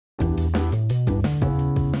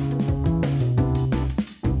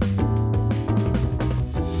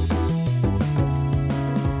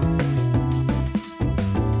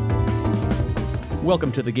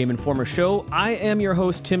Welcome to the Game Informer Show. I am your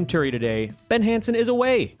host, Tim Turi, today. Ben Hansen is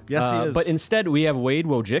away. Yes, he is. But instead, we have Wade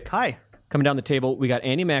Wojcik. Hi. Coming down the table, we got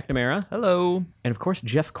Andy McNamara. Hello. And, of course,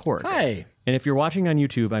 Jeff Cork. Hi. And if you're watching on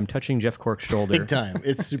YouTube, I'm touching Jeff Cork's shoulder. Big time.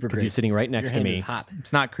 It's super Because great. he's sitting right next Your to hand me. is hot.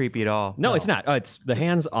 It's not creepy at all. No, it's not. It's the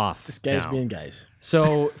hands off. This guy's now. being guys.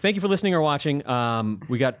 So thank you for listening or watching.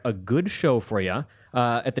 We got a good show for you.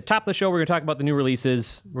 At the top of the show, we're going to talk about the new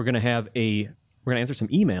releases. We're going to answer some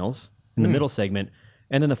emails in the middle segment.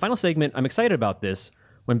 And then the final segment, I'm excited about this.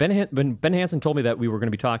 When Ben Hansen told me that we were going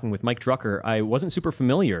to be talking with Mike Drucker, I wasn't super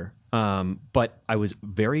familiar, but I was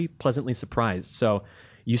very pleasantly surprised. So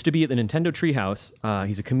he used to be at the Nintendo Treehouse.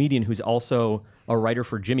 He's a comedian who's also a writer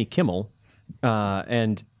for Jimmy Kimmel.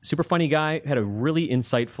 And super funny guy, had a really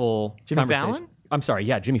insightful conversation. Fallon? I'm sorry,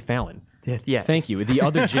 yeah, Jimmy Fallon. Yeah. Thank you. The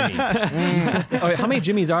other Jimmy. Jesus. Oh, how many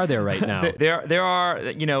Jimmys are there right now? There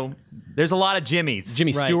are, there's a lot of Jimmys.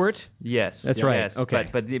 Jimmy Right. Stewart? Yes. That's right. Yes. Okay.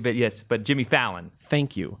 But Jimmy Fallon.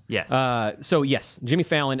 Thank you. Yes. So yes, Jimmy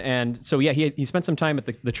Fallon, and so yeah, he spent some time at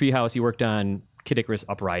the Treehouse. He worked on Kid Icarus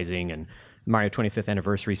Uprising and Mario 25th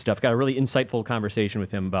Anniversary stuff. Got a really insightful conversation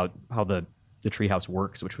with him about how the Treehouse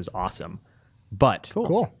works, which was awesome. But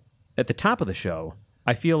Cool. at the top of the show,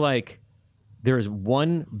 I feel like there is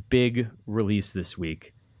one big release this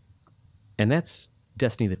week, and that's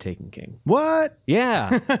Destiny the Taken King. What?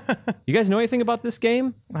 Yeah. You guys know anything about this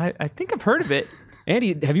game? I think I've heard of it.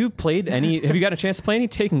 Andy, have you got a chance to play any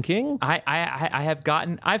Taken King?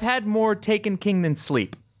 I've had more Taken King than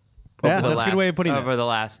sleep. Yeah, over the that's a good way of putting it. Over the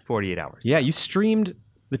last 48 hours. Yeah, you streamed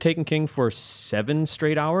the Taken King for 7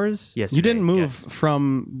 straight hours? Yes. You didn't move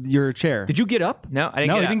from your chair. Did you get up? No, I didn't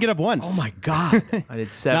No, get he up. didn't get up once. Oh my God. I did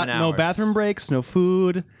 7 hours. No bathroom breaks, no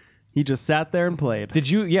food. He just sat there and played. Did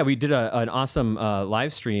you? Yeah, we did an awesome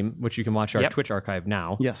live stream, which you can watch our Yep. Twitch archive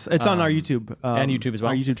now. Yes, it's on our YouTube. And YouTube as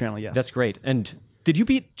well? Our YouTube channel, yes. That's great. And did you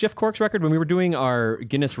beat Jeff Cork's record when we were doing our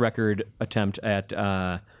Guinness record attempt at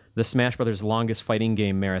the Smash Brothers longest fighting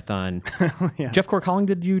game marathon? Yeah. Jeff Cork, how long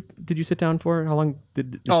did you sit down for? How long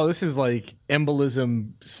did? Oh, this is like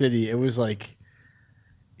Embolism City. It was like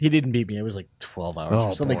he didn't beat me. It was like 12 hours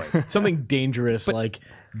or something. Something dangerous. Like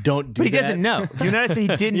don't do But he that. doesn't know. You notice that he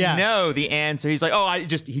didn't Yeah. know the answer. He's like,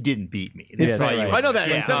 he didn't beat me. That's why right. you- I know that.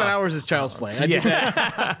 Yeah. 7 hours is child's play. I did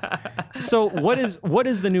that. So what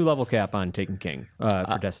is the new level cap on Taken King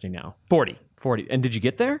for Destiny now? 40. 40. And did you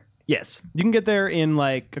get there? Yes. You can get there in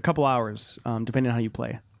like a couple hours, depending on how you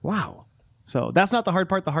play. Wow. So that's not the hard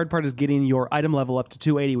part. The hard part is getting your item level up to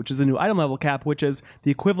 280, which is the new item level cap, which is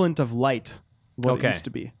the equivalent of light, what it used to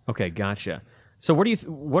be. Okay, gotcha. So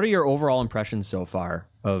what are your overall impressions so far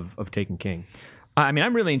of Taken King? I mean,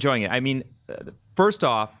 I'm really enjoying it. I mean, first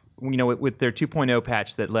off, with their 2.0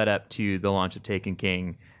 patch that led up to the launch of Taken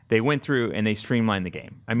King, they went through and they streamlined the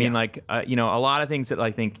game. I mean, a lot of things that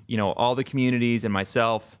I think, all the communities and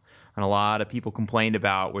myself and a lot of people complained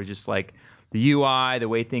about were just like the UI, the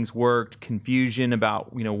way things worked, confusion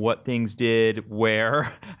about, what things did,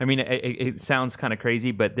 where. I mean, it sounds kind of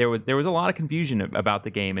crazy, but there was a lot of confusion about the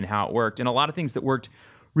game and how it worked, and a lot of things that worked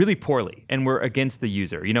really poorly and were against the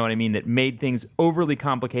user. You know what I mean? That made things overly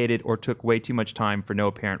complicated or took way too much time for no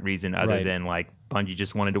apparent reason other than like Bungie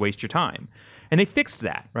just wanted to waste your time. And they fixed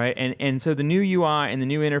that, right? And so the new UI and the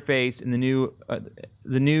new interface and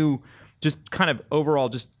the new just kind of overall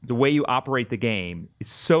just the way you operate the game is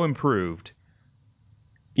so improved.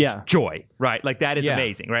 Yeah. Joy, right? Like that is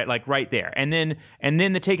amazing, right? Like right there. And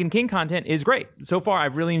then the Taken King content is great. So far,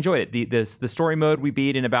 I've really enjoyed it. The story mode we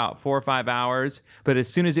beat in about 4 or 5 hours, but as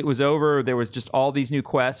soon as it was over, there was just all these new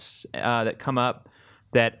quests that come up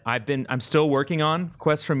that I'm still working on.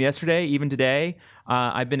 Quests from yesterday, even today.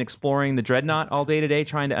 I've been exploring the Dreadnought all day today,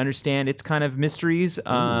 trying to understand its kind of mysteries.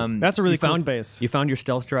 That's a really cool space. You found your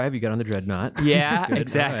stealth drive. You got on the Dreadnought. Yeah,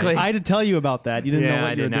 exactly. I had to tell you about that. You didn't know what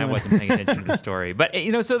I you were didn't. doing. I wasn't paying attention to the story, but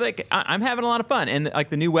so like I'm having a lot of fun, and like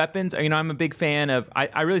the new weapons. I'm a big fan of.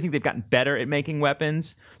 I really think they've gotten better at making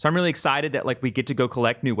weapons, so I'm really excited that like we get to go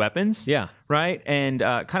collect new weapons. Yeah. Right. And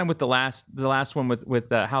kind of with the last one with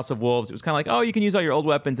House of Wolves, it was kind of like, oh, you can use all your old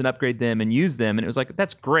weapons and upgrade them and use them, and it was like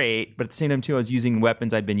that's great, but at the same time too, I was using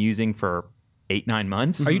weapons I'd been using for 8-9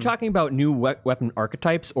 months. Are you talking about new weapon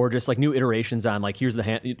archetypes or just like new iterations on like here's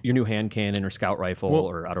your new hand cannon or scout rifle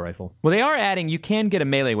or auto rifle? Well, they are adding. You can get a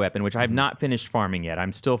melee weapon, which I've not finished farming yet.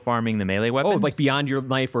 I'm still farming the melee weapons. Oh, like beyond your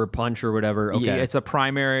knife or punch or whatever. Okay, Yeah, it's a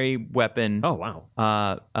primary weapon. Oh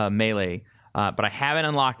wow. Melee. but I haven't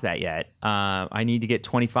unlocked that yet. I need to get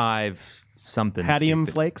 25 something. Hadium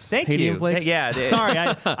stupid. flakes. Thank Hadium you. flakes. Yeah. Sorry,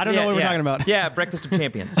 I don't know what we're talking about. Yeah, breakfast of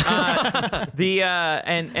champions.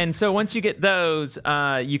 And so once you get those,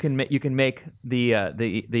 you can make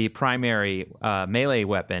the primary melee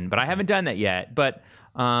weapon. But I haven't done that yet. But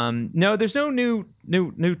no, there's no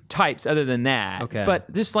new types other than that. Okay.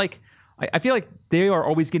 But just like I feel like they are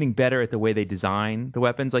always getting better at the way they design the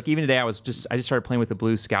weapons. Like even today, I just started playing with the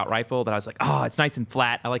blue scout rifle. That I was like, oh, it's nice and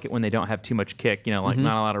flat. I like it when they don't have too much kick. You know, like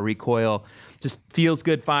not a lot of recoil. Just feels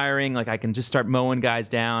good firing. Like I can just start mowing guys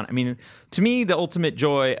down. I mean, to me, the ultimate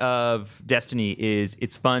joy of Destiny is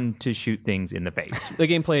it's fun to shoot things in the face. The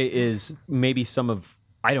gameplay is maybe some of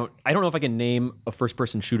I don't know if I can name a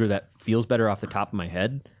first-person shooter that feels better off the top of my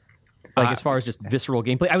head. Like as far as just visceral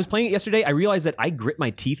gameplay, I was playing it yesterday. I realized that I grit my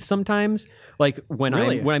teeth sometimes, like when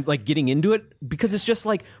I'm like getting into it, because it's just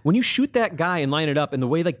like when you shoot that guy and line it up, and the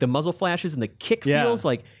way like the muzzle flashes and the kick feels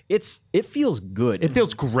like it feels good. It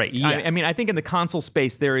feels great. Yeah. I mean, I think in the console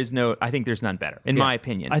space I think there's none better, in my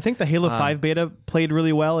opinion. I think the Halo 5 beta played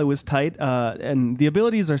really well. It was tight, and the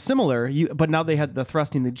abilities are similar. But now they had the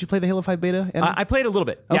thrusting. Did you play the Halo 5 beta? I played a little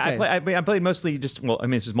bit. Yeah, Okay. I played mostly just. Well, I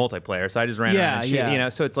mean, it's just multiplayer, so I just ran around and shoot, you know.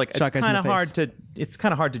 So it's like Shot guys in the face. It's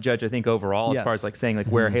kind of hard to judge. I think overall, as Yes. far as like saying like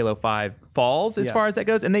where Halo 5 falls as far as that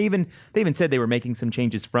goes, and they even said they were making some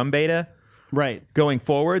changes from beta Right. going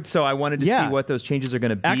forward. So I wanted to see what those changes are going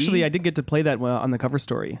to be. Actually, I did get to play that on the cover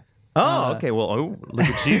story. Oh, okay. Well, look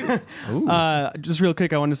at you. Just real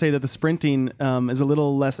quick, I want to say that the sprinting is a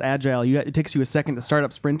little less agile. It takes you a second to start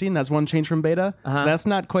up sprinting. That's one change from beta. So that's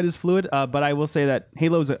not quite as fluid. But I will say that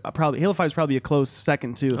Halo 5 is probably a close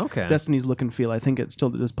second to Destiny's look and feel. I think it still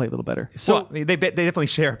does play a little better. So they definitely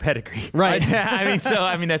share a pedigree, Right.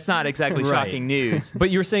 I mean that's not exactly shocking news.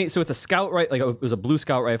 But you were saying, so it's a scout, right? Like it was a blue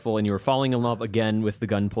scout rifle, and you were falling in love again with the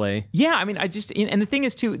gunplay. Yeah, I mean, and the thing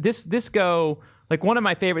is too, this go. Like one of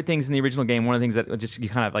my favorite things in the original game, one of the things that just you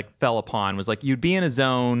kind of like fell upon was like you'd be in a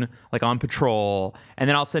zone like on patrol, and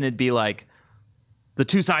then all of a sudden it'd be like the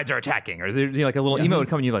two sides are attacking, or like a little emo would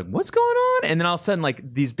come and you're like, what's going on? And then all of a sudden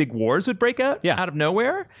like these big wars would break out out of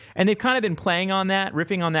nowhere. And they've kind of been playing on that,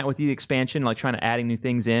 riffing on that with the expansion, like trying to adding new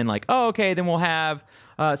things in, like, oh, okay, then we'll have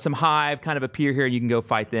some hive kind of appear here and you can go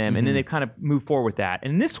fight them. And then they've kind of moved forward with that.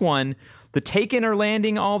 And in this one, the Taken are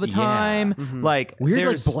landing all the time. Like Weird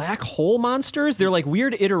like black hole monsters. They're like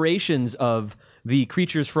weird iterations of the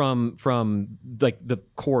creatures from like the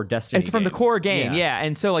core Destiny. It's from the core game, yeah.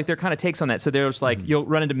 And so like they're kind of takes on that. So there's like you'll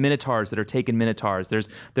run into minotaurs that are Taken minotaurs. There's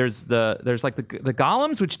like the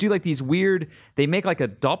golems, which do like these weird. They make like a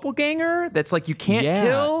doppelganger that's like you can't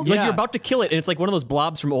kill. Like you're about to kill it, and it's like one of those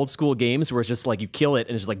blobs from old school games where it's just like you kill it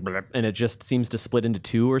and it's just like bleh, and it just seems to split into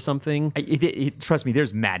two or something. Trust me,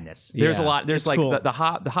 there's madness. There's a lot. There's it's like cool. the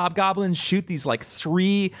hobgoblins shoot these like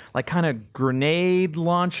 3 like kind of grenade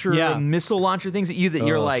launcher, missile launcher things at you that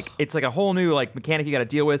you're like, it's like a whole new like mechanic you got to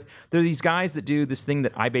deal with. There are these guys that do this thing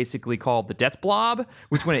that I basically call the death blob,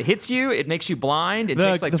 which when it hits you, it makes you blind. It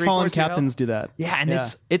takes like the 3/4 fallen of your health. captains do that. Yeah, and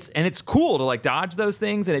it's cool to like dodge those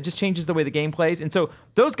things, and it just changes the way the game plays. And so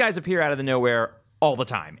those guys appear out of the nowhere all the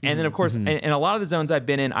time. And then of course, in a lot of the zones I've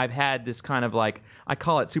been in, I've had this kind of like, I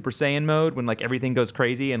call it Super Saiyan mode, when like everything goes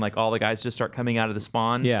crazy and like all the guys just start coming out of the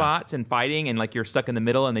spawn spots and fighting, and like you're stuck in the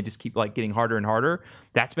middle and they just keep like getting harder and harder.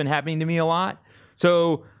 That's been happening to me a lot.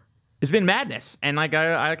 So it's been madness, and like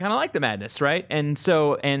I kind of like the madness, right?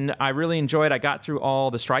 And I really enjoyed. I got through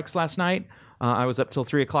all the strikes last night. I was up till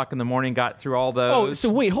 3:00 in the morning, got through all those. Oh,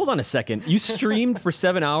 so wait, hold on a second. You streamed for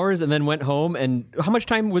 7 hours and then went home, and how much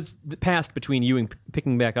time was passed between you and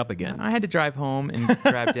picking back up again? I had to drive home and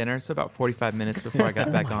grab dinner, so about 45 minutes before I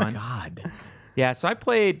got back on. God. Yeah, so I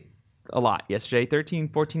played a lot yesterday, 13,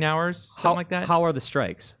 14 hours, something like that. How are the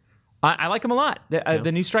strikes? I like them a lot.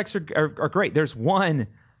 The new strikes are great. There's one.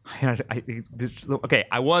 Okay,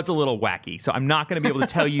 I was a little wacky, so I'm not going to be able to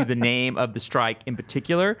tell you the name of the strike in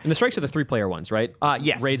particular. And the strikes are the 3-player ones, right?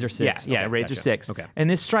 Yes. Raids are 6. Yeah, Okay, raids are gotcha. 6. Okay. And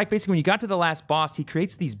this strike, basically, when you got to the last boss, he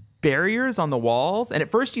creates these barriers on the walls, and at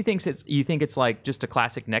first you think it's like just a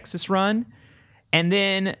classic Nexus run, and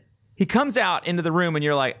then he comes out into the room, and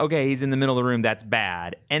you're like, okay, he's in the middle of the room, that's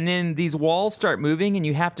bad. And then these walls start moving, and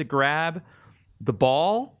you have to grab the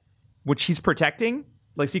ball, which he's protecting.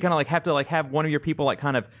 Like, so you kind of like have to like have one of your people like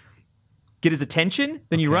kind of get his attention.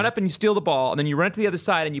 Then you run up and you steal the ball, and then you run to the other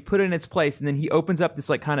side and you put it in its place, and then he opens up this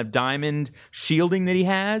like kind of diamond shielding that he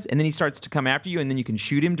has, and then he starts to come after you, and then you can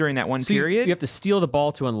shoot him during that one period. You have to steal the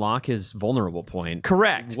ball to unlock his vulnerable point.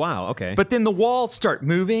 Correct. Wow. Okay. But then the walls start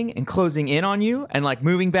moving and closing in on you, and like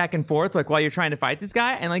moving back and forth, like while you're trying to fight this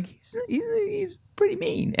guy, and like he's pretty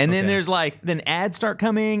mean. And then there's like ads start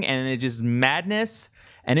coming, and it's just madness.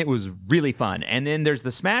 And it was really fun. And then there's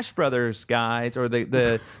the Smash Brothers guys, or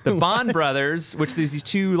the Bond Brothers, which there's these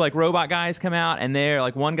two like robot guys come out, and they're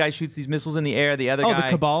like one guy shoots these missiles in the air, the other guy. the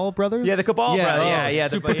Cabal Brothers? Yeah, the Cabal Brothers. Yeah,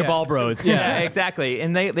 Super Cabal Bros. Yeah, exactly.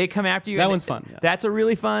 And they come after you. That one's fun. Yeah. That's a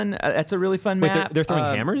really fun. That's a really fun Wait, map. they're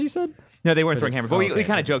throwing hammers, you said? No, they weren't throwing hammers. But we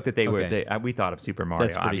kind of joked that they were. Okay. We thought of Super Mario,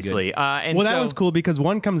 That's pretty obviously. good. And Well, that was cool because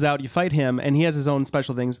one comes out, you fight him, and he has his own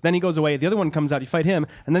special things. Then he goes away. The other one comes out, you fight him,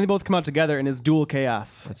 and then they both come out together, and it's dual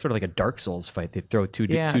chaos. That's sort of like a Dark Souls fight. They throw two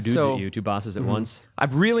dudes at you, two bosses at once.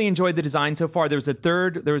 I've really enjoyed the design so far. There was a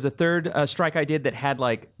third strike I did that had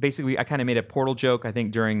like basically I kind of made a Portal joke I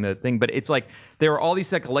think during the thing, but it's like there were all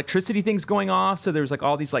these like electricity things going off. So there was like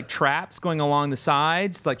all these like traps going along the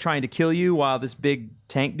sides, like trying to kill you while this big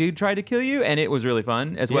tank dude tried to kill you, and it was really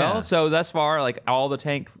fun as well. So thus far, like all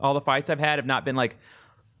the fights I've had have not been like,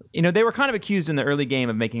 they were kind of accused in the early game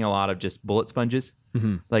of making a lot of just bullet sponges,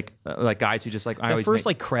 like guys who just like The first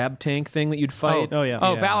like crab tank thing that you'd fight.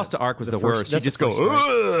 Valis to Ark was the worst. You just go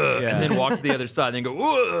and then walk to the other side, and then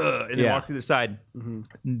go and then walk to the other side.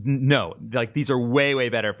 No, like these are way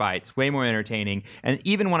better fights, way more entertaining. And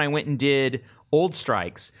even when I went and did old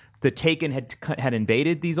strikes, the Taken had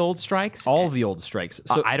invaded these old strikes. All of the old strikes.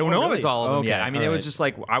 So, I don't know if it's all of them yet. I mean, it was just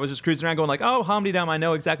like, I was just cruising around going like, oh, humdy-dum, I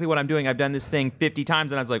know exactly what I'm doing. I've done this thing 50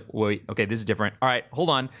 times. And I was like, wait, okay, this is different. All right,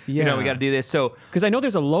 hold on. We got to do this. So, because I know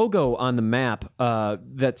there's a logo on the map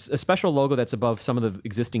that's a special logo that's above some of the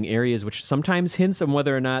existing areas, which sometimes hints on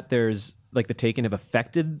whether or not there's like the Taken have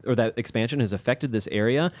affected, or that expansion has affected this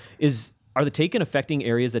area. Are the Taken affecting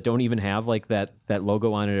areas that don't even have like that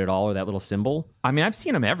logo on it at all, or that little symbol? I mean, I've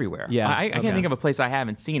seen them everywhere. Yeah, I can't think of a place I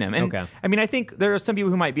haven't seen them. And I mean, I think there are some people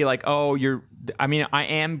who might be like, oh, I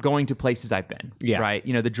am going to places I've been. Yeah. Right.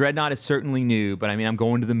 The Dreadnought is certainly new, but I mean, I'm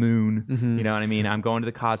going to the moon. You know what I mean? I'm going to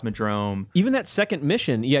the Cosmodrome. Even that second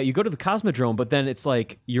mission, you go to the Cosmodrome, but then it's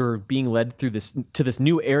like you're being led through this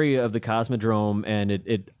new area of the Cosmodrome, and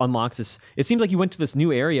it unlocks this. It seems like you went to this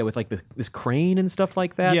new area with like this crane and stuff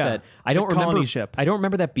like that. Yeah. That I don't remember. Ship. I don't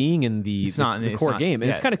remember that being in the core game, and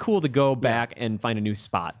it's kind of cool to go back and find a new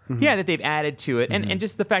spot. Yeah, that they've added to it, and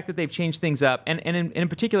just the fact that they've changed things up, and in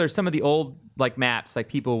particular, some of the old like maps, like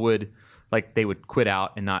people would they would quit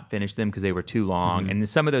out and not finish them because they were too long, and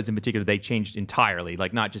some of those in particular they changed entirely,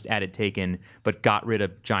 like not just added Taken, but got rid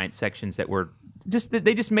of giant sections that were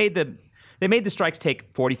they made the strikes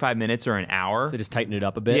take 45 minutes or an hour. So they just tightened it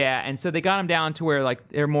up a bit. Yeah, and so they got them down to where like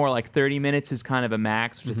they're more like 30 minutes is kind of a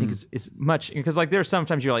max, which I think is much, because like there's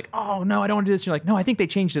sometimes you're like, oh no, I don't want to do this. You're like, no, I think they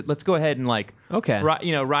changed it. Let's go ahead and like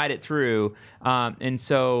ride it through. And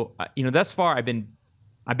so thus far I've been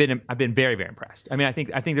very, very impressed. I mean, I think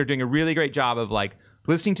they're doing a really great job of like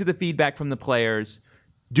listening to the feedback from the players,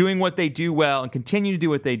 doing what they do well, and continue to do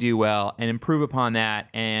what they do well, and improve upon that,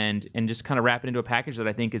 and just kind of wrap it into a package that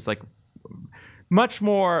I think is like much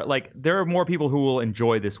more like, there are more people who will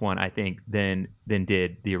enjoy this one, I think, than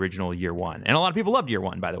did the original year one. And a lot of people loved year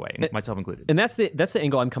one, by the way, myself included. And that's the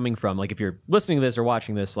angle I'm coming from. Like, if you're listening to this or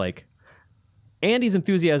watching this, like, Andy's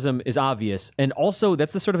enthusiasm is obvious, and also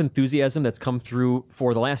that's the sort of enthusiasm that's come through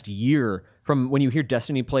for the last year from when you hear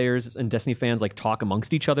Destiny players and Destiny fans like talk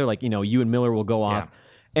amongst each other. Like, you and Miller will go off.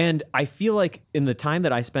 And I feel like in the time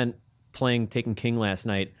that I spent playing Taken King last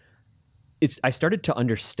night, I started to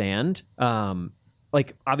understand.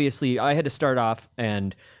 Like, obviously, I had to start off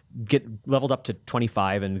and get leveled up to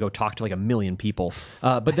 25 and go talk to like 1 million people.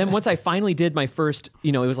 But then once I finally did my first,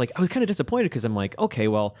 it was like, I was kind of disappointed because I'm like, okay,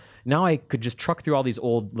 well, now I could just truck through all these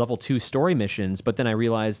old level 2 story missions. But then I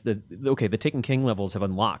realized that, okay, the Taken King levels have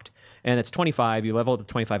unlocked. And it's 25. You level up to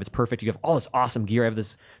 25. It's perfect. You have all this awesome gear. I have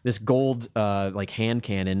this gold like hand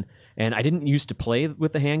cannon. And I didn't used to play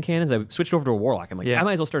with the hand cannons. I switched over to a Warlock. I'm like, I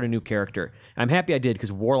might as well start a new character. I'm happy I did,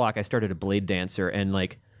 because Warlock, I started a Blade Dancer, and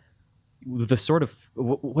like the sort of,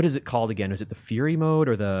 what is it called again? Is it the Fury mode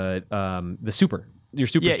or the super? You're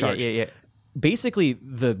supercharged. Yeah. Basically,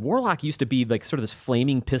 the Warlock used to be like sort of this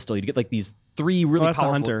flaming pistol. You'd get like these 3 really powerful. The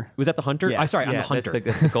Hunter. Was that the Hunter? Yeah. I'm the Hunter.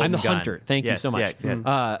 That's the golden I'm the gun. Hunter. Thank you so much.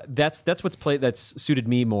 Yeah. That's that's suited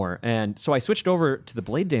me more. And so I switched over to the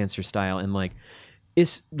Blade Dancer style, and like,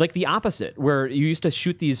 it's like the opposite, where you used to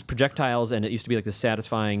shoot these projectiles and it used to be like this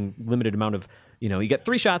satisfying limited amount of, you get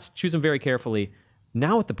 3 shots, choose them very carefully.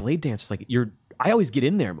 Now with the Blade Dance, it's like I always get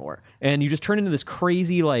in there more, and you just turn into this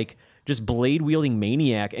crazy like just blade wielding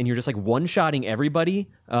maniac, and you're just like one shotting everybody.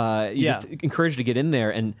 You just encouraged to get in there,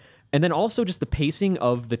 and then also just the pacing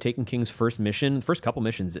of the Taken King's first couple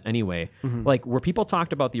missions anyway, like where people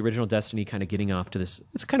talked about the original Destiny kind of getting off to this,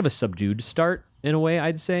 it's kind of a subdued start in a way,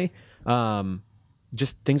 I'd say.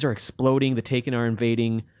 Just things are exploding, the Taken are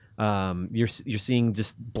invading. You're seeing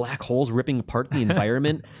just black holes ripping apart the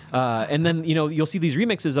environment, and then you'll see these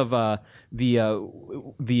remixes of God,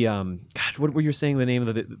 what were you saying the name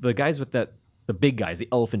of the guys with that, the big guys, the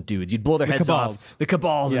elephant dudes? You'd blow their heads off, the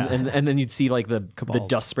cabals, and then you'd see like the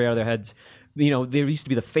dust spray out of their heads. There used to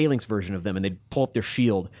be the phalanx version of them, and they'd pull up their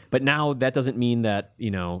shield, but now that doesn't mean that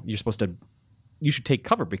you're supposed to. You should take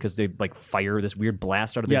cover because they like fire this weird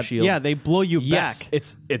blast out of their shield. Yeah, they blow you back.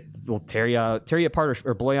 It will tear you apart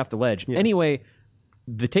or blow you off the ledge. Yeah. Anyway,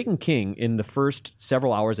 the Taken King in the first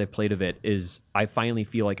several hours I've played of it is I finally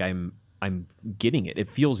feel like I'm getting it. It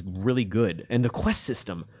feels really good, and the quest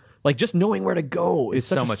system, like just knowing where to go, is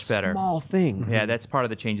so much better. Small thing. Yeah, that's part of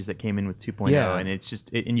the changes that came in with 2.0, and it's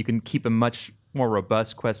just and you can keep a much more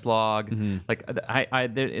robust quest log. Like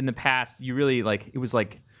in the past, you really like it was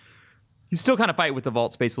like. You still kind of fight with the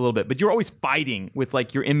vault space a little bit, but you're always fighting with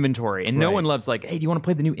like your inventory, and no one loves like, hey, do you want to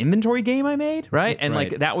play the new inventory game I made? Right? And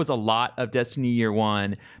like that was a lot of Destiny Year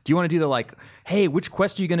One. Do you want to do the like, hey, which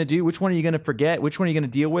quest are you going to do? Which one are you going to forget? Which one are you going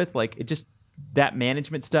to deal with? Like it just that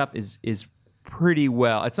management stuff is pretty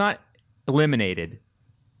well. It's not eliminated,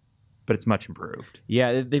 but it's much improved.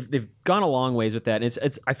 Yeah, they've gone a long ways with that. And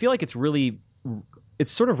it's I feel like it's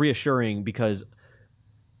sort of reassuring because.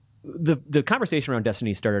 The conversation around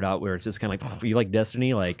Destiny started out where it's just kind of like, oh, you like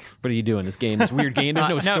Destiny? Like, what are you doing? This weird game. There's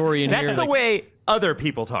no story in here. That's the way other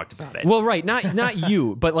people talked about it. Well, right, not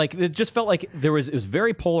you, but like it just felt like it was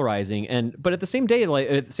very polarizing. But at the same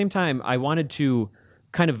time, I wanted to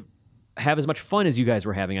kind of have as much fun as you guys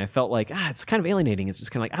were having. I felt like it's kind of alienating. It's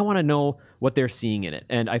just kind of like I want to know what they're seeing in it,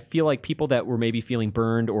 and I feel like people that were maybe feeling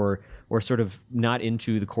burned or sort of not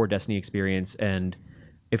into the core Destiny experience and.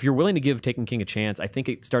 If you're willing to give Taken King a chance, I think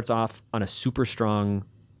it starts off on a super strong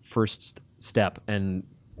first step, and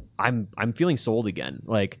I'm feeling sold again.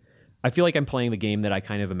 Like I feel like I'm playing the game that I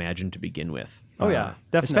kind of imagined to begin with. Oh yeah,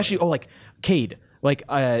 definitely. Especially like Cade. Like,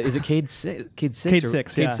 is it Cade 6? Cade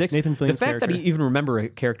 6, yeah. Nathan Fillion's the fact character. that he even remember a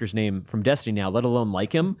character's name from Destiny now, let alone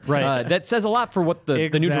like him, right? That says a lot for what the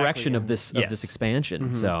new direction of this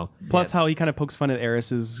expansion. So plus how he kind of pokes fun at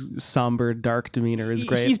Eris's somber, dark demeanor is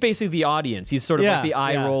great. He's basically the audience. He's sort of like the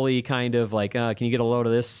eye-rolly kind of like, can you get a load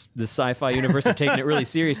of this sci-fi universe? I'm taking it really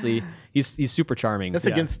seriously. He's super charming. That's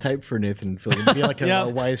against type for Nathan Fillion to be like a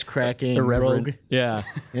wisecracking rogue. Yeah,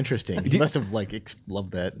 interesting. He must have like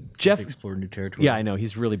loved that. Jeff explore new territory. Yeah, I know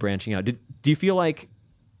he's really branching out. Do you feel like,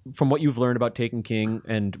 from what you've learned about Taken King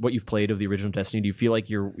and what you've played of the original Destiny, do you feel like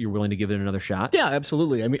you're willing to give it another shot? Yeah,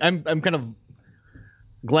 absolutely. I mean, I'm kind of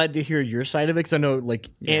glad to hear your side of it because I know like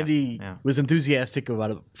Andy was enthusiastic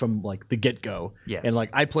about it from like the get-go. Yes. And like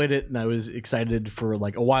I played it and I was excited for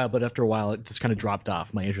like a while, but after a while it just kind of dropped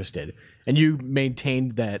off my interest in. And you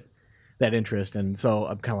maintained that interest, and so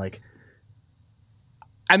I'm kind of like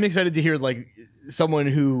I'm excited to hear like someone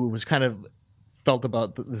who was kind of felt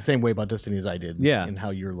about the same way about Destiny as I did. Yeah. And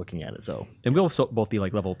how you're looking at it. So and we'll both be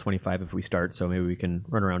like level 25 if we start, so maybe we can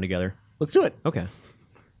run around together. Let's do it. Okay.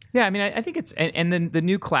 Yeah, I mean, I think it's and then the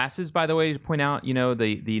new classes, by the way, to point out,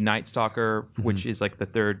 the Night Stalker, which is like the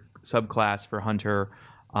third subclass for Hunter,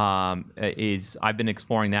 is I've been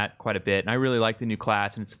exploring that quite a bit, and I really like the new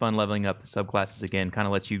class, and it's fun leveling up the subclasses again. Kind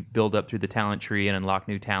of lets you build up through the talent tree and unlock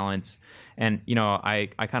new talents. And I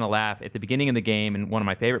kind of laugh at the beginning of the game, and one of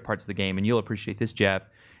my favorite parts of the game, and you'll appreciate this, Jeff,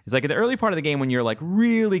 is like in the early part of the game when you're like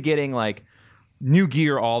really getting like new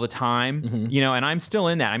gear all the time, and I'm still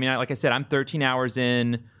in that. I mean, like I said, I'm 13 hours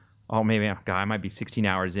in. Oh, maybe, I might be 16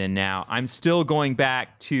 hours in now. I'm still going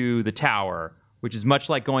back to the tower, which is much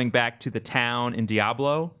like going back to the town in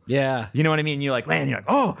Diablo. Yeah. You know what I mean? You're like, man, you're like,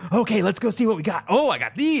 oh, okay, let's go see what we got. Oh, I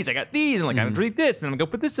got these. And like, I'm going to delete this. And then I'm going to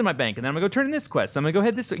go put this in my bank. And then I'm going to go turn in this quest. I'm going to go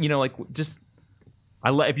ahead this, just...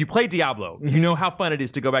 if you play Diablo, you know how fun it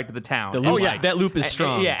is to go back to the town. That loop is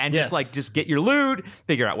strong. And just get your loot,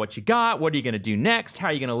 figure out what you got, what are you going to do next, how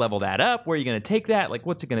are you going to level that up, where are you going to take that, like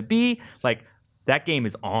what's it going to be, like that game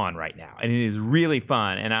is on right now, and it is really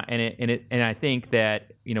fun. And I think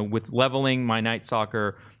that with leveling my Night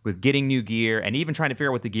Stalker, with getting new gear, and even trying to figure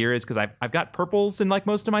out what the gear is, because I've got purples in like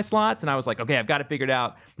most of my slots, and I was like, okay, I've got it figured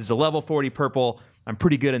out. This is a level 40 purple. I'm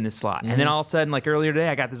pretty good in this slot. And then all of a sudden, like earlier today,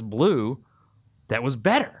 I got this blue that was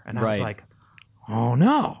better, and I was like, oh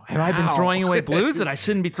no, have I been throwing away blues that I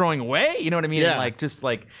shouldn't be throwing away? You know what I mean? Yeah. Like, just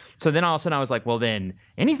like, so then all of a sudden I was like, well, then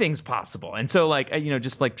anything's possible. And so like,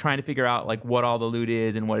 just like trying to figure out like what all the loot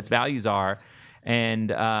is and what its values are.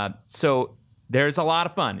 And so there's a lot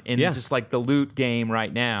of fun in just like the loot game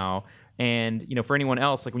right now. And, for anyone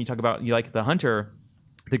else, like when you talk about, you like the hunter,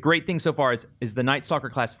 the great thing so far is the Night Stalker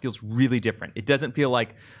class feels really different. It doesn't feel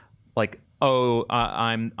like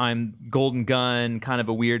I'm Golden Gun, kind of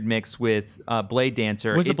a weird mix with Blade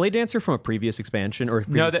Dancer. Was the Blade Dancer from a previous expansion or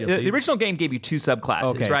previous no? The original game gave you 2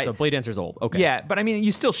 subclasses, okay, right? So Blade Dancer's old. Okay, yeah, but I mean,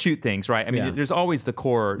 you still shoot things, right? I mean, there's always the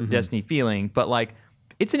core Destiny feeling, but like,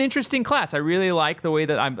 it's an interesting class. I really like the way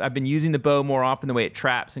that I've been using the bow more often, the way it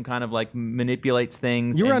traps and kind of like manipulates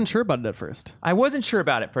things. You were unsure about it at first. I wasn't sure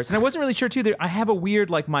about it first. And I wasn't really sure too. I have a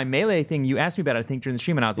weird, like my melee thing. You asked me about it, I think, during the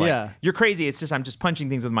stream. And I was like, you're crazy. It's just, I'm just punching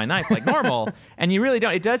things with my knife like normal. And you really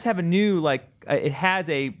don't. It does have a new, like, it has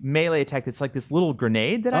a melee attack that's like this little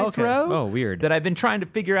grenade that I throw. Oh, weird. That I've been trying to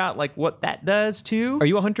figure out like what that does too. Are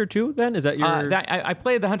you a hunter too then? Is that your... I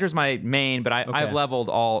played the hunter as my main, but I've leveled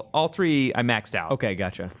all 3. I maxed out. Okay,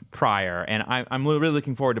 gotcha. Prior. And I'm really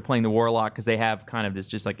looking forward to playing the Warlock because they have kind of this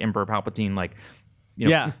just like Emperor Palpatine, like,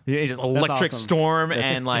 just electric storm. That's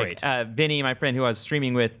and like Vinny, my friend who I was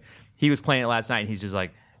streaming with, he was playing it last night and he's just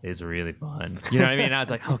like, it's really fun. You know what I mean? And I was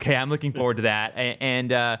like, okay, I'm looking forward to that.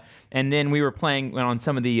 And then we were playing on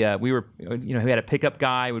some of the, we had a pickup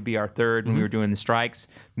guy would be our third when we were doing the strikes.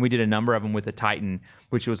 And we did a number of them with the Titan,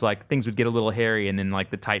 which was like things would get a little hairy and then like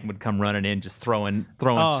the Titan would come running in, just throwing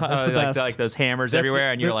like those hammers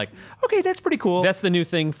everywhere. And you're like, okay, that's pretty cool. That's the new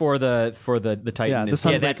thing for the Titan.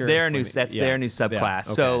 Yeah, that's their new subclass. Yeah,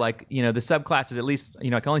 okay. So like, the subclasses, at least, I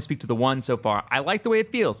can only speak to the one so far. I like the way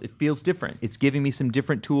it feels. It feels different. It's giving me some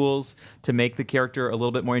different tools to make the character a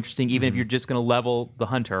little bit more interesting, even if you're just going to level the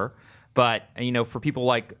hunter. But, for people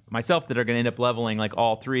like myself that are going to end up leveling like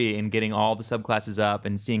all 3 and getting all the subclasses up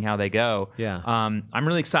and seeing how they go, I'm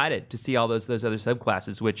really excited to see all those other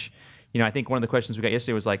subclasses, which, I think one of the questions we got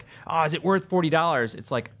yesterday was like, oh, is it worth $40?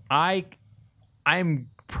 It's like, I'm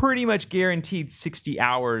pretty much guaranteed 60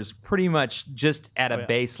 hours pretty much just at a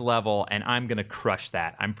base level, and I'm going to crush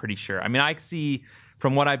that. I'm pretty sure. I mean, I see...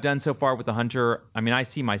 From what I've done so far with the Hunter, I mean, I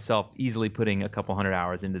see myself easily putting a couple 100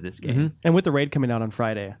 hours into this game. And with the raid coming out on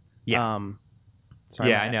Friday. Yeah.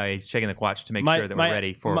 I know. He's checking the watch to make sure that we're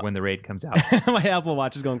ready for when the raid comes out. My Apple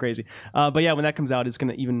Watch is going crazy. But yeah, when that comes out, it's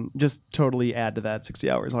going to even just totally add to that 60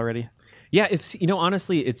 hours already. Yeah,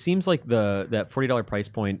 honestly, it seems like that $40 price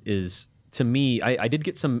point is, to me, I did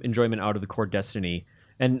get some enjoyment out of the core Destiny.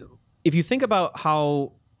 And if you think about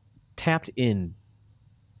how tapped in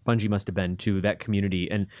Bungie must have been to that community,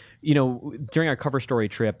 and during our cover story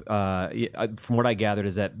trip, from what I gathered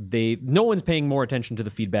is that no one's paying more attention to the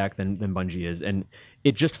feedback than Bungie is, and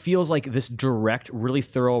it just feels like this direct, really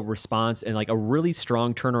thorough response and like a really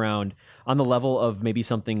strong turnaround on the level of maybe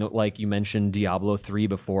something like you mentioned Diablo 3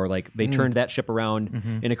 before. Like they turned that ship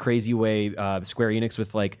around in a crazy way. Square Enix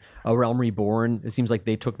with like A Realm Reborn, it seems like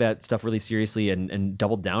they took that stuff really seriously and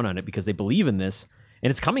doubled down on it because they believe in this. And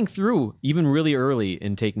it's coming through even really early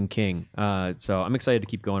in Taken King. So I'm excited to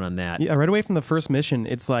keep going on that. Yeah, right away from the first mission,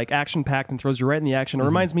 it's like action-packed and throws you right in the action. It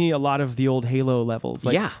reminds me a lot of the old Halo levels.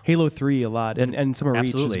 Like Halo 3 a lot, and some of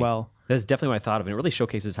Reach as well. That's definitely what I thought of. And it really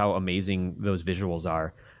showcases how amazing those visuals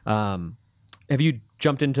are. Have you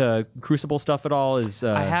jumped into Crucible stuff at all?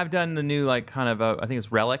 I have done the new like kind of I think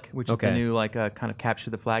it's Relic, which is the new like kind of capture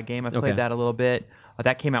the flag game. I've played that a little bit.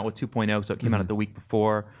 That came out with 2.0, so it came out the week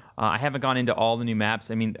before. I haven't gone into all the new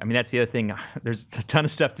maps. I mean that's the other thing. There's a ton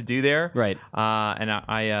of stuff to do there, right? And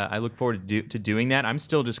I look forward to doing that. I'm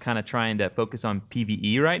still just kind of trying to focus on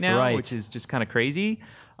PvE right now, which is just kind of crazy.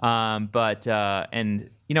 But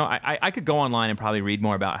I could go online and probably read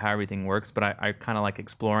more about how everything works, but I kind of like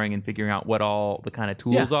exploring and figuring out what all the kind of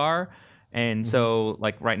tools are. And so,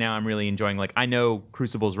 like, right now I'm really enjoying, like, I know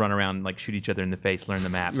Crucibles run around, like, shoot each other in the face, learn the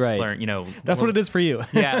maps, learn, That's what it is for you.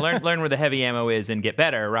 learn where the heavy ammo is and get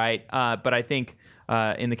better, right? But I think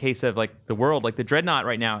in the case of, like, the world, like, the Dreadnought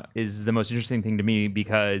right now is the most interesting thing to me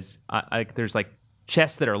because there's, like,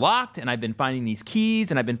 chests that are locked, and I've been finding these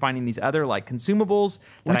keys, and I've been finding these other, like, consumables.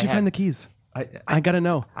 Where'd you find the keys? I gotta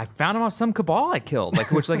know. I found them off some Cabal I killed, like,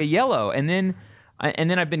 which, like, a yellow, and then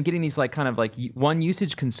I've been getting these like kind of like one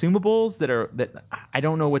usage consumables that I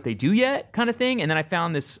don't know what they do yet kind of thing. And then I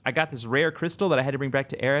got this rare crystal that I had to bring back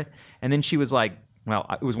to Aerith. And then she was like, well,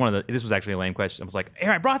 it was this was actually a lame question. I was like,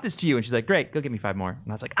 Aaron, I brought this to you. And she's like, great, go get me 5 more. And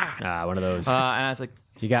I was like, one of those. and I was like,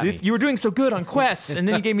 you got me. You were doing so good on quests, and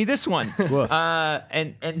then you gave me this one.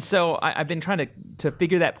 And so I've been trying to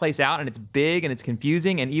figure that place out, and it's big and it's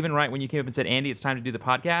confusing. And even right when you came up and said, Andy, it's time to do the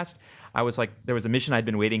podcast, I was like, there was a mission I'd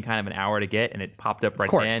been waiting kind of an hour to get, and it popped up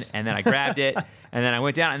right then. And then I grabbed it, and then I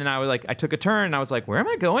went down, and then I took a turn, and I was like, where am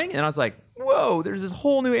I going? And I was like, whoa, there's this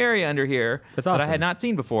whole new area under here That's awesome. that I had not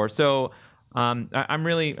seen before. So I'm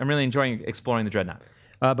really enjoying exploring the Dreadnought.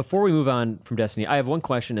 Before we move on from Destiny, I have one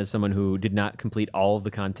question as someone who did not complete all of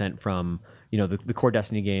the content from the core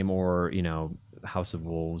Destiny game or House of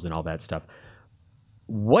Wolves and all that stuff.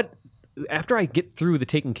 What after I get through the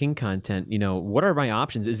Taken King content, what are my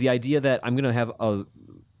options? Is the idea that I'm going to have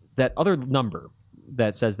that other number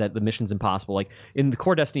that says that the mission's impossible? Like in the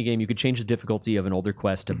core Destiny game, you could change the difficulty of an older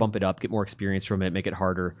quest to bump it up, get more experience from it, make it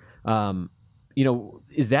harder.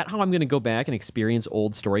 Is that how I'm going to go back and experience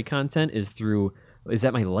old story content? Is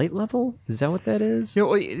that my light level? Is that what that is?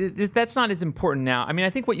 That's not as important now. I mean,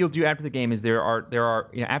 I think what you'll do after the game is there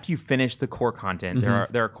are after you finish the core content,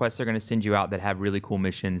 there are quests they're going to send you out that have really cool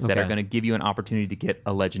missions that are going to give you an opportunity to get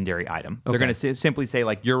a legendary item. They're going to simply say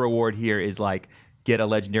like your reward here is like get a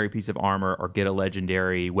legendary piece of armor or get a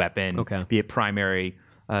legendary weapon, be it primary,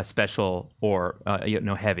 special, or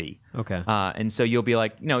heavy. Okay. And so you'll be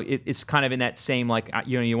like, it's kind of in that same like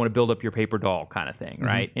you want to build up your paper doll kind of thing,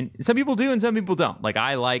 right? And some people do, and some people don't. Like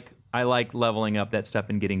I like leveling up that stuff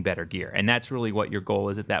and getting better gear, and that's really what your goal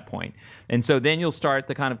is at that point. And so then you'll start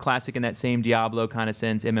the kind of classic in that same Diablo kind of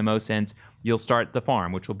sense, MMO sense. You'll start the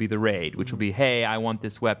farm, which will be the raid, which will be, hey, I want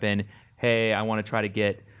this weapon. Hey, I want to try to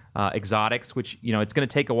get exotics, which it's going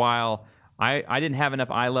to take a while. I didn't have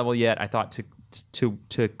enough eye level yet. I thought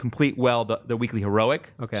to complete well the weekly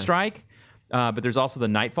heroic strike. But there's also the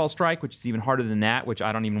Nightfall strike, which is even harder than that, which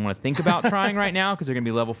I don't even want to think about trying right now because they're going to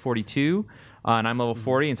be level 42, and I'm level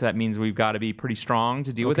 40, and so that means we've got to be pretty strong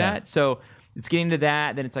to deal with that. So it's getting to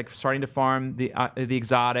that. Then it's like starting to farm the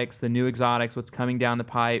exotics, the new exotics, what's coming down the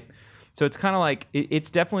pipe. So it's kind of like it's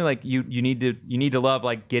definitely like you need to love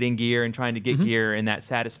like getting gear and trying to get gear and that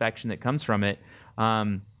satisfaction that comes from it.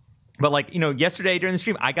 But like, yesterday during the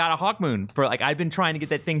stream, I got a Hawkmoon for like, I've been trying to get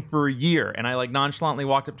that thing for a year, and I like nonchalantly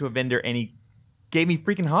walked up to a vendor and he gave me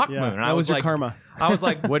freaking Hawkmoon. Yeah, and that was your karma. I was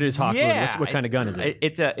like, what is Hawkmoon? Yeah, what kind of gun is it?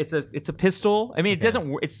 It's a pistol. I mean, it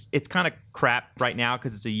doesn't, it's kind of crap right now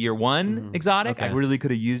because it's a year 1 exotic. Okay. I really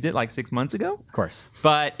could have used it like 6 months ago. Of course.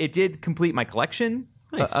 But it did complete my collection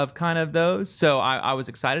of kind of those. So I was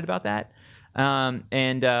excited about that. And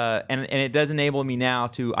it does enable me now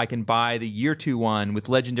I can buy the year 2 one with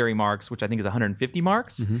legendary marks, which I think is 150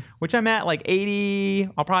 marks, which I'm at like 80.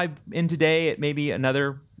 I'll probably end today at maybe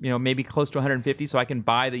another, maybe close to 150. So I can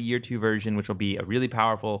buy the year 2 version, which will be a really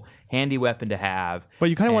powerful, handy weapon to have. But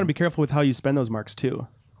you kind of want to be careful with how you spend those marks too.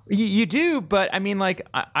 You do, but I mean, like,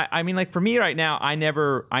 I mean, like for me right now, I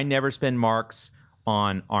never spend marks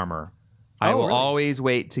on armor. I will always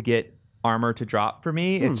wait to get armor to drop for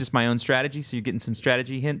me. It's just my own strategy. So you're getting some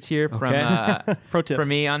strategy hints here from Pro tips from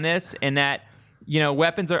me on this, and that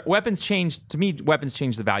weapons change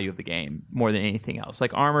the value of the game more than anything else.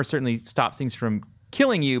 Like armor certainly stops things from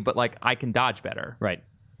killing you, but like I can dodge better. Right.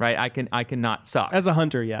 I can not suck as a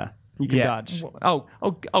hunter. Yeah. You can dodge. Oh,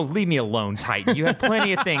 leave me alone, Titan. You have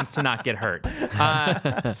plenty of things to not get hurt.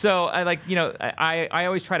 So I like, I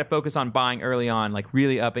always try to focus on buying early on, like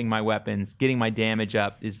really upping my weapons, getting my damage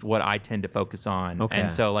up is what I tend to focus on. Okay.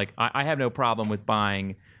 And so like, I have no problem with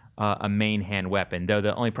buying a main hand weapon, though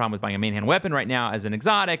the only problem with buying a main hand weapon right now as an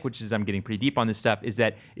exotic, which is I'm getting pretty deep on this stuff, is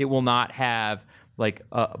that it will not have like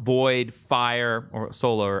void, fire, or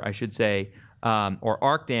solar, I should say, or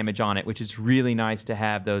arc damage on it, which is really nice to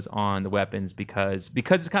have those on the weapons because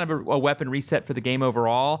it's kind of a weapon reset for the game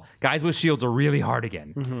overall. Guys with shields are really hard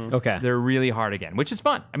again. Okay. They're really hard again, which is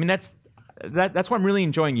fun. I mean, that's what I'm really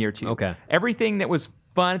enjoying year 2. Okay. Everything that was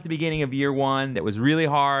fun at the beginning of year 1, that was really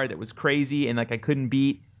hard, that was crazy, and like I couldn't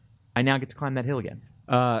beat, I now get to climb that hill again.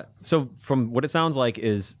 So from what it sounds like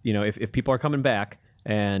is, if people are coming back,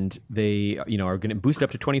 and they are going to boost up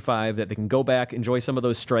to 25, that they can go back, enjoy some of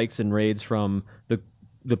those strikes and raids from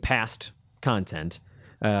the past content,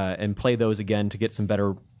 and play those again to get some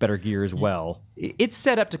better gear as well. It's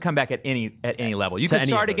set up to come back at any level. You can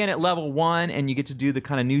start again at level 1, and you get to do the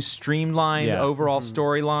kind of new streamlined overall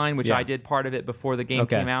storyline, which I did part of it before the game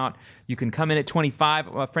came out. You can come in at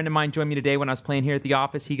 25. A friend of mine joined me today when I was playing here at the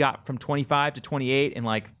office. He got from 25 to 28 in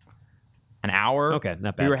like an hour. Okay,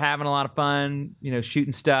 not bad. We were having a lot of fun,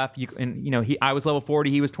 shooting stuff. I was level 40,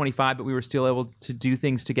 he was 25, but we were still able to do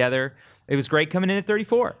things together. It was great coming in at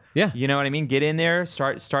 34. Yeah, you know what I mean. Get in there,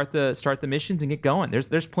 start the missions, and get going.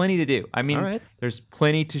 There's plenty to do. I mean, all right. There's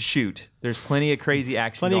plenty to shoot. There's plenty of crazy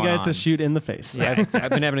action. Plenty of guys on. to shoot in the face. Yeah,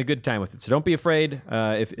 I've been having a good time with it. So don't be afraid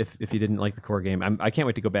if you didn't like the core game. I can't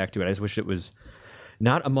wait to go back to it. I just wish it was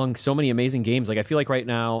not among so many amazing games. Like I feel like right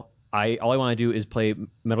now, all I want to do is play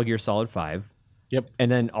Metal Gear Solid 5. Yep. And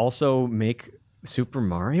then also make Super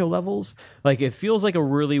Mario levels. Like it feels like a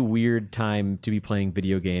really weird time to be playing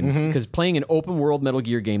video games because playing an open world Metal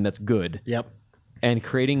Gear game that's good. Yep. And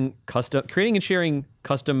creating and sharing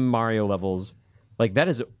custom Mario levels, like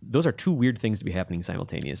those are two weird things to be happening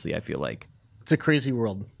simultaneously. I feel like it's a crazy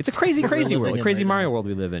world. It's a crazy world, a crazy Mario world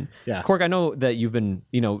we live in. Yeah. Cork, I know that you've been,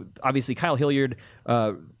 obviously Kyle Hilliard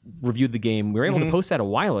reviewed the game. We were able to post that a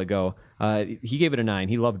while ago. He gave it a 9.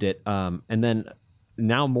 He loved it. And then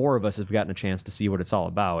now more of us have gotten a chance to see what it's all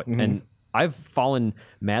about. And I've fallen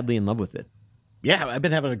madly in love with it. Yeah, I've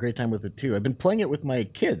been having a great time with it too. I've been playing it with my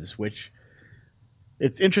kids, which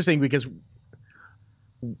it's interesting because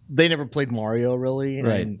they never played Mario really.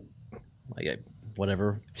 Right. And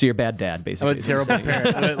whatever. So you're a bad dad, basically. I'm a terrible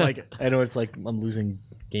parent. But, I know it's like I'm losing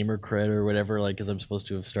gamer cred or whatever, because I'm supposed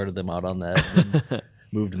to have started them out on that and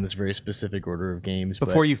moved in this very specific order of games.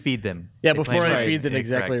 Before you feed them. Yeah, They before play I right. feed them, Yeah,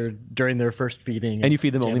 exactly, correct. or during their first feeding. And you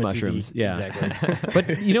feed them only Jam a TV. mushrooms. Yeah. Exactly.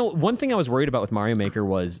 But, one thing I was worried about with Mario Maker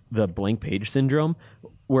was the blank page syndrome,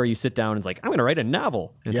 where you sit down and it's like, I'm going to write a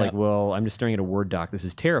novel. And it's Yeah. like, well, I'm just staring at a Word doc. This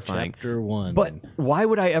is terrifying. Chapter 1. But why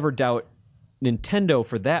would I ever doubt Nintendo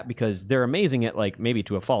for that? Because they're amazing at, like, maybe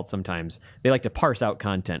to a fault sometimes. They like to parse out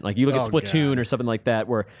content. Like you look at Splatoon or something like that,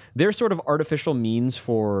 where they're sort of artificial means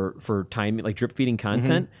for time, like drip feeding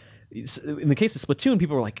content. In the case of Splatoon,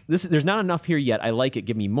 people were like, there's not enough here yet. I like it.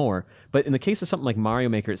 Give me more. But in the case of something like Mario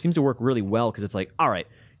Maker, it seems to work really well because it's like, all right,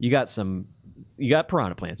 you got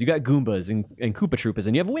piranha plants, you got Goombas and Koopa Troopas,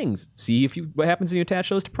 and you have wings. See what happens when you attach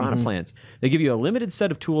those to piranha plants. They give you a limited set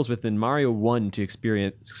of tools within Mario 1 to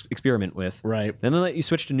experiment with. Right. Then they let you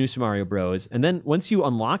switch to New Super Mario Bros. And then once you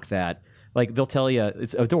unlock that, like they'll tell you,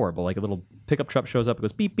 it's adorable. Like a little pickup truck shows up, it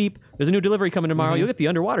goes beep beep. There's a new delivery coming tomorrow. You'll get the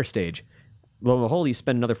underwater stage. Lo and behold, you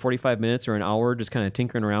spend another 45 minutes or an hour just kind of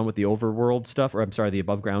tinkering around with the overworld stuff, or I'm sorry, the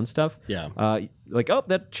above ground stuff. Yeah. Like, oh,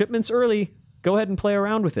 that shipment's early. Go ahead and play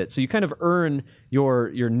around with it. So you kind of earn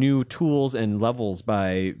your new tools and levels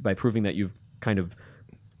by proving that you've kind of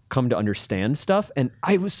come to understand stuff. And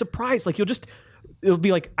I was surprised. Like it'll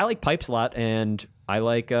be like, I like pipes a lot and I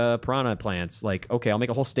like piranha plants. Like, okay, I'll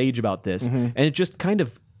make a whole stage about this. And it just kind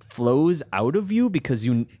of flows out of you because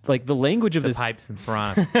you like the language of The this. pipes and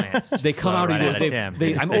piranha plants. They come out of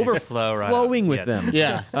you. I'm overflowing with them.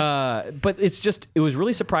 Yes. But it was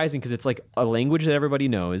really surprising because it's like a language that everybody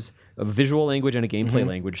knows, a visual language and a gameplay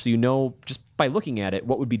language. So just by looking at it,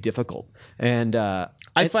 what would be difficult. And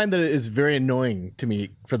I find that it is very annoying to me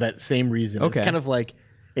for that same reason. It's Okay. kind of like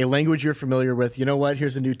a language you're familiar with. You know what?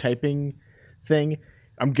 Here's a new typing thing.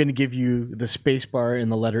 I'm going to give you the space bar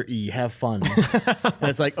and the letter E. Have fun. And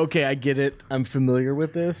it's like, okay, I get it. I'm familiar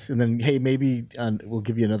with this. And then, hey, maybe we'll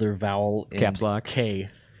give you another vowel in Caps lock. K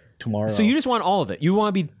tomorrow. so you just want all of it. You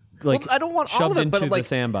want to be like I don't want shoved all of it, into but like the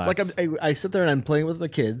sandbox. Like I sit there and I'm playing with the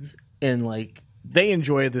kids, and like they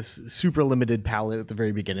enjoy this super limited palette at the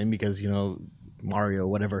very beginning because Mario,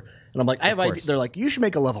 whatever. And I'm like, I have ideas. They're like, you should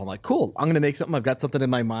make a level. I'm like, cool. I'm gonna make something. I've got something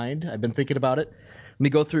in my mind. I've been thinking about it. Let me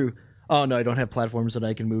go through. Oh no, I don't have platforms that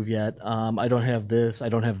I can move yet. I don't have this. I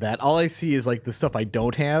don't have that. All I see is like the stuff I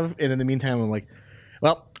don't have. And in the meantime, I'm like,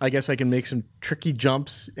 well, I guess I can make some tricky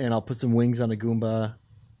jumps, and I'll put some wings on a Goomba.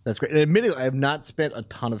 That's great. And admittedly, I have not spent a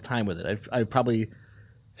ton of time with it. I've probably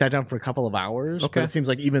sat down for a couple of hours. Okay. But it seems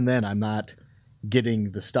like even then, I'm not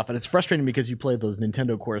getting the stuff. And it's frustrating because you play those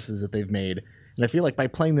Nintendo courses that they've made, and I feel like by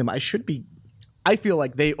playing them, I feel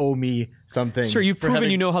like they owe me something. sure, you've for proven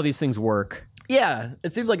having- you know how these things work. Yeah,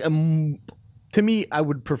 it seems like to me, I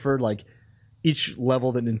would prefer like each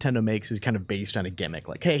level that Nintendo makes is kind of based on a gimmick.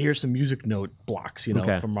 Like, hey, here's some music note blocks,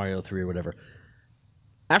 Okay. from Mario 3 or whatever.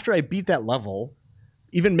 After I beat that level,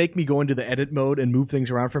 even make me go into the edit mode and move things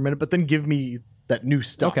around for a minute, but then give me that new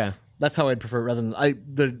stuff. Okay. That's how I'd prefer it rather than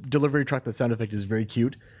the delivery truck, the sound effect is very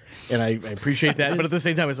cute, and I appreciate that. But at the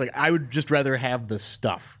same time, it's like I would just rather have the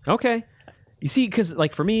stuff. Okay. You see, because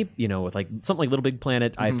like for me, with like something like Little Big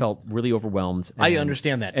Planet, I felt really overwhelmed. I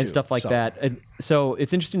understand that, and too, stuff like so. that. And so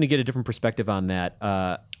it's interesting to get a different perspective on that.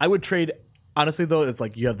 I would trade. Honestly, though, it's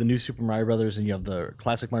like you have the new Super Mario Brothers and you have the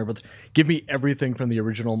classic Mario Brothers. Give me everything from the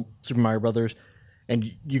original Super Mario Brothers,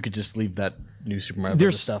 and you could just leave that new Super Mario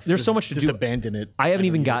Bros. Stuff. There's so much to just do. Abandon it. I haven't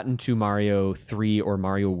even gotten to Mario 3 or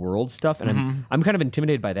Mario World stuff, and I'm kind of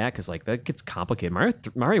intimidated by that because like that gets complicated.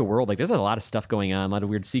 Mario World, like there's a lot of stuff going on, a lot of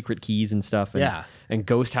weird secret keys and stuff, and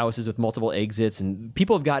ghost houses with multiple exits, and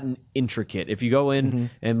people have gotten intricate. If you go in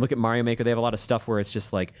and look at Mario Maker, they have a lot of stuff where it's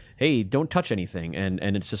just like, hey, don't touch anything,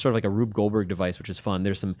 and it's just sort of like a Rube Goldberg device, which is fun.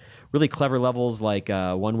 There's some really clever levels, like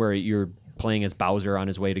one where you're playing as Bowser on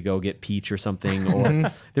his way to go get Peach or something,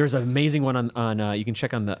 or there's an amazing one on you can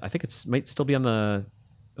check on the, I think it's might still be on the,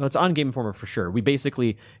 it's on Game Informer for sure.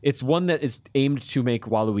 It's one that is aimed to make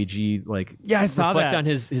Waluigi like I saw reflect that. on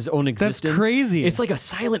his own existence. That's crazy. It's like a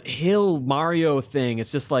Silent Hill Mario thing. It's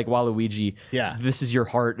just like Waluigi. Yeah. This is your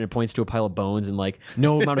heart, and it points to a pile of bones, and like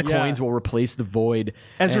no amount of coins will replace the void.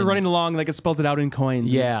 As you're And running along, like it spells it out in coins.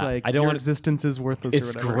 and Yeah, it's like I don't your wanna- existence is worthless.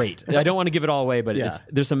 It's or whatever. great. I don't want to give it all away, but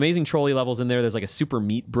there's some amazing trolley levels in there. There's like a Super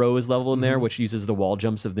Meat Bros level in there, which uses the wall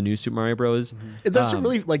jumps of the new Super Mario Bros. That's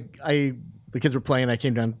really like the kids were playing. I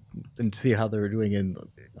came down and to see how they were doing, and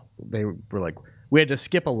they were like, we had to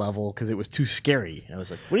skip a level because it was too scary. And I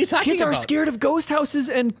was like, what are you talking Kids about? are scared of ghost houses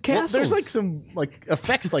and Well, castles. there's like some like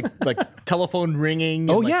effects like telephone ringing.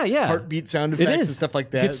 Oh, and, like, yeah. heartbeat sound It effects is and stuff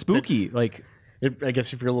like that. It's spooky. Like I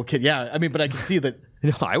guess if you're a little kid, I mean, but I can see that.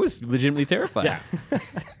 no, I was legitimately terrified. Yeah,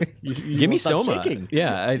 you Give me won't stop Soma. shaking.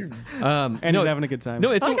 Yeah. And he's having a good time. No,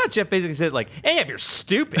 it's I got Jeff basically said like, "Hey, if you're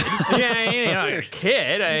stupid, you're a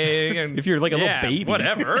kid. if you're like a little baby,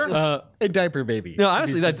 whatever." A diaper baby. No,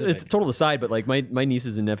 honestly, to be that's specific. it's a total aside. But like my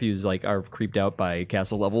nieces and nephews like are creeped out by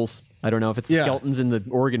castle levels. I don't know if it's the skeletons in the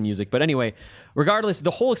organ music, but anyway, regardless, the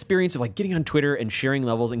whole experience of like getting on Twitter and sharing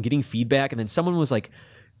levels and getting feedback, and then someone was like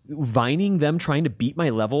vining them trying to beat my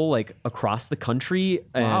level like across the country,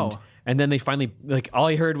 and then they finally like all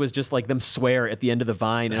I heard was just like them swear at the end of the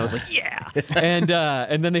vine, and I was like, yeah,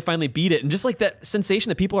 and then they finally beat it, and just like that sensation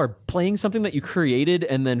that people are playing something that you created,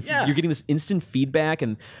 and then you're getting this instant feedback,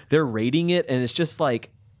 and they're rating it, and it's just like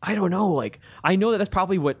I don't know, like I know that's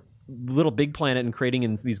probably what Little Big Planet and creating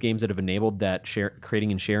in these games that have enabled that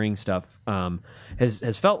creating and sharing stuff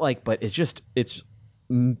has felt like, but it's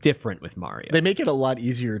different with Mario. They make it a lot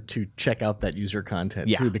easier to check out that user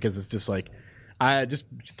content too, because it's just like, I just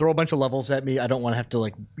throw a bunch of levels at me. I don't want to have to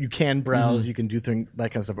like. You can browse, you can do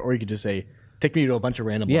that kind of stuff, or you could just say, take me to a bunch of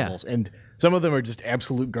random levels, and some of them are just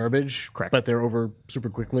absolute garbage. Correct. But they're over super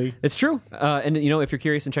quickly. It's true. And, you know, if you're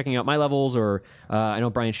curious in checking out my levels, or I know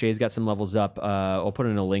Brian Shea's got some levels up, I'll put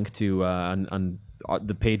in a link to on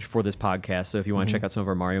the page for this podcast. So if you want to check out some of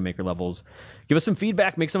our Mario Maker levels, give us some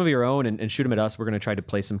feedback, make some of your own, and shoot them at us. We're going to try to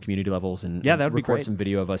play some community levels and that would be record great. some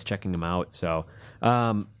video of us checking them out.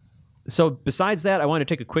 So besides that, I want to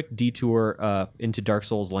take a quick detour into Dark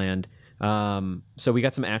Souls land. So we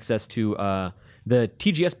got some access to the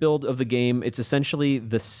TGS build of the game. It's essentially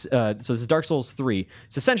this. So this is Dark Souls 3.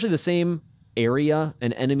 It's essentially the same area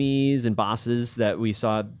and enemies and bosses that we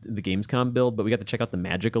saw in the Gamescom build, but we got to check out the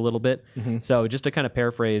magic a little bit. So just to kind of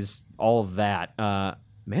paraphrase all of that,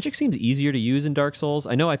 magic seems easier to use in Dark Souls.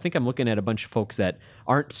 I think I'm looking at a bunch of folks that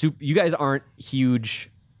aren't you guys aren't huge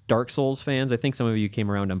Dark Souls fans. I think some of you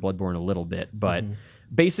came around on Bloodborne a little bit, but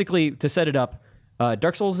basically to set it up,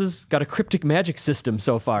 Dark Souls has got a cryptic magic system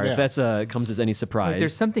so far. If that's comes as any surprise,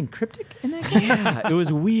 There's something cryptic in that game? yeah, it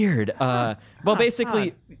was weird. Well,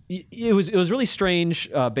 basically, it was really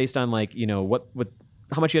strange based on like what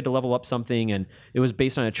how much you had to level up something, and it was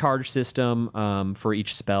based on a charge system for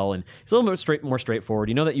each spell, and it's a little bit more straightforward.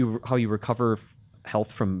 You know that how you recover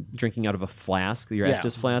health from drinking out of a flask, your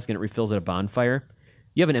Estus flask, and it refills at a bonfire.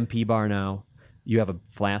 You have an MP bar now. You have a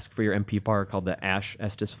flask for your MP bar called the Ash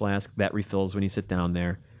Estus flask that refills when you sit down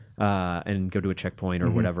there and go to a checkpoint or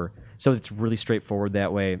whatever. So it's really straightforward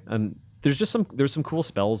that way. There's some cool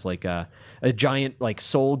spells like a giant like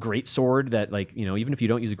soul greatsword that like even if you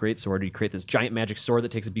don't use a greatsword, you create this giant magic sword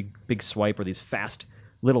that takes a big swipe, or these fast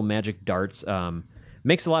little magic darts.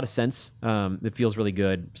 Makes a lot of sense. It feels really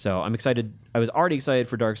good. So I'm excited. I was already excited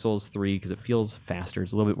for Dark Souls 3 because it feels faster.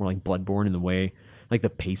 It's a little bit more like Bloodborne in the way, like the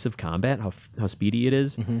pace of combat, how speedy it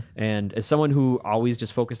is. And as someone who always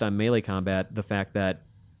just focused on melee combat, the fact that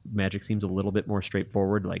magic seems a little bit more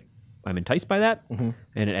straightforward, like I'm enticed by that, and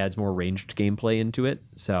it adds more ranged gameplay into it.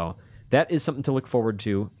 So that is something to look forward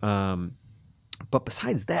to. But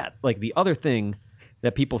besides that, like the other thing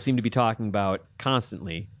that people seem to be talking about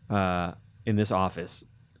constantly in this office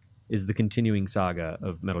is the continuing saga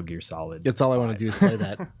of Metal Gear Solid. It's all I want to do is play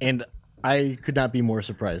that, and I could not be more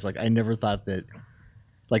surprised. Like I never thought that,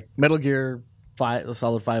 like Metal Gear 5,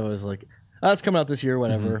 Solid 5, I was like, oh, it's coming out this year,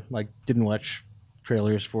 whatever. Like didn't watch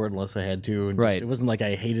trailers for it unless I had to, and Right. it wasn't like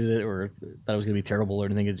I hated it or thought it was gonna be terrible or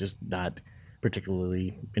anything. It's just not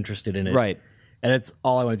particularly interested in it. Right. And it's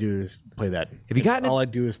all I want to do is play that. Have you gotten all I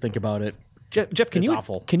do is think about it. Jeff, can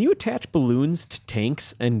awful. Can you attach balloons to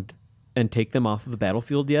tanks and take them off of the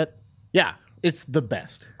battlefield yet? Yeah, it's the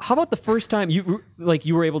best. How about the first time you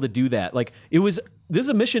were able to do that? Like this is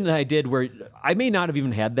a mission that I did where I may not have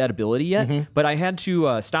even had that ability yet, but I had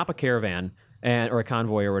to stop a caravan or a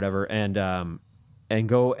convoy or whatever, and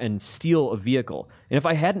go and steal a vehicle. And if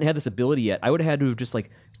I hadn't had this ability yet, I would have had to have just like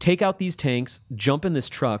take out these tanks, jump in this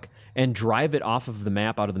truck, and drive it off of the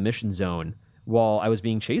map out of the mission zone while I was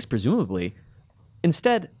being chased, presumably.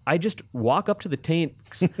 Instead, I just walk up to the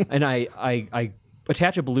tanks and I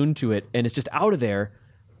attach a balloon to it, and it's just out of there,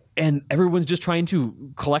 and everyone's just trying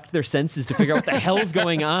to collect their senses to figure out what the hell's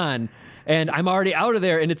going on. And I'm already out of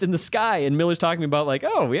there, and it's in the sky, and Miller's talking about like,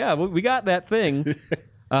 oh yeah, we got that thing.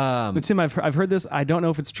 But Tim, I've heard this. I don't know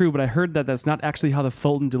if it's true, but I heard that that's not actually how the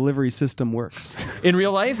Fulton delivery system works. In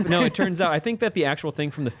real life? No, it turns out, I think that the actual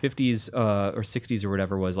thing from the 50s or 60s or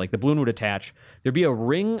whatever was like the balloon would attach. There'd be a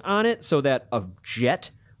ring on it so that a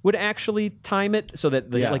jet would actually time it, so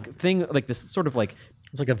that this like thing, like this sort of like,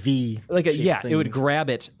 it's like a V. Like it would grab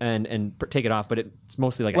it and take it off, but it's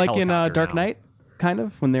mostly like a like in helicopter Dark now. Knight, kind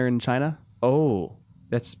of, when they're in China. Oh,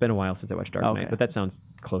 that's been a while since I watched Dark Knight, but that sounds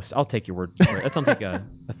close. I'll take your word for it. That sounds like a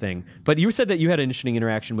thing. But you said that you had an interesting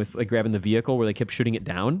interaction with like grabbing the vehicle where they kept shooting it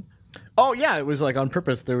down. Oh yeah, it was like on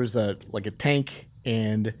purpose. There was a tank,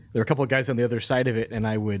 and there were a couple of guys on the other side of it, and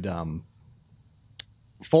I would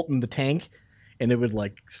Fulton the tank, and it would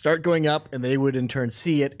like start going up, and they would in turn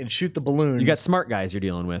see it and shoot the balloons. You got smart guys you're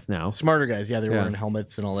dealing with now. Smarter guys, yeah, they were wearing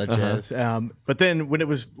helmets and all that jazz. But then when it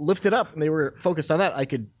was lifted up and they were focused on that, I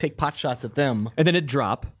could take pot shots at them. And then it'd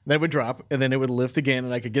drop. Then it would drop, and then it would lift again,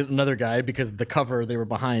 and I could get another guy because the cover they were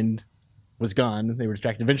behind was gone. They were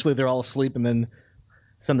distracted. Eventually, they're all asleep, and then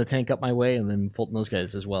send the tank up my way, and then Fulton those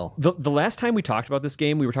guys as well. The last time we talked about this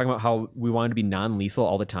game, we were talking about how we wanted to be non-lethal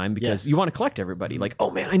all the time because you want to collect everybody. Like,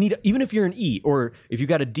 oh man, I need even if you're an E or if you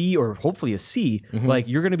got a D or hopefully a C, like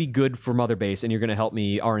you're going to be good for Mother Base and you're going to help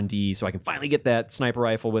me R&D so I can finally get that sniper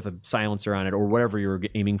rifle with a silencer on it or whatever you were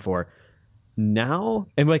aiming for. Now,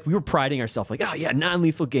 and like we were priding ourselves, like, oh yeah,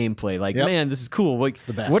 non-lethal gameplay. Like, man, this is cool. Like, it's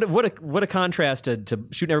the best. What a contrast to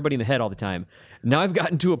shooting everybody in the head all the time. Now I've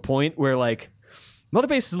gotten to a point where like Mother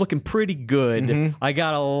Base is looking pretty good. I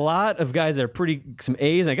got a lot of guys that are some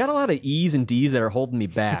A's. And I got a lot of E's and D's that are holding me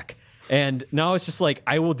back. And now it's just like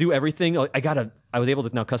I will do everything. I was able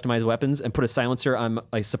to now customize weapons and put a silencer on.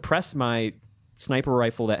 I suppress my sniper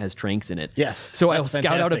rifle that has tranks in it. Yes, so I'll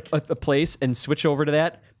scout out a place and switch over to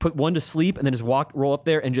that. Put one to sleep, and then just roll up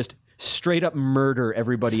there and just straight up murder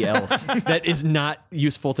everybody else that is not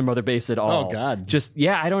useful to Mother Base at all. Oh God! Just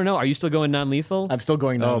I don't know. Are you still going non-lethal? I'm still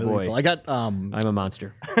going non-lethal. Boy. I got. I'm a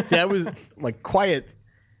monster. See, I was like quiet.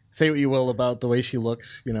 Say what you will about the way she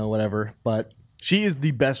looks, whatever. But she is the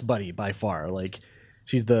best buddy by far. Like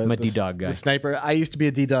she's I'm a D-Dog guy. The sniper. I used to be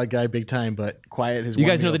a D-Dog guy big time, but Quiet has. You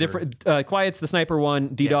guys know the difference. Quiet's the sniper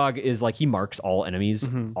one. D-Dog is like he marks all enemies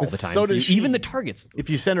all the time. So does she. Even the targets. If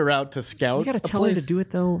you send her out to scout, you got to tell her to do it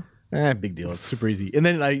though. Big deal. It's super easy. And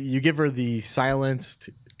then you give her the silenced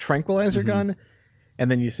tranquilizer gun, and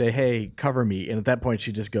then you say, "Hey, cover me." And at that point,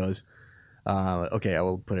 she just goes, "Okay, I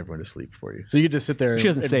will put everyone to sleep for you." So you just sit there. She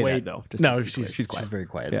doesn't and say wait. that though. No, she's quiet. She's very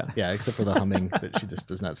quiet. Yeah. Yeah, except for the humming that she just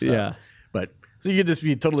does not stop. Yeah. But so you could just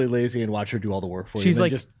be totally lazy and watch her do all the work for you. She's and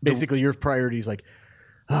then like just basically your priority is like,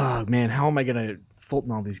 oh man, how am I gonna Fulton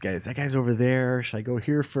all these guys? That guy's over there. Should I go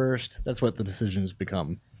here first? That's what the decisions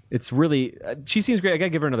become. It's really, she seems great. I gotta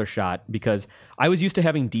give her another shot because I was used to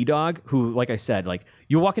having D-Dog who, like I said, like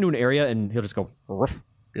you walk into an area and he'll just go, ruff,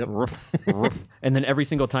 Yep. ruff, ruff. And then every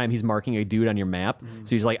single time he's marking a dude on your map.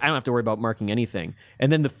 So he's like, I don't have to worry about marking anything.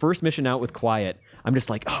 And then the first mission out with Quiet, I'm just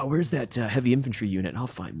like, oh, where's that heavy infantry unit? I'll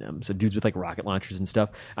find them. So dudes with like rocket launchers and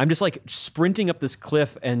stuff. I'm just like sprinting up this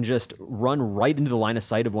cliff and just run right into the line of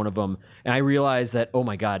sight of one of them. And I realize that, oh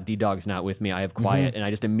my God, D-Dog's not with me. I have Quiet. And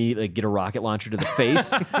I just immediately get a rocket launcher to the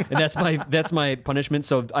face. And that's my punishment.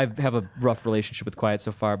 So I have a rough relationship with Quiet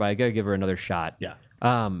so far, but I gotta give her another shot. Yeah.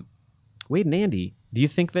 Wade and Andy, do you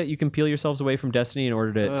think that you can peel yourselves away from Destiny in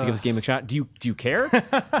order to give this game a shot? Do you care?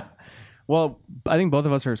 Well, I think both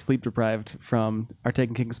of us are sleep deprived from our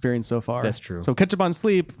Taken King experience so far. That's true. So catch up on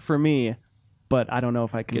sleep for me, but I don't know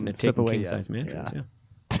if I can Getting a step Taken away King yet. size mattress, yeah.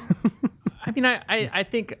 I mean, I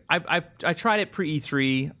think I tried it pre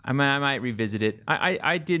E3. I mean, I might revisit it.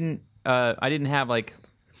 I didn't have like.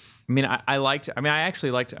 I mean, I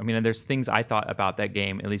actually liked. I mean, there's things I thought about that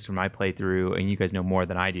game, at least from my playthrough, and you guys know more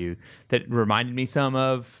than I do, that reminded me some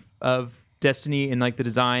of Destiny and like the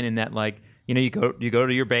design and that like you go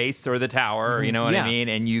to your base or the tower, you know what I mean,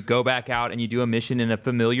 and you go back out and you do a mission in a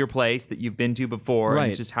familiar place that you've been to before. Right.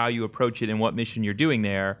 And it's just how you approach it and what mission you're doing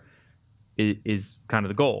there is kind of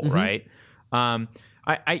the goal, right? One of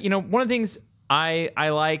the things I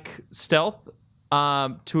like stealth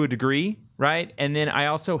to a degree, right? And then I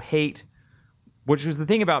also hate, which was the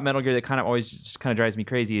thing about Metal Gear that kind of always just kind of drives me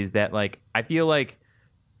crazy, is that like I feel like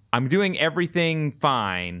I'm doing everything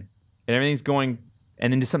fine and everything's going,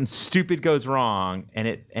 and then just something stupid goes wrong and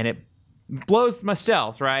it blows my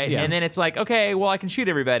stealth, right? Yeah. And then it's like, okay, well I can shoot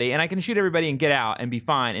everybody and get out and be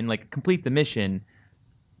fine and like complete the mission,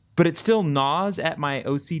 but it still gnaws at my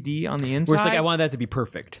OCD on the inside. Where it's like I want that to be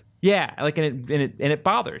perfect. Yeah, like and it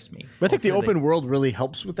bothers me. But I think the open world really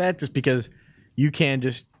helps with that, just because you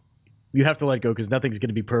have to let go because nothing's going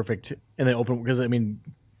to be perfect in the open. Because I mean,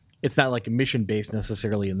 it's not like mission based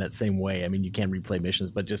necessarily in that same way. I mean, you can replay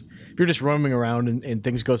missions, but just if you're just roaming around and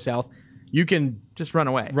things go south, you can just run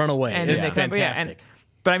away. And it's fantastic.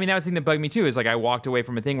 But I mean, that was the thing that bugged me too. Is like I walked away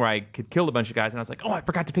from a thing where I could kill a bunch of guys, and I was like, "Oh, I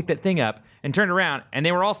forgot to pick that thing up," and turned around, and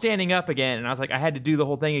they were all standing up again, and I was like, I had to do the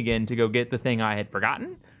whole thing again to go get the thing I had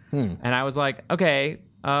forgotten, and I was like, okay,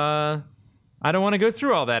 I don't want to go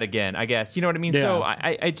through all that again. I guess you know what I mean. Yeah. So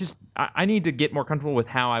I need to get more comfortable with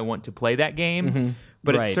how I want to play that game,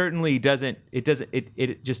 but Right. it certainly doesn't. It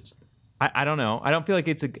just I don't know. I don't feel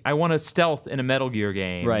like I want to stealth in a Metal Gear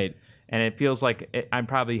game, Right. And it feels like I'd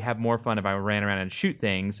probably have more fun if I ran around and shoot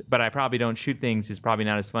things, but I probably don't shoot things. It's probably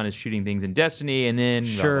not as fun as shooting things in Destiny, and then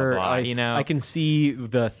Sure, blah, blah, blah, I can see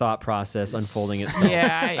the thought process unfolding itself.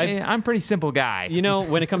 Yeah, I'm a pretty simple guy. You know,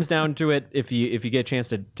 when it comes down to it, if you get a chance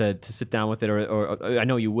to sit down with it, or I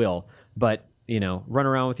know you will, but you know, run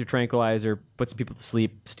around with your tranquilizer, put some people to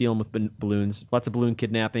sleep, steal them with balloons, lots of balloon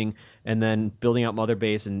kidnapping, and then building out Mother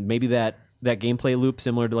Base, and maybe that gameplay loop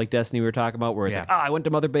similar to like Destiny we were talking about, where it's like, I went to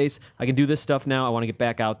Mother Base, I can do this stuff now, I want to get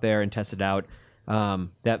back out there and test it out.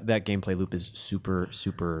 That gameplay loop is super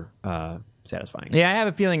satisfying. Yeah, I have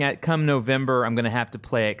a feeling that come November I'm going to have to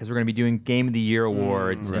play it because we're going to be doing Game of the Year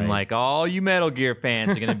awards, and like all you Metal Gear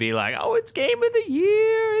fans are going to be like, "Oh, it's Game of the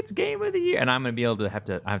Year! It's Game of the Year!" And I'm going to be able to have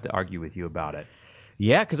to argue with you about it.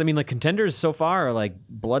 Yeah, because I mean, like contenders so far are like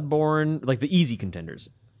Bloodborne, like the easy contenders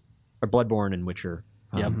are Bloodborne and Witcher,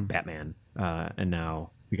 Batman, and now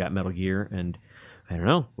we got Metal Gear, and I don't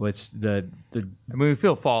know. What's the? I mean, we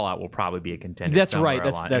feel Fallout will probably be a contender. That's somewhere right.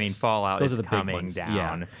 along. I mean, Fallout those is are the big coming ones. down.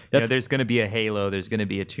 Yeah. You know, there's going to be a Halo. There's going to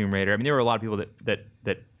be a Tomb Raider. I mean, there were a lot of people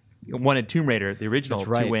that wanted Tomb Raider, the original,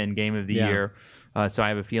 to win Game of the Year. So I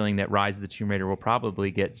have a feeling that Rise of the Tomb Raider will probably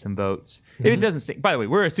get some votes. If it doesn't stink, by the way,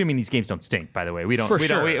 we're assuming these games don't stink. By the way, we won't know.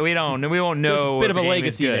 There's a bit of a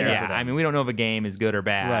legacy there. there. Yeah, I mean, we don't know if a game is good or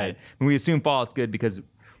bad. Right. And we assume Fallout's good because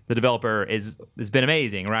the developer has been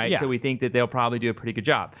amazing, right? Yeah. So we think that they'll probably do a pretty good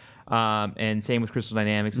job. And same with Crystal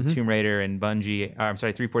Dynamics, with Tomb Raider, and Bungie. I'm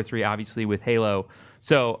sorry, 343, obviously with Halo.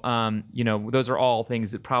 So you know, those are all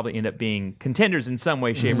things that probably end up being contenders in some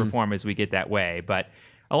way, shape, or form as we get that way. But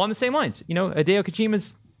along the same lines, you know, Hideo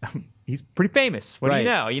Kojima's he's pretty famous. What do you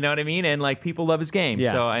know? You know what I mean? And like people love his games.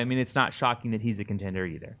 Yeah. So I mean, it's not shocking that he's a contender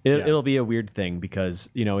either. It'll be a weird thing because,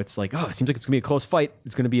 you know, it's like, oh, it seems like it's going to be a close fight.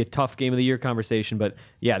 It's going to be a tough Game of the Year conversation. But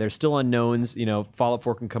yeah, there's still unknowns. You know, Fallout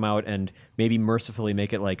 4 can come out and maybe mercifully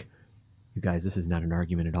make it like, you guys, this is not an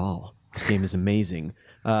argument at all. This game is amazing.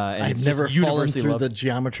 And I've it's never just fallen universally through loved. the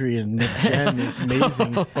geometry in next gen. It's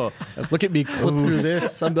amazing. Look at me clip through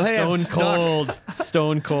this. I'm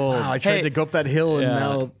Stone cold. Wow, I tried to go up that hill, and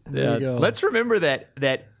now there you go. Let's remember that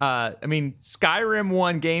I mean, Skyrim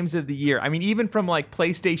won Games of the Year. I mean, even from like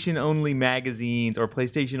PlayStation only magazines or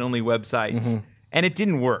PlayStation only websites. And it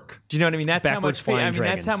didn't work. Do you know what I mean? That's Backwards how much. flying I mean,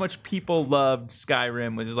 that's how dragons. much people loved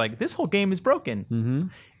Skyrim. Which is like, this whole game is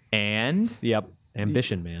broken. And Yep.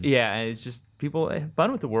 Ambition, man. yeah, and it's just people have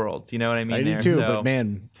fun with the world. You know what I mean? I do there? too, So- but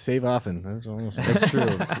man, save often. That's all I'm saying. That's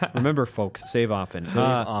true. Remember, folks, save often. Save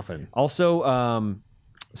often. Also,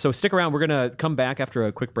 so stick around. We're going to come back after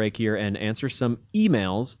a quick break here and answer some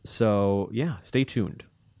emails. So, yeah, stay tuned.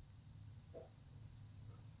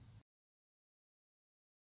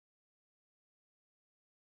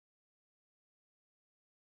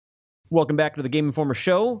 Welcome back to the Game Informer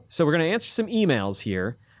Show. So we're going to answer some emails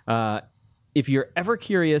here. If you're ever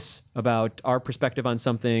curious about our perspective on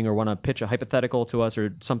something or want to pitch a hypothetical to us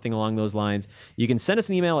or something along those lines, you can send us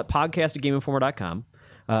an email at podcast@gameinformer.com.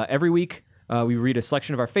 Every week, we read a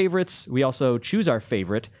selection of our favorites. We also choose our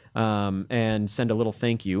favorite and send a little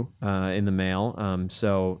thank you in the mail.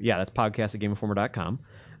 So, yeah, that's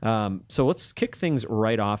podcast@gameinformer.com. So let's kick things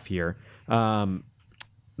right off here.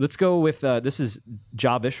 Let's go with, this is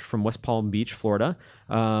Javish from West Palm Beach, Florida.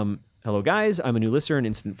 Hello, guys. I'm a new listener and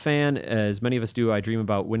instant fan. As many of us do, I dream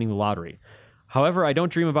about winning the lottery. However, I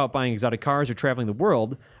don't dream about buying exotic cars or traveling the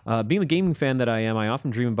world. Being the gaming fan that I am, I often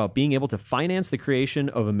dream about being able to finance the creation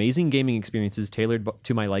of amazing gaming experiences tailored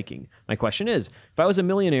to my liking. My question is, if I was a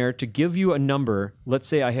millionaire, to give you a number, let's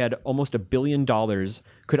say I had almost $1 billion,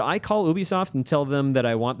 could I call Ubisoft and tell them that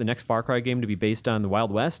I want the next Far Cry game to be based on the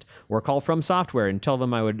Wild West? Or call From Software and tell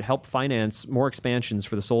them I would help finance more expansions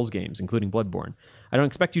for the Souls games, including Bloodborne? I don't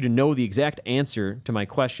expect you to know the exact answer to my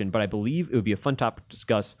question, but I believe it would be a fun topic to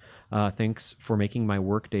discuss. Thanks for making my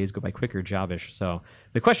work days go by quicker, Javish. So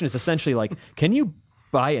the question is essentially like, can you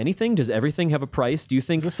buy anything? Does everything have a price? Do you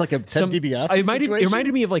think Is this like a 10 DBS it situation?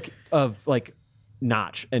 reminded me of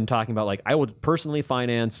Notch and talking about like I would personally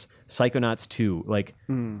finance Psychonauts 2. Like,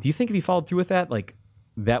 do you think if you followed through with that, like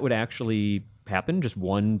that would actually happen? Just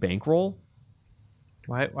one bankroll?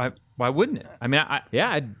 Why wouldn't it? I mean,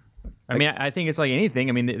 I think it's like anything.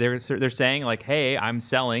 I mean, they're saying like, hey, I'm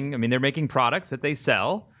selling. I mean, they're making products that they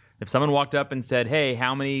sell. If someone walked up and said, hey,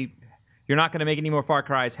 you're not going to make any more Far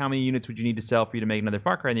Cries, how many units would you need to sell for you to make another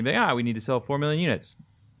Far Cry? And they'd be like, we need to sell 4 million units.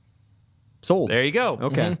 Sold. There you go.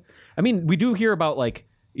 Okay. Mm-hmm. I mean, we do hear about like,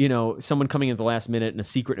 someone coming in at the last minute and a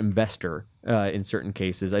secret investor in certain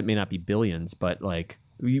cases. It may not be billions, but like,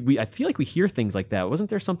 I feel like we hear things like that.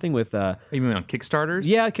 Wasn't there something with you mean on Kickstarters?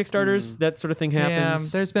 Yeah, Kickstarters, that sort of thing happens. Yeah,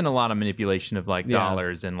 there's been a lot of manipulation of like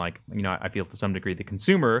dollars and like, I feel to some degree the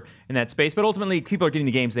consumer in that space, but ultimately people are getting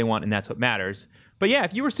the games they want and that's what matters. But yeah,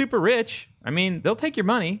 if you were super rich, I mean, they'll take your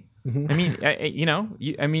money. I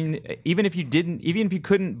mean, even if you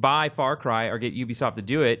couldn't buy Far Cry or get Ubisoft to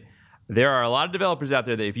do it, there are a lot of developers out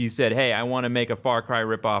there that if you said, hey, I want to make a Far Cry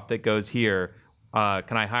ripoff that goes here,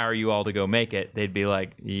 can I hire you all to go make it? They'd be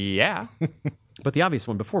like, yeah. But the obvious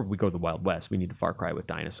one, before we go to the Wild West, we need a Far Cry with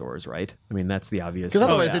dinosaurs, right? I mean, that's the obvious. Because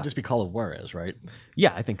otherwise it'd just be Call of Juarez, right?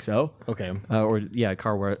 Yeah, I think so. Okay. Carl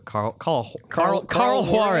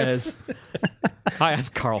Juarez. Hi, I'm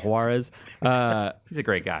Carl Juarez. He's a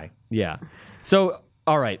great guy. Yeah. So,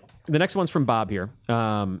 all right. The next one's from Bob here.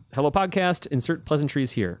 Hello, podcast. Insert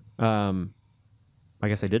pleasantries here. I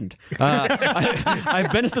guess I didn't.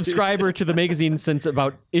 I've been a subscriber to the magazine since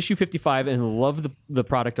about issue 55 and love the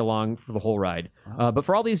product along for the whole ride. But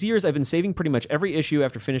for all these years, I've been saving pretty much every issue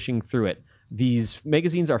after finishing through it. These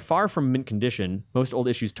magazines are far from mint condition. Most old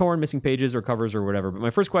issues torn, missing pages or covers or whatever. But my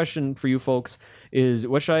first question for you folks is,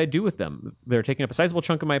 what should I do with them? They're taking up a sizable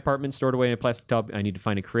chunk of my apartment, stored away in a plastic tub. I need to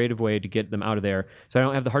find a creative way to get them out of there so I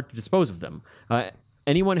don't have the heart to dispose of them.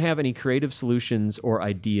 Anyone have any creative solutions or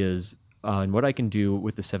ideas on what I can do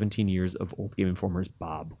with the 17 years of old Game Informer's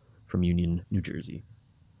Bob from Union, New Jersey?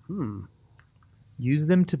 Use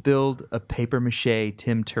them to build a papier-mâché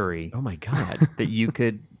Tim Turi. Oh, my God. that you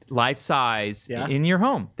could life-size in your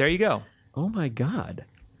home. There you go. Oh, my God.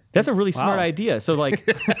 That's a really smart idea. So, like,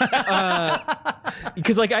 because,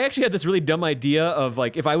 like, I actually had this really dumb idea of,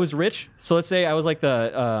 like, if I was rich, so let's say I was, like,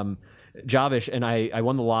 the Javish and I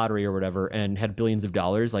won the lottery or whatever and had billions of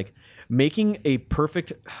dollars, like, making a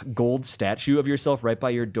perfect gold statue of yourself right by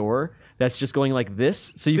your door that's just going like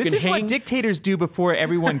this, so you can hang... This is what dictators do before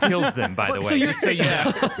everyone kills them, by the way, just so you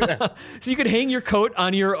know. So you could hang your coat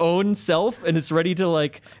on your own self, and it's ready to,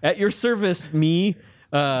 like, at your service, me...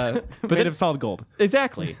 but made of solid gold.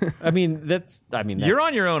 Exactly. I mean, that's you're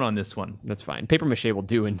on your own on this one. That's fine. Paper mache will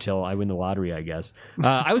do until I win the lottery, I guess.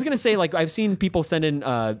 I was gonna say, like, I've seen people send in,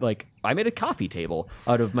 like, I made a coffee table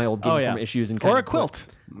out of my old Game Informer issues and or a quilt.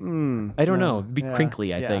 I don't know. It'd be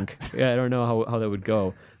crinkly, I think. Yeah, I don't know how that would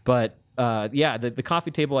go. But the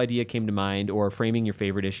coffee table idea came to mind, or framing your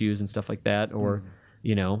favorite issues and stuff like that, or.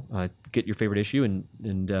 Get your favorite issue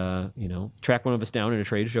and track one of us down at a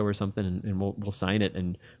trade show or something, and we'll sign it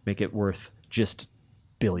and make it worth just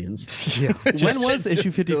billions. Yeah. When was issue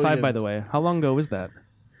 55, by the way? How long ago was that?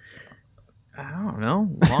 I don't know.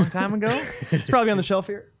 A long time ago? It's probably on the shelf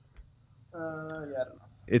here. I don't know.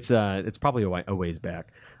 It's probably a ways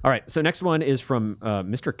back. All right, so next one is from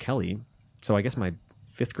Mr. Kelly. So I guess my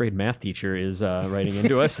 5th grade math teacher is writing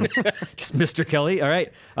into us. It's just Mr. Kelly. All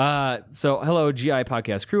right. So hello, GI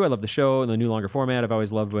podcast crew. I love the show and the new longer format. I've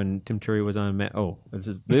always loved when Tim Turi was on.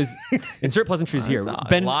 This insert pleasantries here.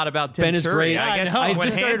 Ben, a lot about Tim Ben is Turi. great. I guess I when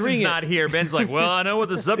just started Hanson's reading not here, Ben's like, well, I know what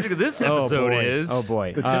the subject of this episode is. Oh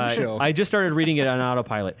boy. The Tim Show. I just started reading it on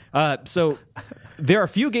autopilot. So there are a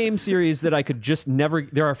few game series that I could just never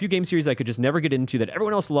get into that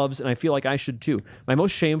everyone else loves, and I feel like I should too. My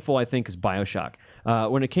most shameful, I think, is BioShock.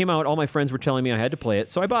 When it came out, all my friends were telling me I had to play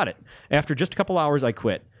it, so I bought it. After just a couple hours, I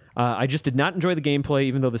quit. I just did not enjoy the gameplay,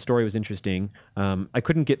 even though the story was interesting. I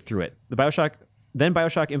couldn't get through it. The BioShock Then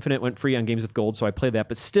Bioshock Infinite went free on Games with Gold, so I played that,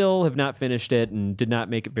 but still have not finished it and did not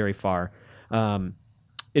make it very far.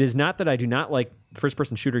 It is not that I do not like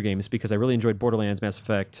first-person shooter games, because I really enjoyed Borderlands, Mass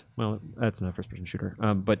Effect. Well, that's not a first-person shooter,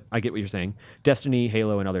 but I get what you're saying. Destiny,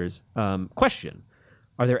 Halo, and others. Question.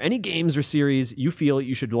 Are there any games or series you feel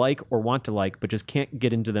you should like or want to like, but just can't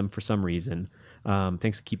get into them for some reason?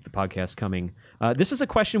 Thanks. Keep the podcast coming. This is a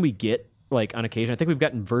question we get like on occasion. I think we've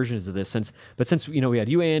gotten versions of this since we had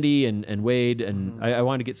you, Andy, and Wade, and I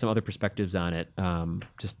wanted to get some other perspectives on it.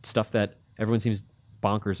 Just stuff that everyone seems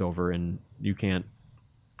bonkers over, and you can't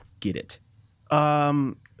get it.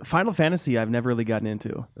 Final Fantasy I've never really gotten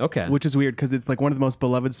into. Okay. Which is weird because it's like one of the most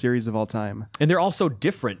beloved series of all time. And they're all so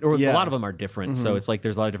different, or a lot of them are different, so it's like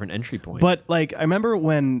there's a lot of different entry points. But like I remember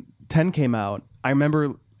when 10 came out, I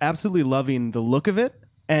remember absolutely loving the look of it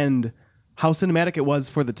and how cinematic it was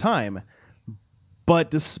for the time. But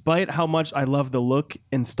despite how much I love the look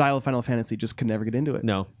and style of Final Fantasy, just could never get into it.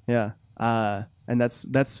 No. Yeah. And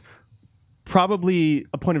that's probably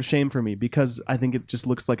a point of shame for me, because I think it just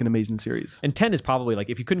looks like an amazing series. And 10 is probably like,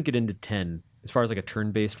 if you couldn't get into 10, as far as like a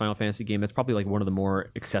turn-based Final Fantasy game, that's probably like one of the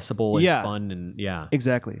more accessible and fun, and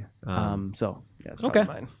Exactly. So yeah, it's probably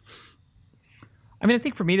mine. I mean, I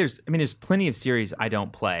think for me, there's plenty of series I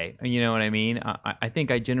don't play. You know what I mean? I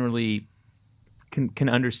think I generally can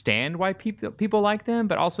understand why people like them,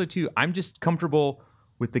 but also too, I'm just comfortable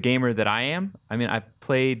with the gamer that I am. I mean, I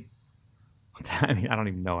don't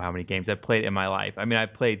even know how many games I've played in my life. I mean,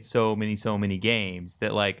 I've played so many games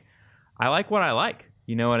that like I like what I like.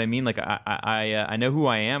 You know what I mean? Like I know who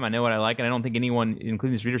I am. I know what I like, and I don't think anyone,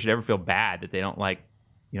 including this reader, should ever feel bad that they don't like,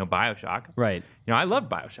 Bioshock. Right. I love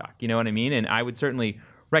Bioshock. You know what I mean? And I would certainly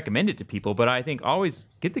recommend it to people, but I think always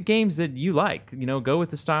get the games that you like. Go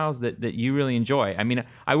with the styles that you really enjoy. I mean,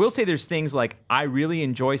 I will say there's things like I really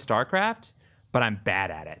enjoy StarCraft, but I'm bad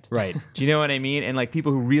at it. Right. Do you know what I mean? And like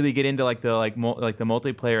people who really get into like the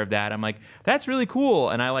multiplayer of that, I'm like, that's really cool,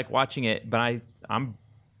 and I like watching it, but I'm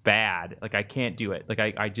bad. Like I can't do it. Like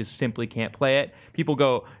I just simply can't play it. People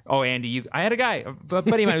go, "Oh, Andy, I had a guy, a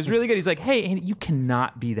buddy of mine who's really good. He's like, hey, Andy, you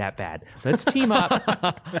cannot be that bad. Let's team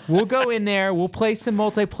up. We'll go in there. We'll play some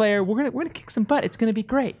multiplayer. We're gonna kick some butt. It's gonna be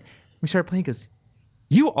great." We started playing. He goes,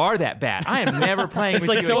 "You are that bad. I am never playing with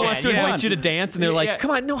you again." It's like someone wants to invite you to dance, and they're like, "Come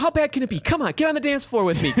on, no, how bad can it be? Come on, get on the dance floor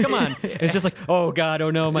with me. Come on." It's just like, "Oh God, oh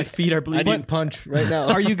no, my feet are bleeding." I need punch right now.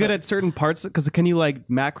 Are you good at certain parts? Because can you like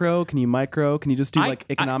macro? Can you micro? Can you just do like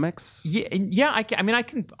economics?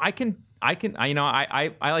 I can.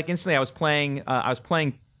 I like instantly. I was playing.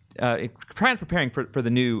 Preparing for the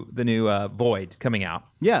new Void coming out.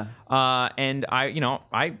 Yeah. And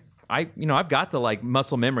I've got the like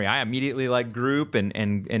muscle memory. I immediately like group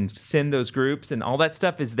and send those groups, and all that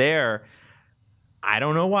stuff is there. I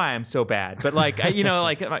don't know why I'm so bad, but like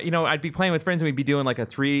I'd be playing with friends and we'd be doing like a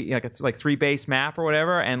three base map or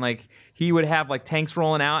whatever, and like he would have like tanks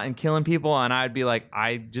rolling out and killing people, and I'd be like,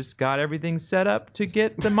 I just got everything set up to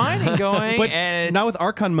get the mining going. But and now with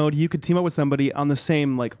Archon mode, you could team up with somebody on the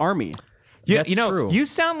same like army. That's true. You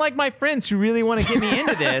sound like my friends who really want to get me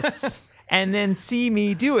into this. And then see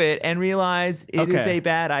me do it and realize it is a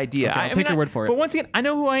bad idea. Okay, I'll take your word for it. But once again, I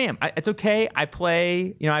know who I am. It's okay. I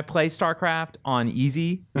play StarCraft on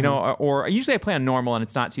easy, or usually I play on normal and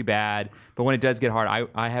it's not too bad. But when it does get hard,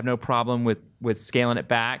 I have no problem with scaling it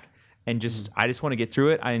back and I just want to get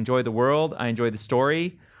through it. I enjoy the world. I enjoy the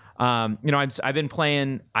story. I've been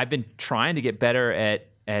trying to get better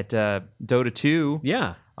at Dota 2.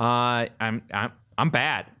 Yeah. I'm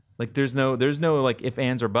bad. Like there's no like if,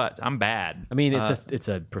 ands, or buts. I'm bad. I mean, it's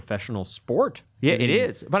a professional sport. Yeah, it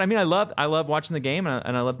is. But I mean, I love watching the game,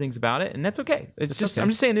 and I love things about it, and that's okay. I'm just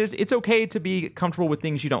saying, it's okay to be comfortable with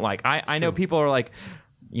things you don't like. I know people are like,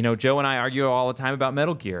 Joe and I argue all the time about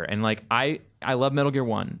Metal Gear, and like I love Metal Gear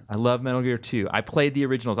 1. I love Metal Gear 2. I played the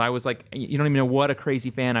originals. I was like, you don't even know what a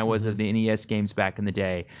crazy fan I was of the NES games back in the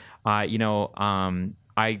day.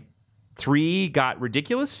 3 got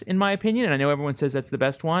ridiculous in my opinion, and I know everyone says that's the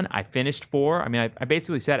best one. I finished 4. I mean, I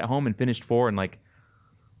basically sat at home and finished 4 in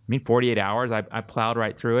 48 hours. I plowed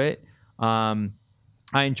right through it. I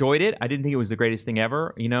enjoyed it. I didn't think it was the greatest thing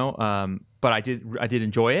ever, but I did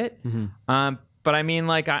enjoy it. Mm-hmm. But I mean,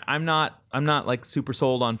 like I'm not like super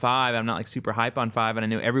sold on 5. I'm not like super hype on 5, and I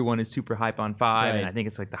know everyone is super hype on 5, and I think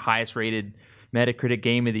it's like the highest rated Metacritic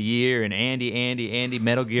game of the year, and Andy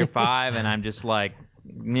Metal Gear 5, and I'm just like,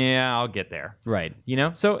 yeah, I'll get there. Right.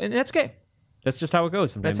 So and that's okay. That's just how it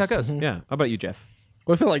goes sometimes. That's how it goes. Yeah. How about you, Jeff?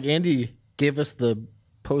 Well, I feel like Andy gave us the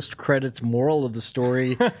post-credits moral of the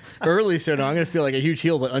story early, so now I'm going to feel like a huge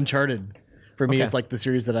heel, but Uncharted for me is like the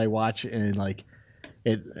series that I watch, and like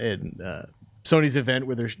it Sony's event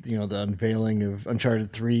where there's the unveiling of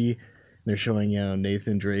Uncharted 3. They're showing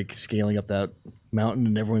Nathan Drake scaling up that mountain,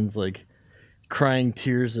 and everyone's like crying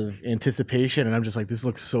tears of anticipation, and I'm just like, this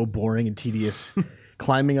looks so boring and tedious.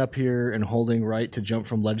 Climbing up here and holding right to jump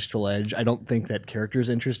from ledge to ledge. I don't think that character is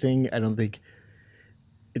interesting. I don't think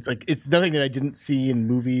it's nothing that I didn't see in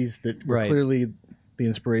movies that were clearly the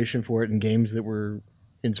inspiration for it, and games that were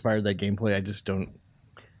inspired that gameplay. I just don't.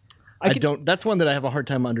 I don't. That's one that I have a hard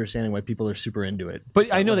time understanding why people are super into it.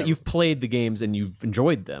 But I know that you've played the games and you've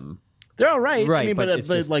enjoyed them. They're all right. Right, I mean, but but it's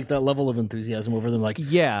just, like that level of enthusiasm over them, like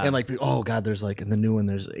and like oh god, there's like in the new one,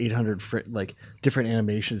 there's 800 like different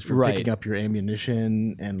animations for picking up your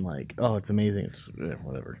ammunition, and like oh, it's amazing. It's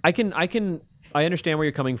whatever. I understand where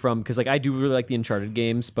you're coming from because like I do really like the Uncharted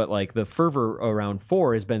games, but like the fervor around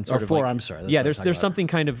 4 has been sort of 4. Like, I'm sorry. That's there's something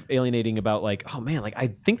kind of alienating about like oh man, like I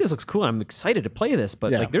think this looks cool. I'm excited to play this,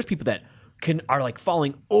 but like there's people that are like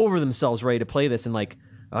falling over themselves ready to play this, and like.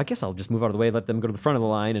 I guess I'll just move out of the way, let them go to the front of the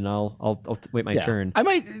line, and I'll wait my turn. I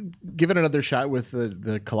might give it another shot with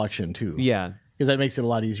the collection too. Yeah, because that makes it a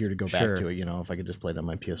lot easier to go back to it. If I could just play it on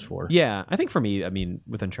my PS4. Yeah, I think for me, I mean,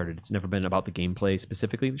 with Uncharted, it's never been about the gameplay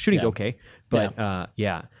specifically. The shooting's okay, but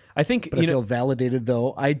I think I feel validated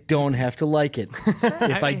though. I don't have to like it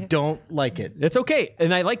if I don't like it. It's okay,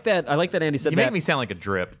 and I like that. I like that Andy said that. You make me sound like a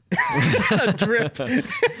drip. A drip.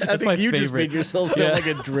 That's my favorite. Just made yourself sound like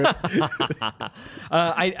a drip.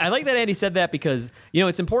 I like that Andy said that because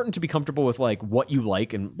it's important to be comfortable with like what you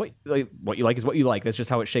like, and what you like is what you like. That's just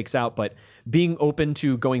how it shakes out. But being open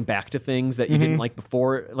to going back to things that you didn't like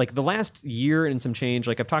before, like the last year and some change,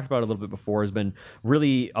 like I've talked about a little bit before, has been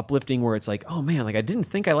really uplifting. Where it's like, oh man, like I didn't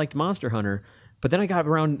think I liked Monster Hunter, but then I got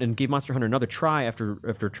around and gave Monster Hunter another try after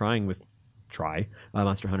trying with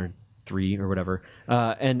Monster Hunter 3 or whatever,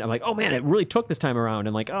 and I'm like, oh man, it really took this time around,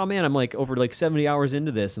 and like, oh man, I'm like over like 70 hours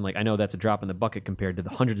into this, and like I know that's a drop in the bucket compared to the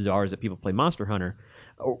hundreds of hours that people play Monster Hunter,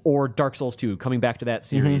 or Dark Souls 2, coming back to that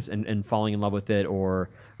series and falling in love with it, or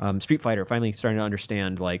Street Fighter, finally starting to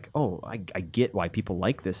understand like, oh, I get why people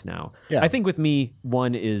like this now. I think with me,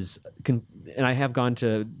 one is, and I have gone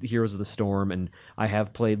to Heroes of the Storm, and I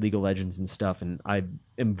have played League of Legends and stuff, and I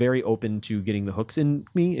am very open to getting the hooks in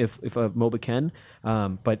me if a MOBA can,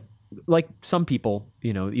 but like some people,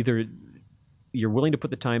 either you're willing to put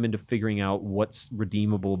the time into figuring out what's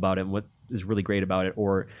redeemable about it and what is really great about it,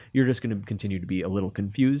 or you're just going to continue to be a little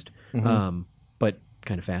confused, but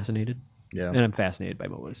kind of fascinated. Yeah, and I'm fascinated by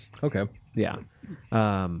MOBAs. Okay. Yeah.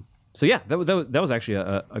 So yeah, that was actually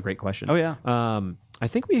a great question. Oh yeah. I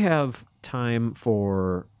think we have time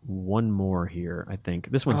for one more here. I think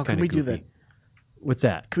this one's kind of goofy. Do that? What's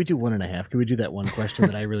that? Could we do 1.5? Could we do that one question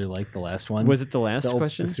that I really liked, the last one? Was it the last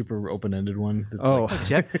question? The super open-ended one. That's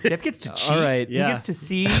Jeff gets to cheat. All right, yeah. He gets to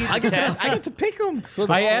see. I get to pick them. So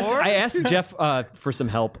I asked Jeff for some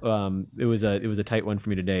help. It was a tight one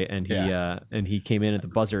for me today, and he came in at the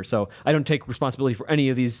buzzer. So I don't take responsibility for any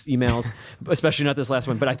of these emails, especially not this last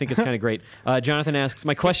one. But I think it's kind of great. Jonathan asks,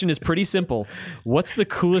 my question is pretty simple. What's the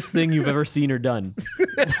coolest thing you've ever seen or done?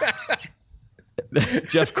 That's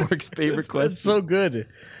Jeff Cork's favorite question. It's so good.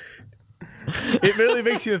 It really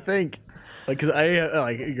makes you think. Like,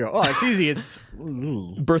 because you go, oh, it's easy. It's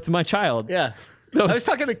birth of my child. Yeah. I was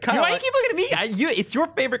talking to Kyle. Why do you keep looking at me? It's your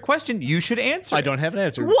favorite question. You should answer. I don't have an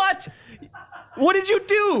answer. What? What did you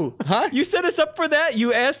do? Huh? You set us up for that? You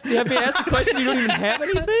have me ask the question. You don't even have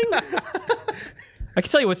anything. I can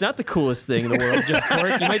tell you what's not the coolest thing in the world, Jeff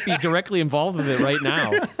Cork. You might be directly involved with it right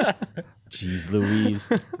now. Jeez Louise.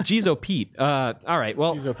 Jeez Pete. All right,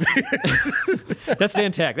 well. That's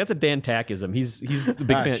Dan Tack. That's a Dan Tackism. He's the big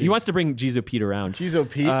fan. He wants to bring Jeez Pete around. Jeez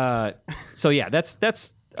Pete. So yeah, that's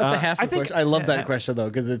a half a question. I love that question though,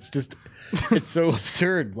 because it's just it's so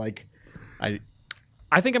absurd. Like I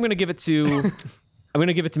think I'm gonna give it to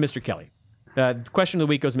Mr. Kelly. The question of the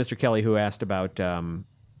week goes to Mr. Kelly, who asked about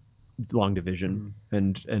long division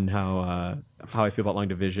and how I feel about long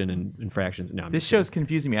division and fractions. No, this show's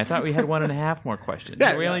confusing me. I thought we had 1.5 more questions.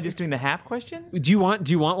 Yeah, Are we only just doing the half question? Do you want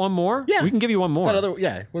one more? Yeah, we can give you one more.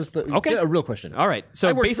 What's the okay? A real question. All right. So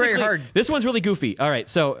I worked basically, very hard. This one's really goofy. All right.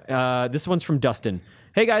 So this one's from Dustin.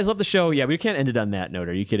 Hey guys, love the show. Yeah, we can't end it on that note.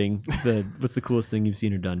 Are you kidding? What's the coolest thing you've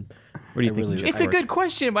seen or done? What do you think? It's a good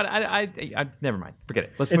question, but I never mind. Forget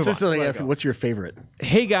it. Let's move on. It's just like asking, what's your favorite?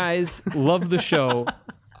 Hey guys, love the show.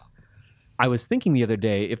 I was thinking the other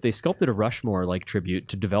day, if they sculpted a Rushmore-like tribute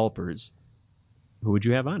to developers, who would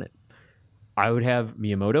you have on it? I would have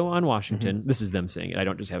Miyamoto on Washington. This is them saying it. I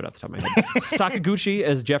don't just have it off the top of my head. Sakaguchi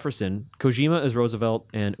as Jefferson, Kojima as Roosevelt,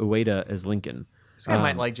 and Ueda as Lincoln. This guy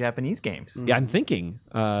might like Japanese games. Yeah, I'm thinking.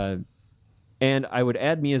 And I would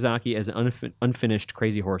add Miyazaki as an unfinished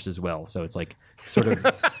Crazy Horse as well. So it's like sort of,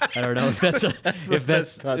 I don't know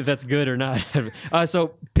if that's good or not.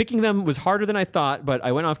 So picking them was harder than I thought, but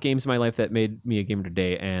I went off games in my life that made me a gamer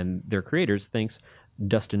today, and their creators, thanks,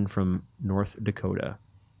 Dustin from North Dakota.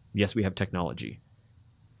 Yes, we have technology.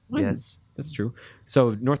 Yes. That's true.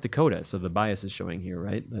 So North Dakota. So the bias is showing here,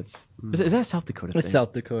 right? Is that South Dakota? It's thing?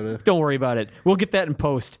 South Dakota. Don't worry about it. We'll get that in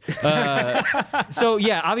post. So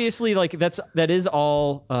yeah, obviously, like that is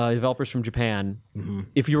all developers from Japan. Mm-hmm.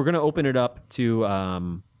 If you were going to open it up to,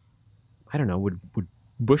 I don't know, would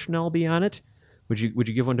Bushnell be on it? Would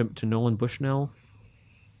you give one to Nolan Bushnell?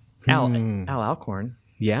 Al Alcorn.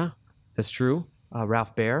 Yeah, that's true.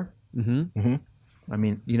 Ralph Baer. Mm-hmm. Mm-hmm. I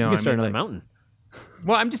mean, You can start another mountain.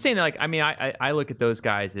 Well, I'm just saying that, like, I mean, I look at those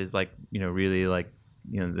guys as like, really like,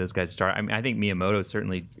 those guys start. I mean, I think Miyamoto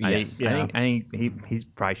certainly. Yes. I think he's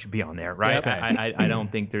probably should be on there, right? Yep. I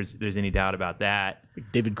don't think there's any doubt about that.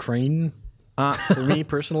 David Crane. For me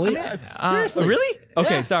personally, seriously, really?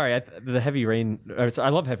 Okay, Yeah. sorry. The Heavy Rain. I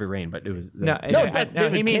love Heavy Rain, but it was that's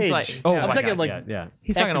David he means Cage. like. Oh, I'm my talking God, like yeah.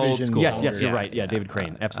 He's talking old Activision. school. Yes, you're right. Yeah, David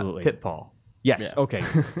Crane, absolutely. Pitfall. Yes. Yeah. Okay,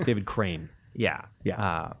 David Crane. Yeah.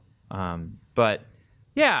 Yeah. But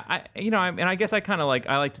yeah, I guess I kind of like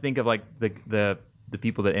to think of like the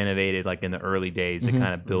people that innovated like in the early days that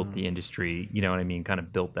kind of built the industry, you know what I mean, kind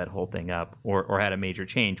of built that whole thing up or had a major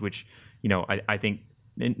change, which, I think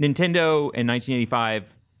Nintendo in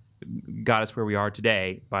 1985 got us where we are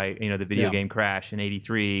today by, the video game crash in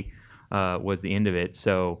 83 was the end of it.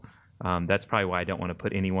 So that's probably why I don't want to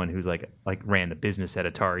put anyone who's like ran the business at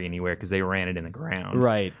Atari anywhere, because they ran it in the ground.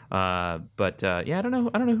 Right. But yeah, I don't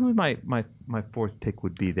know who my fourth pick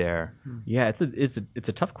would be there. Yeah, it's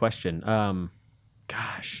a tough question.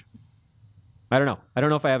 Gosh, I don't know. I don't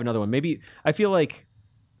know if I have another one. Maybe I feel like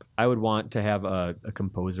I would want to have a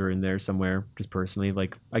composer in there somewhere, just personally.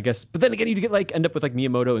 Like, I guess, but then again, you get end up with like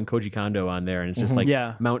Miyamoto and Koji Kondo on there, and it's just like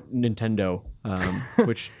Mount Nintendo,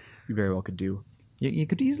 which you very well could do. You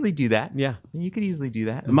could easily do that. Yeah, you could easily do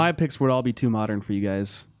that. My picks would all be too modern for you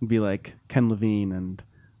guys. It'd be like Ken Levine and,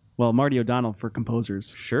 Marty O'Donnell for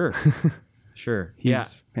composers. Sure, sure.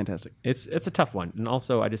 He's fantastic. It's a tough one, and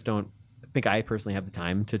also I just don't think I personally have the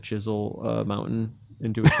time to chisel a mountain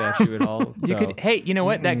into a statue at all. You could. Hey, you know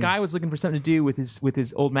what? That guy was looking for something to do with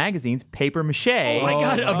his old magazines, paper mache. Oh my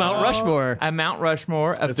God, a Mount Rushmore. A Mount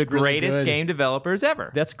Rushmore of the really greatest good. game developers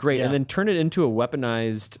ever. That's great. Yeah. And then turn it into a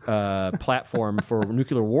weaponized platform for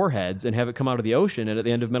nuclear warheads and have it come out of the ocean and at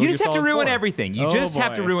the end of Metal You Gear just have to Solid ruin 4. everything. You Oh, just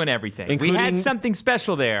have to boy. ruin everything. We Including- had something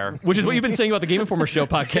special there. Which is what you've been saying about the Game Informer Show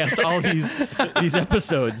podcast all these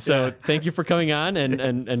episodes. So thank you for coming on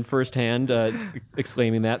and firsthand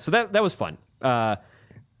exclaiming that. So that was fun.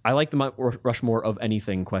 I like the Mount Rushmore of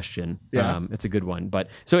anything question. Yeah. It's a good one. But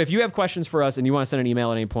so if you have questions for us and you want to send an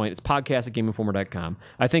email at any point, it's podcast@gameinformer.com.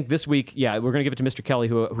 I think this week, we're going to give it to Mr. Kelly,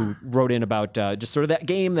 who wrote in about just sort of that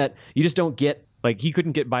game that you just don't get. Like, he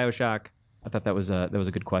couldn't get BioShock. I thought that was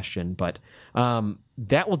a good question. But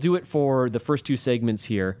that will do it for the first two segments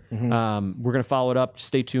here. Mm-hmm. We're going to follow it up.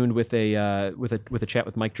 Stay tuned with a chat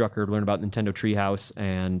with Mike Drucker to learn about Nintendo Treehouse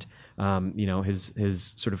and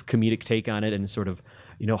his sort of comedic take on it and sort of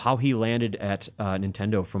how he landed at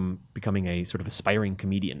Nintendo from becoming a sort of aspiring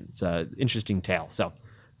comedian. It's an interesting tale. So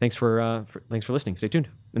thanks for listening. Stay tuned.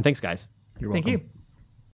 And thanks, guys. You're welcome. Thank you.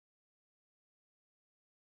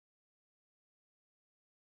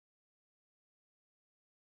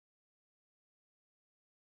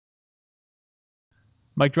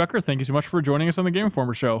 Mike Drucker, thank you so much for joining us on the Game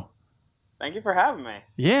Informer Show. Thank you for having me.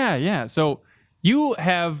 Yeah. So you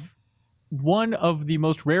have one of the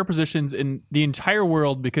most rare positions in the entire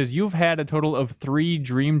world because you've had a total of 3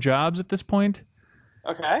 dream jobs at this point.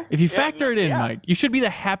 Okay. If you factor it in, yeah. Mike, you should be the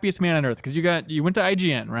happiest man on earth because you went to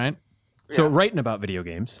IGN, right? So writing about video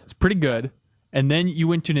games. It's pretty good. And then you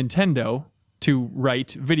went to Nintendo to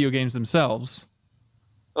write video games themselves.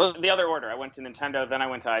 Well, the other order. I went to Nintendo, then I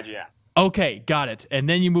went to IGN. Okay, got it. And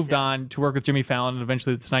then you moved on to work with Jimmy Fallon and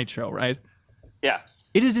eventually The Tonight Show, right? Yeah.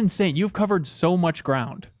 It is insane. You've covered so much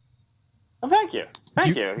ground. Well, thank you.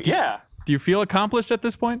 Thank you. Yeah. Do you feel accomplished at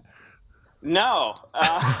this point? No.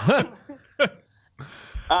 I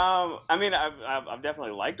mean, I've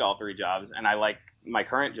definitely liked all 3 jobs, and I like my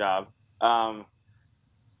current job. I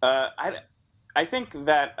think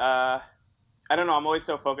that I don't know. I'm always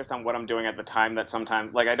so focused on what I'm doing at the time that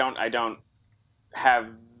sometimes, like, I don't have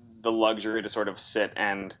the luxury to sort of sit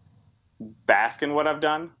and bask in what I've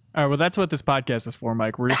done. All right, well, that's what this podcast is for,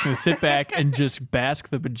 Mike. We're just going to sit back and just bask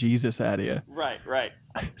the bejesus out of you. Right.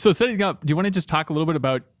 So setting up, do you want to just talk a little bit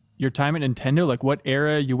about your time at Nintendo? Like what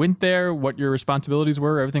era you went there, what your responsibilities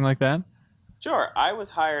were, everything like that? Sure. I was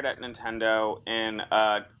hired at Nintendo in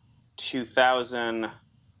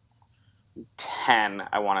 2010,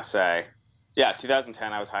 I want to say. Yeah,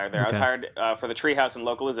 2010 I was hired there. Okay. I was hired for the Treehouse and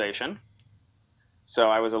localization. So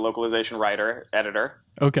I was a localization writer, editor.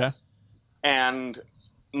 Okay. And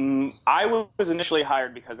I was initially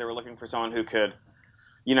hired because they were looking for someone who could,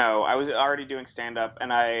 I was already doing stand-up,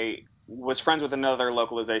 and I was friends with another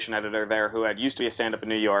localization editor there who had used to be a stand-up in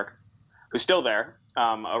New York, who's still there,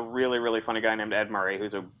 a really, really funny guy named Ed Murray,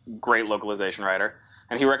 who's a great localization writer.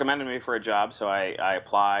 And he recommended me for a job, so I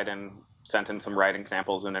applied and sent in some writing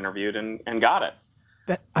samples and interviewed and got it.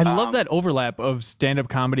 I love that overlap of stand-up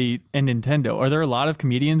comedy and Nintendo. Are there a lot of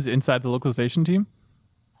comedians inside the localization team?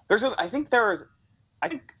 I think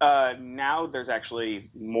now there's actually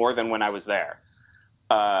more than when I was there,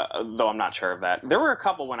 though I'm not sure of that. There were a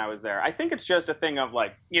couple when I was there. I think it's just a thing of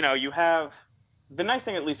like, you have the nice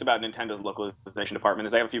thing, at least about Nintendo's localization department,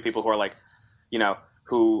 is they have a few people who are like,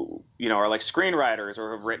 who are like screenwriters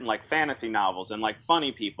or have written like fantasy novels and like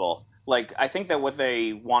funny people. Like, I think that what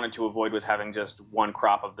they wanted to avoid was having just one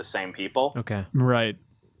crop of the same people. Okay. Right.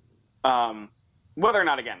 Whether or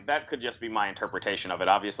not, again, that could just be my interpretation of it.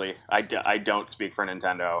 Obviously, I don't speak for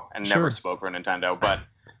Nintendo and never spoke for Nintendo, but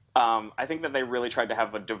I think that they really tried to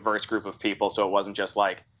have a diverse group of people, so it wasn't just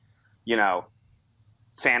like,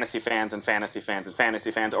 fantasy fans and fantasy fans and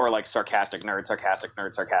fantasy fans, or like sarcastic nerd, sarcastic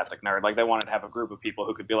nerd, sarcastic nerd. Like, they wanted to have a group of people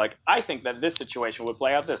who could be like, I think that this situation would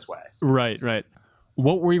play out this way. Right, right.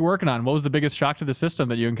 What were you working on? What was the biggest shock to the system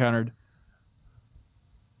that you encountered?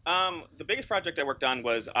 The biggest project I worked on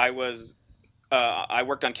was I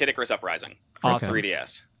worked on Kid Icarus Uprising for Awesome.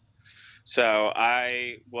 3DS. So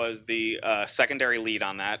I was the secondary lead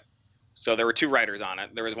on that. So there were two writers on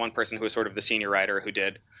it. There was one person who was sort of the senior writer who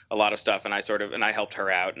did a lot of stuff, and I helped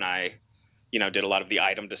her out, and I, did a lot of the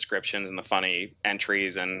item descriptions and the funny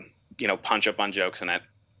entries and, punch up on jokes in it.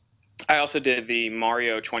 I also did the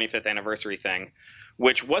Mario 25th anniversary thing,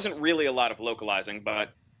 which wasn't really a lot of localizing, but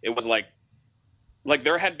it was like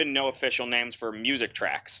there had been no official names for music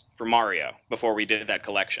tracks for Mario before we did that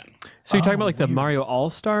collection. So you're talking about like the Mario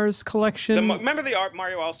All-Stars collection? Remember the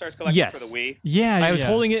Mario All-Stars collection Yes. for the Wii? Yeah, I was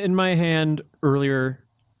holding it in my hand earlier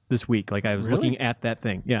this week. Like, I was looking at that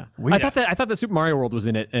thing. Yeah. I thought that Super Mario World was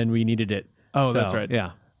in it and we needed it. Oh, So, that's right.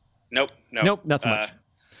 Yeah. Nope, Not so much.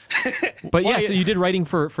 But yeah, so you did writing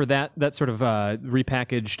for that sort of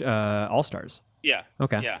repackaged All-Stars. Yeah.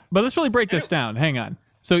 Okay. Yeah. But let's really break this down. Hang on.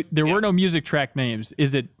 So there were no music track names.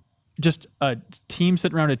 Is it just a team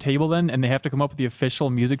sitting around a table then, and they have to come up with the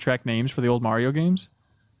official music track names for the old Mario games?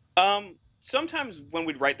 Sometimes when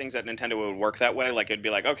we'd write things at Nintendo, it would work that way. Like, it'd be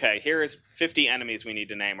like, okay, here's 50 enemies we need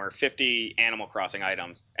to name, or 50 Animal Crossing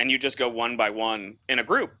items, and you just go one by one in a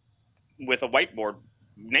group with a whiteboard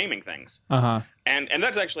naming things. Uh-huh. And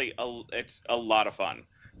that's actually it's a lot of fun.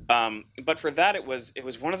 But for that, it was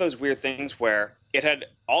one of those weird things where it had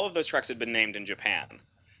all of those tracks had been named in Japan,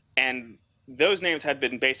 and those names had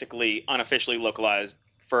been basically unofficially localized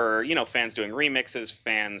for fans doing remixes,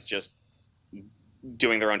 fans just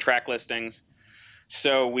doing their own track listings.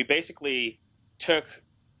 So we basically took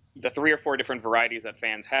the 3 or 4 different varieties that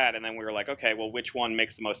fans had, and then we were like, okay, well, which one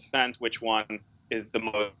makes the most sense? Which one is the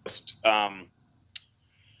most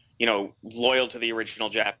loyal to the original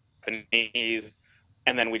Japanese?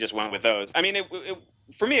 And then we just went with those. I mean,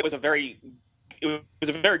 for me, it was a very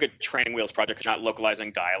good training wheels project, because you're not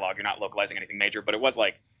localizing dialogue, you're not localizing anything major, but it was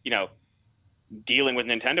like, dealing with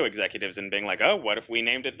Nintendo executives and being like, oh, what if we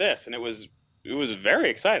named it this? And it was very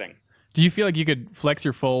exciting. Do you feel like you could flex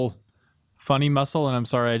your full funny muscle? And I'm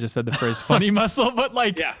sorry I just said the phrase funny muscle, but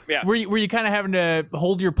like, yeah. Were you kind of having to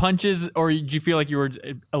hold your punches, or did you feel like you were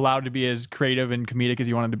allowed to be as creative and comedic as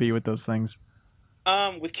you wanted to be with those things?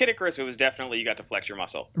 With Kid Icarus, it was definitely you got to flex your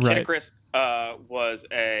muscle. Right. Kid Icarus was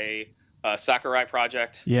a Sakurai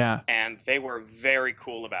project, Yeah. and they were very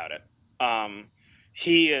cool about it.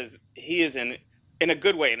 He is in a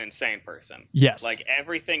good way an insane person. Yes. Like,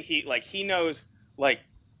 everything he knows, like,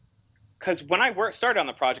 because when I started on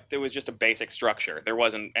the project, there was just a basic structure. There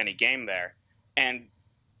wasn't any game there, and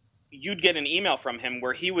you'd get an email from him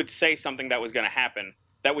where he would say something that was going to happen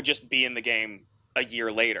that would just be in the game a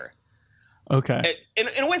year later. Okay.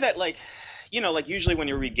 In a way that, like, usually when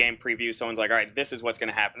you read game previews, someone's like, all right, this is what's going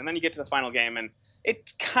to happen. And then you get to the final game, and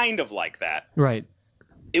it's kind of like that. Right.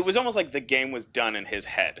 It was almost like the game was done in his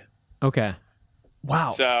head. Okay. Wow.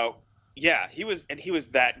 So, yeah, he was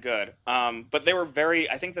that good. But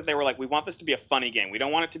I think that they were like, we want this to be a funny game. We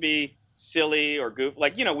don't want it to be silly or goof.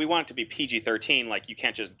 Like, we want it to be PG-13. Like, you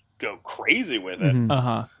can't just go crazy with it. Mhm.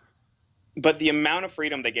 Uh-huh. But the amount of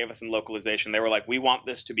freedom they gave us in localization, they were like, we want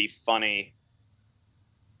this to be funny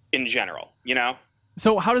in general, you know?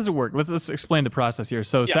 So how does it work? Let's explain the process here.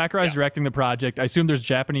 So Sakurai's directing the project. I assume there's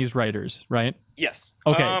Japanese writers, right? Yes.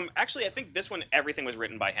 Okay. Actually, I think this one, everything was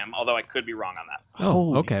written by him, although I could be wrong on that.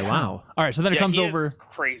 Oh, okay. Wow. All right. So then it comes he over. is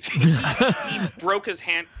crazy. He broke his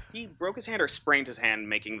hand. He broke his hand or sprained his hand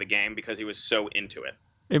making the game because he was so into it.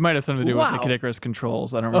 It might have something to do with the Kid Icarus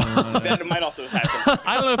controls. I don't remember. That might also have some.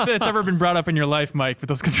 I don't know if it's ever been brought up in your life, Mike, but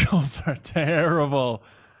those controls are terrible.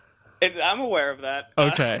 I'm aware of that.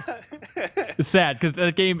 Okay. It's sad because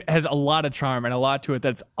that game has a lot of charm and a lot to it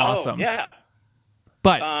that's awesome. Oh, yeah.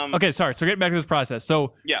 But, okay, sorry. So getting back to this process.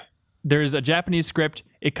 So there's a Japanese script.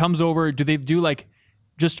 It comes over. Do they do like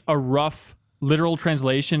just a rough literal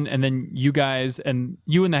translation and then you guys and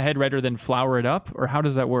you and the head writer then flower it up? Or how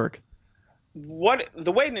does that work?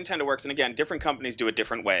 The way Nintendo works, and again, different companies do it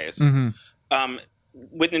different ways.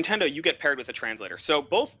 With Nintendo, you get paired with a translator. So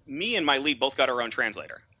both me and my lead both got our own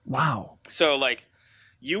translator. Wow. So like,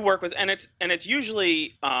 you work with, and it's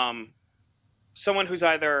usually someone who's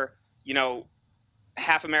either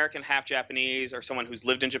half American, half Japanese, or someone who's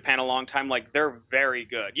lived in Japan a long time. Like they're very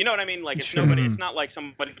good. You know what I mean? Like it's nobody. It's not like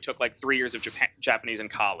somebody who took like 3 years of Japanese in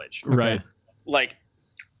college. Right. Like,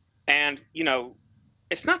 and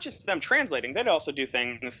it's not just them translating. They'd also do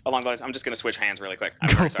things along the lines. I'm just going to switch hands really quick.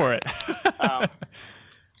 Go for it.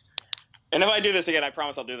 And if I do this again, I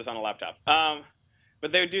promise I'll do this on a laptop.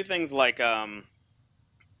 But they would do things like, they'd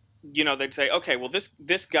say, okay, well,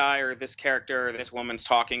 this guy or this character or this woman's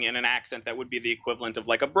talking in an accent that would be the equivalent of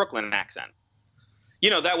like a Brooklyn accent.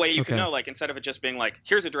 That way you can know, like, instead of it just being like,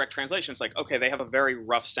 here's a direct translation, it's like, okay, they have a very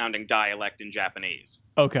rough sounding dialect in Japanese.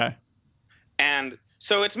 Okay. And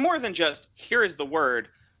so it's more than just, here is the word,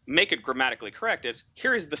 make it grammatically correct. It's,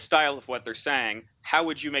 here is the style of what they're saying. How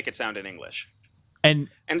would you make it sound in English? And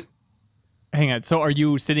hang on. So are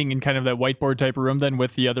you sitting in kind of that whiteboard type of room then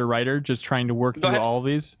with the other writer, just trying to work through all of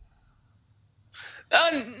these?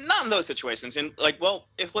 Not in those situations. In like, well,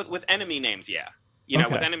 if with enemy names, yeah.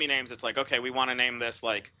 With enemy names, it's like, okay, we want to name this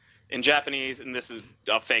like in Japanese, and this is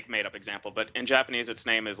a fake made-up example, but in Japanese, its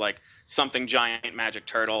name is like something giant magic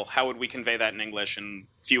turtle. How would we convey that in English in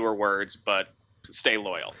fewer words, but stay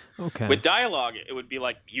loyal? Okay. With dialogue, it would be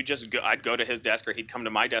like I'd go to his desk, or he'd come to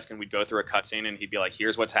my desk, and we'd go through a cutscene, and he'd be like,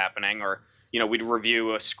 "Here's what's happening," or we'd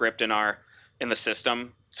review a script in the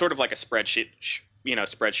system, sort of like a spreadsheet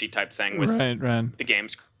type thing with the game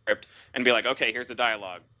script, and be like, "Okay, here's the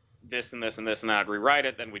dialogue. This and this and this," and then I'd rewrite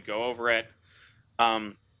it. Then we'd go over it.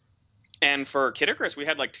 And for Kid Icarus, we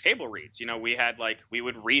had like table reads. We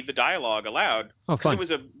would read the dialogue aloud because it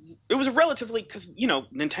was a relatively, because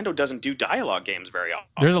Nintendo doesn't do dialogue games very often.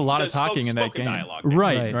 There's a lot of talking in that game.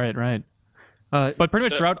 Right. But pretty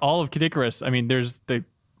much throughout all of Kid Icarus, I mean, there's the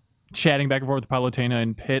chatting back and forth with Palutena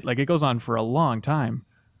and Pit. Like it goes on for a long time.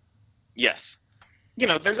 Yes.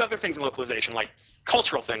 There's other things in localization, like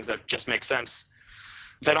cultural things that just make sense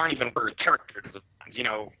that aren't even for characters.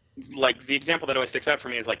 Like the example that always sticks out for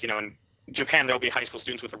me is like, in Japan, there'll be high school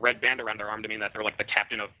students with a red band around their arm to mean that they're like the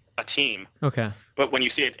captain of a team. Okay. But when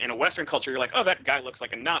you see it in a Western culture, you're like, oh, that guy looks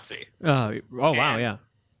like a Nazi. Wow, yeah.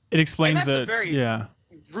 It explains that's a very yeah.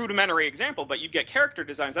 rudimentary example, but you'd get character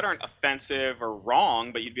designs that aren't offensive or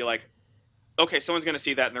wrong, but you'd be like, okay, someone's going to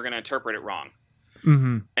see that and they're going to interpret it wrong.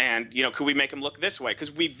 Mm-hmm. And, could we make him look this way?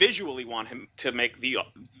 Because we visually want him to make the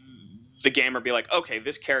gamer be like, okay,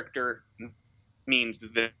 this character means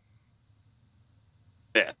this.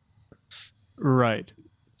 Right.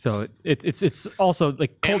 So it's also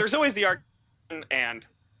like, and there's always the argument. And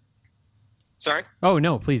sorry. Oh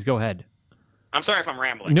no, please go ahead. I'm sorry if I'm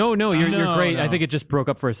rambling. No, you're great. No. I think it just broke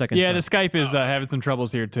up for a second. Yeah, the Skype is having some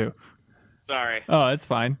troubles here too. Sorry. Oh, it's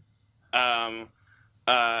fine. There's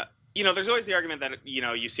always the argument that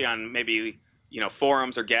you see on maybe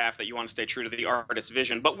forums or GAF that you want to stay true to the artist's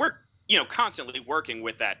vision, but we're constantly working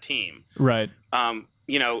with that team. Right.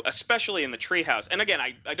 Especially in the Treehouse. And again,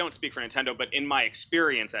 I don't speak for Nintendo, but in my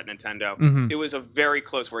experience at Nintendo, it was a very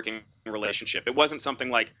close working relationship. It wasn't something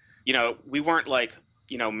like, we weren't like,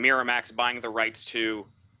 Miramax buying the rights to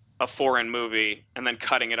a foreign movie and then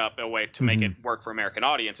cutting it up a way to make it work for American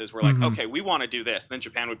audiences. We're like, okay, we want to do this. Then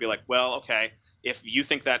Japan would be like, well, okay, if you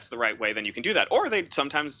think that's the right way, then you can do that. Or they'd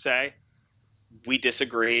sometimes say, we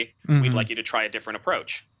disagree. We'd like you to try a different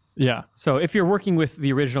approach. Yeah. So if you're working with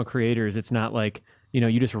the original creators, it's not like,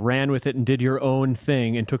 you just ran with it and did your own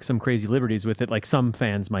thing and took some crazy liberties with it, like some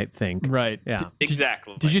fans might think. Right. Yeah.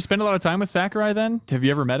 Exactly. Did you spend a lot of time with Sakurai then? Have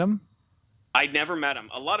you ever met him? I never met him.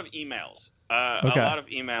 A lot of emails. A lot of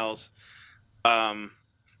emails. The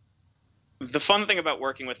fun thing about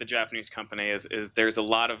working with the Japanese company is there's a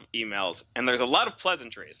lot of emails and there's a lot of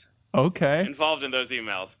pleasantries. Okay. involved in those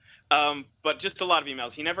emails. But just a lot of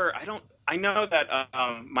emails. I know that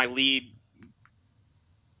my lead,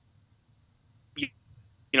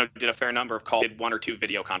 did a fair number of calls, did 1 or 2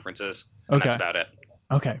 video conferences. And that's about it.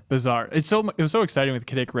 Okay, bizarre. It was so exciting with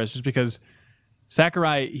Kid Icarus just because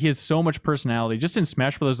Sakurai, he has so much personality. Just in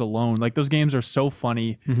Smash Brothers alone, like those games are so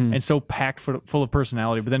funny and so packed full of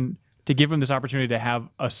personality. But then to give him this opportunity to have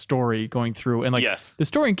a story going through, and like the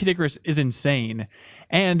story in Kid Icarus is insane,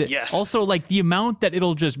 and also like the amount that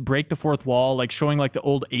it'll just break the fourth wall, like showing like the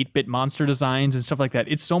old 8-bit monster designs and stuff like that.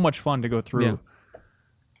 It's so much fun to go through. Yeah.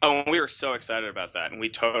 Oh, we were so excited about that, and we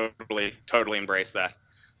totally embraced that.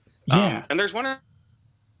 Yeah, and there's 1 or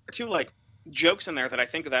 2 like jokes in there that I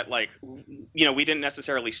think that like we didn't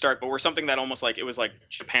necessarily start, but were something that almost like it was like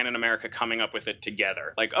Japan and America coming up with it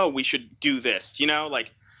together. Like, oh, we should do this.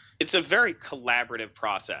 Like it's a very collaborative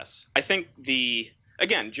process. I think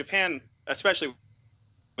Japan, especially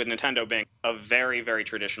with Nintendo being a very, very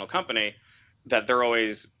traditional company, that they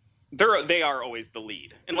are always the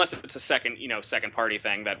lead, unless it's a second party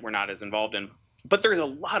thing that we're not as involved in. But there's a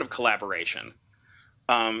lot of collaboration.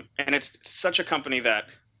 And it's such a company that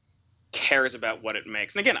cares about what it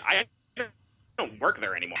makes. And again, I don't work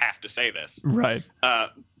there anymore. I have to say this. Right.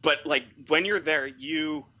 But like when you're there,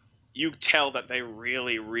 you tell that they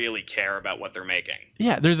really, really care about what they're making.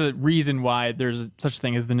 Yeah, there's a reason why there's such a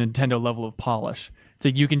thing as the Nintendo level of polish. It's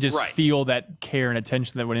like you can just feel that care and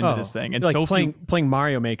attention that went into this thing. And like so playing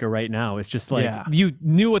Mario Maker right now, it's just like you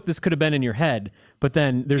knew what this could have been in your head, but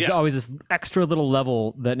then there's always this extra little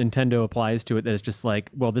level that Nintendo applies to it that is just like,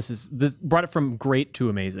 well, this brought it from great to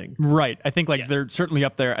amazing. Right. I think like they're certainly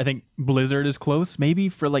up there. I think Blizzard is close, maybe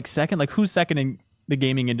for like second. Like who's second in the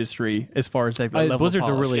gaming industry as far as like the level Blizzard's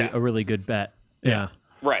of polish? a really good bet. Yeah.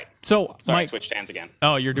 Right. So sorry, Mike, I switched hands again.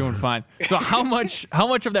 Oh, you're doing fine. So how much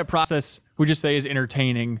of that process would you say is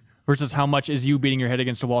entertaining versus how much is you beating your head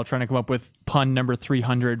against a wall trying to come up with pun number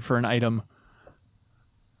 300 for an item?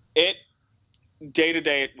 It day to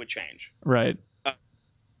day it would change. Right.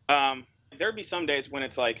 There'd be some days when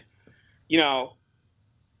it's like,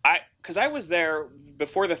 because I was there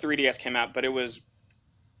before the 3DS came out, but it was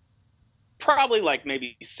probably like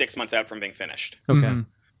maybe 6 months out from being finished. Okay.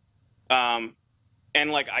 And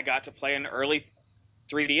like I got to play an early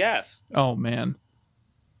 3DS. Oh man.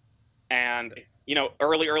 And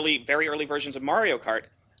very early versions of Mario Kart,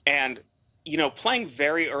 and playing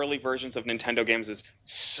very early versions of Nintendo games is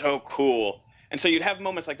so cool. And so you'd have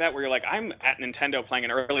moments like that where you're like, I'm at Nintendo playing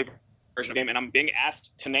an early version of a game, and I'm being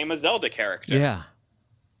asked to name a Zelda character. Yeah.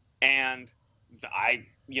 And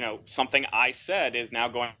something I said is now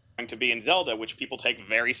going to be in Zelda, which people take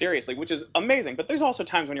very seriously, which is amazing. But there's also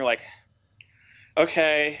times when you're like,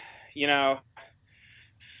 okay,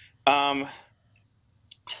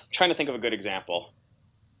 trying to think of a good example.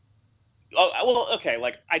 Oh, well, okay,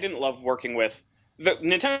 like I didn't love working with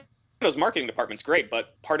Nintendo's marketing department's great,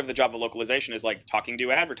 but part of the job of localization is like talking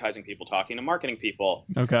to advertising people, talking to marketing people,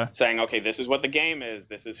 saying, okay, this is what the game is,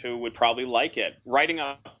 this is who would probably like it,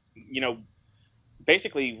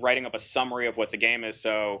 basically writing up a summary of what the game is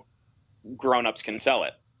so grown-ups can sell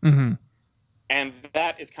it. Mm-hmm. And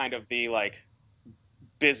that is kind of the like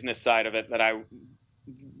business side of it that I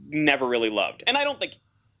never really loved. And I don't think,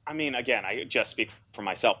 again, I just speak for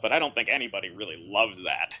myself, but I don't think anybody really loves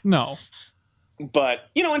that. No.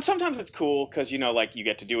 But, and sometimes it's cool because, like you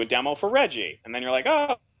get to do a demo for Reggie. And then you're like,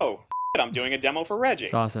 oh, I'm doing a demo for Reggie.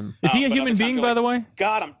 It's awesome. Is he a human being, by the way?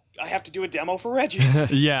 God, I have to do a demo for Reggie.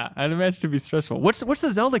 Yeah, I'd imagine it to be stressful. What's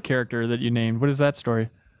the Zelda character that you named? What is that story?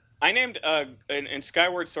 I named, in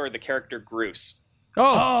Skyward Sword, the character Groose.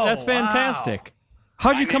 Oh, that's fantastic. Wow.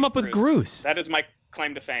 How'd you come up with Groose? That is my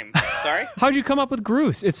claim to fame. Sorry? How'd you come up with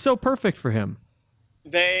Groose? It's so perfect for him.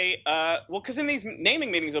 They, because in these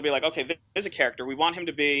naming meetings, they'll be like, okay, this is a character. We want him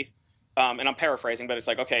to be, and I'm paraphrasing, but it's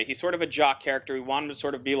like, okay, he's sort of a jock character. We want him to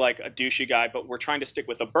sort of be like a douchey guy, but we're trying to stick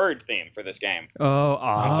with a bird theme for this game.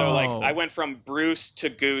 And so, like, I went from Bruce to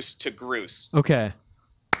Goose to Groose. Okay.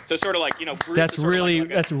 So sort of like, Bruce that's is really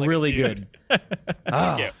really good.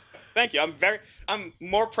 Thank you. I'm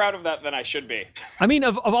more proud of that than I should be.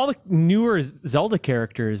 Of all the newer Zelda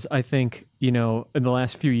characters, I think, in the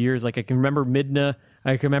last few years, like I can remember Midna,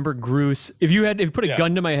 I can remember Groose. If you put a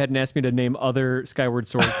gun to my head and asked me to name other Skyward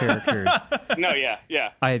Sword characters. No, yeah.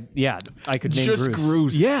 I could name just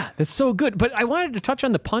Groose. Yeah, that's so good. But I wanted to touch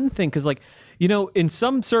on the pun thing because, like, in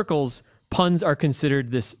some circles, puns are considered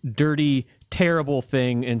this dirty, terrible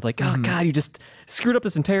thing, and it's like, oh God, you just screwed up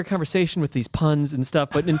this entire conversation with these puns and stuff.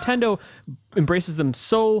 But Nintendo embraces them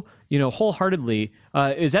so, wholeheartedly.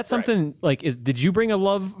 Is that something did you bring a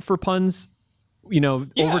love for puns, over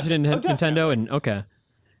to Nintendo? And okay.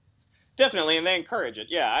 Definitely, and they encourage it.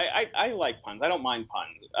 Yeah, I like puns. I don't mind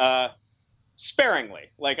puns.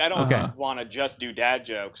 Sparingly. Like, I don't want to just do dad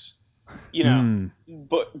jokes, you know.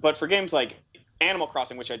 But for games like Animal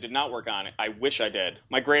Crossing, which I did not work on, I wish I did.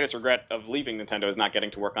 My greatest regret of leaving Nintendo is not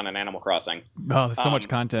getting to work on an Animal Crossing. Oh, there's so much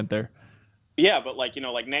content there. Yeah, but like, you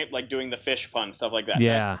know, like doing the fish pun, stuff like that.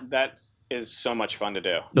 Yeah. That is so much fun to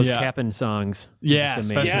do. Those Cap'n songs. Yeah,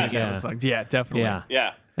 Just especially amazing. the Cap'n songs. Yeah, definitely.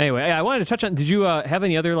 Yeah. Anyway, I wanted to touch on, did you have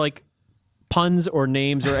any other like puns or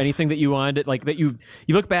names or anything that you wanted, like that you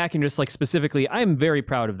look back and just like specifically, I'm very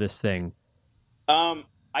proud of this thing?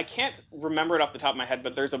 I can't remember it off the top of my head,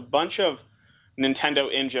 but there's a bunch of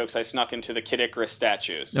Nintendo in-jokes I snuck into the Kid Icarus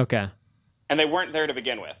statues. Okay. And they weren't there to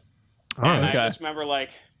begin with. Oh, and okay. I just remember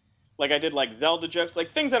like I did like Zelda jokes, like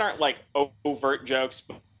things that aren't like overt jokes,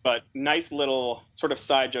 but nice little sort of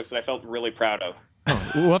side jokes that I felt really proud of.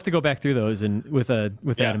 Oh, we'll have to go back through those and with that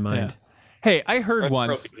in mind. Yeah. Hey, I heard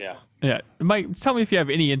once. Yeah, Mike, tell me if you have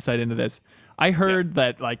any insight into this. I heard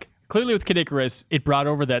that like clearly with Kid Icarus, it brought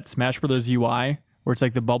over that Smash Brothers UI where it's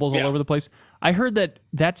like the bubbles all over the place. I heard that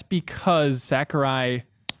that's because Sakurai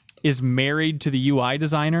is married to the UI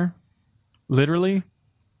designer. Literally.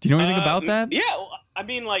 Do you know anything about that? Yeah, I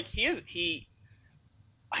mean, like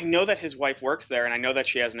I know that his wife works there, and I know that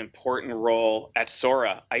she has an important role at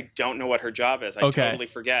Sora. I don't know what her job is. I totally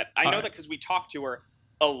forget. I know that because we talked to her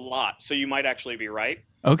a lot, so you might actually be right.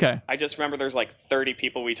 Okay. I just remember there's like 30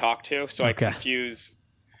 people we talked to, so I confuse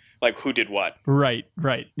like who did what. Right.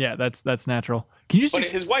 Yeah, that's natural. Can you just But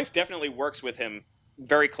his wife definitely works with him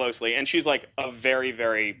very closely, and she's like a very,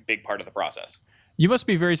 very big part of the process. You must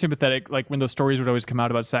be very sympathetic, like when those stories would always come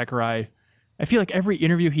out about Sakurai. I feel like every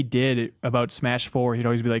interview he did about Smash 4, he'd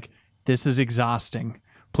always be like, this is exhausting.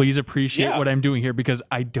 Please appreciate what I'm doing here because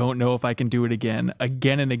I don't know if I can do it again.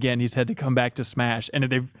 Again and again, he's had to come back to Smash,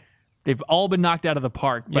 and they've all been knocked out of the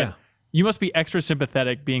park. But you must be extra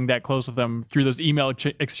sympathetic being that close with him through those email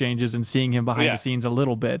exchanges and seeing him behind the scenes a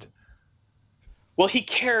little bit. Well, he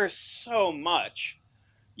cares so much,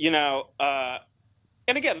 you know.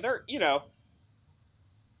 And again,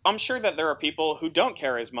 I'm sure that there are people who don't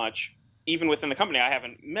care as much, even within the company. I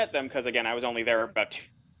haven't met them because, again, I was only there about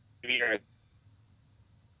 2 years,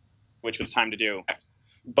 which was time to do.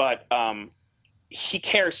 But he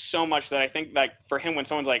cares so much that I think, like, for him, when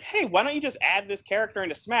someone's like, hey, why don't you just add this character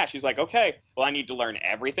into Smash? He's like, okay, well, I need to learn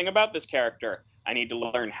everything about this character. I need to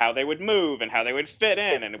learn how they would move and how they would fit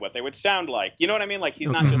in and what they would sound like. You know what I mean? Like, he's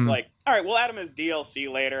not just like, all right, we'll add him as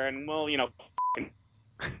DLC later and we'll, you know,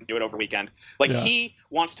 do it over weekend. Like, he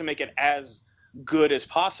wants to make it as good as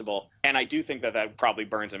possible, and I do think that probably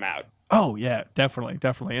burns him out. Oh yeah, definitely.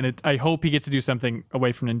 And I hope he gets to do something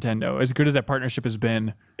away from Nintendo. As good as that partnership has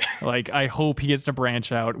been, like I hope he gets to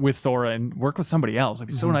branch out with Sora and work with somebody else. It'd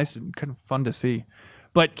be so nice and kind of fun to see.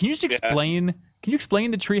 But can you just explain? Can you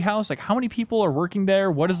explain the Treehouse? Like, how many people are working there?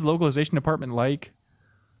 What is the localization department like?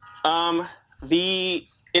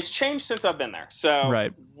 It's changed since I've been there. So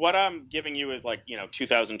what I'm giving you is like,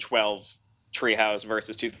 2012 Treehouse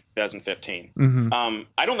versus 2015.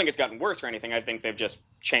 I don't think it's gotten worse or anything. I think they've just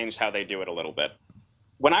changed how they do it a little bit.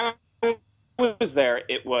 When I was there,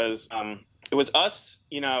 it was us,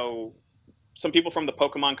 some people from the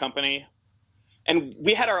Pokemon company, and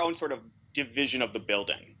we had our own sort of division of the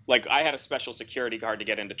building. Like, I had a special security guard to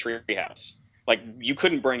get into Treehouse. Like, you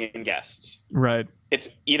couldn't bring in guests. Right. It's,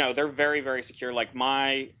 they're very, very secure. Like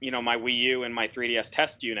my Wii U and my 3DS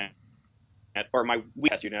test unit, or my Wii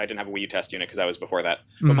test unit, I didn't have a Wii U test unit because I was before that.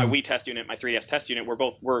 But my Wii test unit, my 3DS test unit,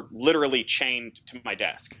 were literally chained to my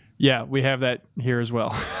desk. Yeah, we have that here as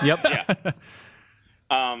well. Yep.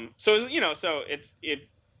 Yeah. So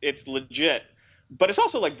it's legit, but it's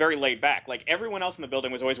also like very laid back. Like, everyone else in the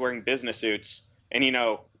building was always wearing business suits and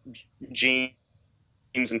jeans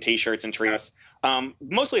and t-shirts and Treehouse.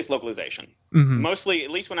 Mostly it's localization. Mostly,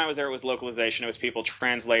 at least when I was there, it was localization. It was people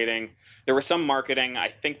translating. There was some marketing. I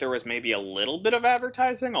think there was maybe a little bit of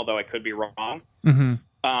advertising, although I could be wrong.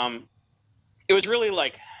 It was really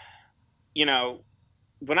like,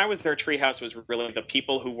 when I was there, Treehouse was really the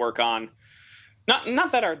people who work on,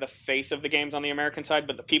 not that are the face of the games on the American side,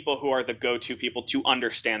 but the people who are the go-to people to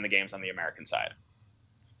understand the games on the American side.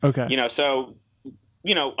 Okay.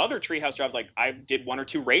 Other Treehouse jobs, like I did 1 or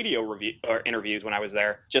 2 radio interviews when I was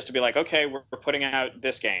there, just to be like, okay, we're putting out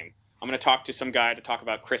this game. I'm going to talk to some guy to talk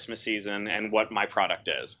about Christmas season and what my product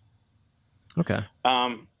is. Okay.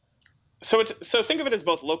 So think of it as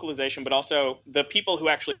both localization, but also the people who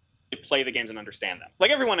actually play the games and understand them. Like,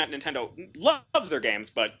 everyone at Nintendo loves their games,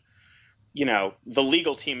 but the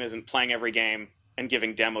legal team isn't playing every game and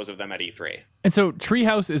giving demos of them at E3. And so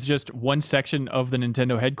Treehouse is just one section of the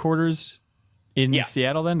Nintendo headquarters. in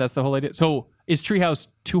Seattle. Then that's the whole idea. So is Treehouse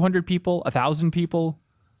 200 people, 1,000 people?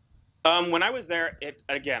 When I was there,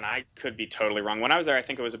 I could be totally wrong. When I was there, I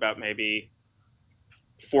think it was about maybe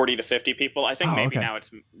 40 to 50 people. I think now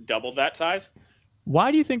it's double that size.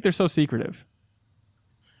 Why do you think they're so secretive?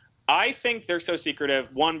 I think they're so secretive,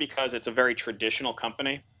 one, because it's a very traditional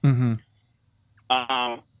company. Mm-hmm.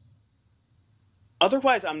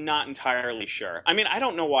 Otherwise, I'm not entirely sure. I mean, I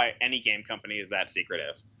don't know why any game company is that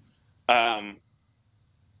secretive.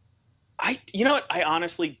 You know what? I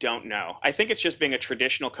honestly don't know. I think it's just being a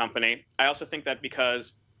traditional company. I also think that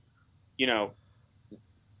because, you know,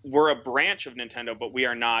 we're a branch of Nintendo, but we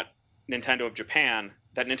are not Nintendo of Japan,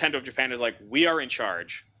 that Nintendo of Japan is like, we are in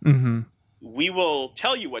charge. Mm-hmm. We will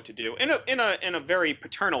tell you what to do in a very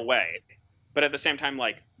paternal way, but at the same time,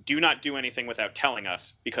 like, do not do anything without telling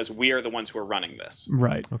us because we are the ones who are running this.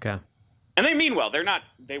 Right. Okay. And they mean well.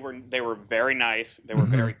 They were very nice. They were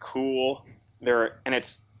very cool.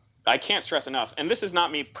 I can't stress enough. And this is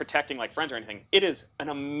not me protecting like friends or anything. It is an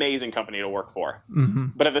amazing company to work for. Mm-hmm.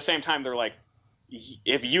 But at the same time, they're like,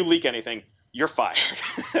 if you leak anything, you're fired.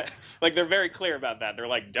 Like, they're very clear about that. They're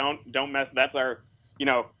like, don't mess. That's our, you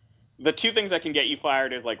know, the two things that can get you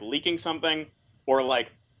fired is like leaking something or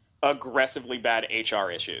like aggressively bad HR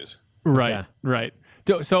issues. Right. Okay. Right.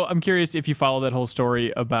 So I'm curious if you follow that whole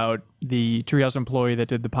story about the Treehouse employee that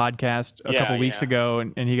did the podcast a couple weeks ago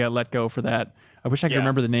and he got let go for that. I wish I could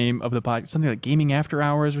remember the name of the podcast. Something like Gaming After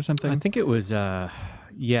Hours or something. I think it was,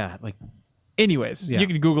 Anyways, you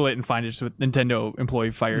can Google it and find it. Just with Nintendo employee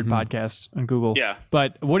fired podcast on Google. Yeah.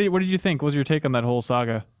 But what did you think? What was your take on that whole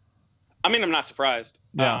saga? I mean, I'm not surprised.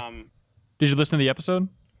 Yeah. Did you listen to the episode?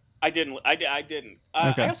 I didn't. I didn't.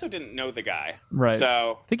 Okay. I also didn't know the guy. Right.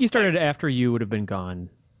 So I think he started after you would have been gone.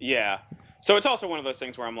 Yeah. So it's also one of those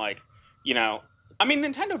things where I'm like, you know, I mean,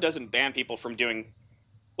 Nintendo doesn't ban people from doing,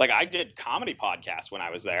 like, I did comedy podcasts when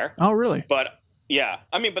I was there. Oh, really? But yeah,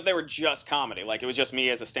 I mean, but they were just comedy. Like, it was just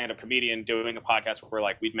me as a stand-up comedian doing a podcast where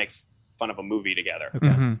like we'd make fun of a movie together. Okay.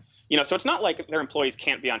 Mm-hmm. You know, so it's not like their employees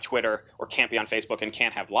can't be on Twitter or can't be on Facebook and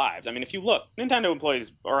can't have lives. I mean, if you look, Nintendo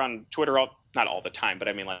employees are on Twitter not all the time, but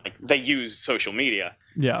I mean, like, they use social media.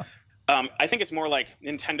 Yeah. I think it's more like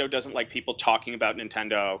Nintendo doesn't like people talking about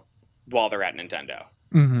Nintendo while they're at Nintendo.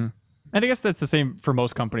 Mm-hmm. And I guess that's the same for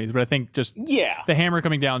most companies, but I think just the hammer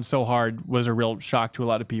coming down so hard was a real shock to a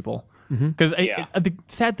lot of people. Because the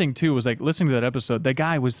sad thing, too, was like listening to that episode, that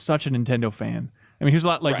guy was such a Nintendo fan. I mean, he was a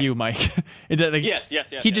lot like you, Mike. Yes.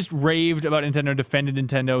 He just raved about Nintendo, defended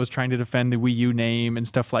Nintendo, was trying to defend the Wii U name and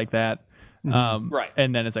stuff like that. Right.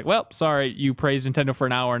 And then it's like, well, sorry, you praised Nintendo for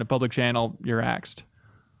an hour on a public channel, you're axed.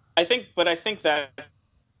 I think that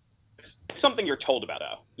it's something you're told about,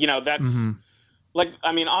 though. You know, that's like,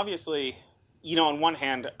 I mean, obviously, you know, on one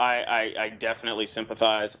hand, I definitely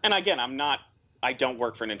sympathize. And again, I don't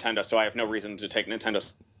work for Nintendo, so I have no reason to take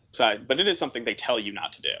Nintendo's side, but it is something they tell you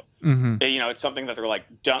not to do. You know, it's something that they're like,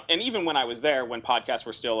 don't. And even when I was there, when podcasts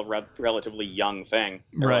were still a relatively young thing,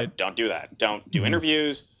 they're like, don't do that. Don't do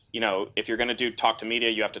interviews. You know, if you're going to talk to media,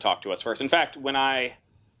 you have to talk to us first. In fact, when I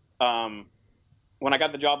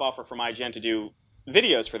got the job offer from IGN to do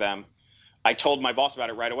videos for them, I told my boss about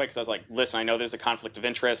it right away because I was like, listen, I know there's a conflict of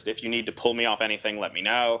interest. If you need to pull me off anything, let me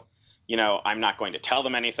know. You know, I'm not going to tell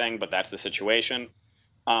them anything, but that's the situation.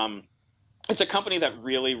 It's a company that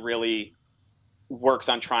really, really works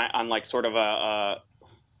on like sort of I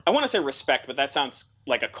want to say respect, but that sounds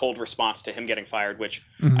like a cold response to him getting fired, which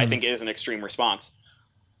I think is an extreme response.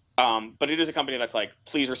 But it is a company that's like,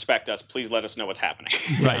 please respect us. Please let us know what's happening.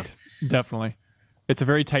 Right. Definitely. It's a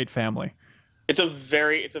very tight family. It's a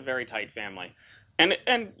very tight family.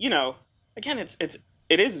 And, you know, again, it's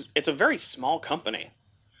a very small company.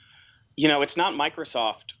 You know, it's not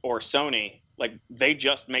Microsoft or Sony. Like, they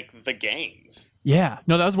just make the games. Yeah.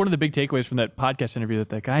 No, that was one of the big takeaways from that podcast interview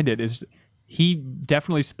that guy did, is he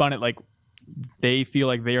definitely spun it like they feel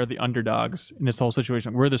like they are the underdogs in this whole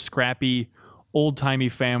situation. We're the scrappy, old-timey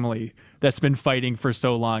family that's been fighting for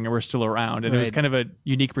so long and we're still around. And it was kind of a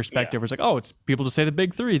unique perspective. It's like, oh, it's people just say the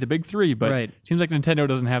big three, but it seems like Nintendo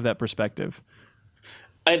doesn't have that perspective.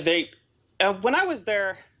 When I was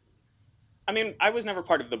there, I mean, I was never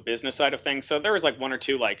part of the business side of things. So there was like one or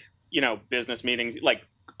two, like, you know, business meetings, like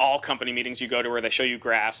all company meetings you go to where they show you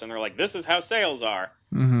graphs and they're like, this is how sales are.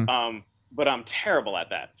 But I'm terrible at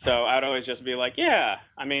that. So I'd always just be like, yeah,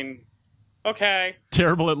 I mean, okay.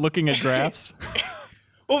 Terrible at looking at graphs?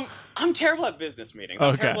 Well, I'm terrible at business meetings.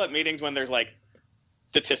 I'm terrible at meetings when there's like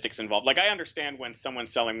statistics involved. Like, I understand when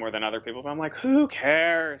someone's selling more than other people, but I'm like, who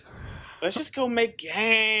cares? Let's just go make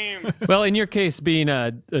games. Well, in your case, being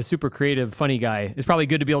a super creative, funny guy, it's probably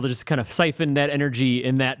good to be able to just kind of siphon that energy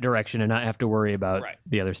in that direction and not have to worry about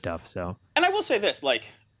the other stuff. So, and I will say this,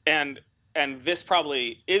 like, and this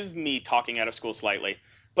probably is me talking out of school slightly,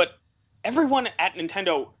 but everyone at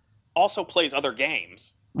Nintendo also plays other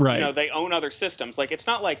games. Right. You know, they own other systems. Like, it's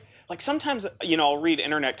not like sometimes, you know, I'll read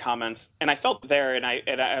internet comments, and I felt there, and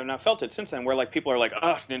I felt it since then, where like people are like,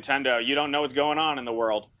 "Oh, Nintendo, you don't know what's going on in the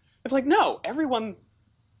world." It's like, no, everyone,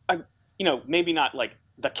 you know, maybe not like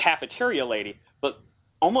the cafeteria lady, but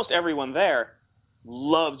almost everyone there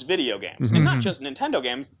loves video games, and not just Nintendo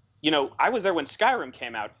games. You know, I was there when Skyrim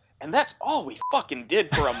came out, and that's all we fucking did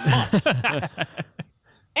for a month.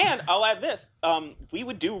 And I'll add this: we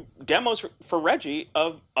would do demos for Reggie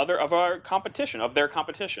of their competition.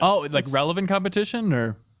 Oh, like relevant competition,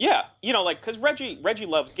 or yeah, you know, like because Reggie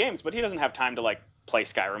loves games, but he doesn't have time to like play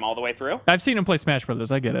Skyrim all the way through. I've seen him play Smash Brothers.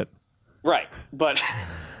 I get it. Right, but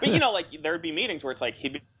you know, like there would be meetings where it's like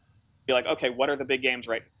he'd be like, okay, what are the big games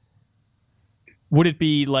right Would it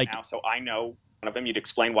be like now? So I know one of them. You'd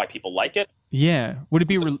explain why people like it. Yeah. Would it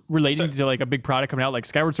be relating to like a big product coming out, like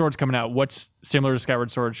Skyward Sword's coming out? What's similar to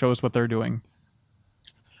Skyward Sword? Show us what they're doing.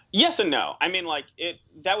 Yes and no. I mean, like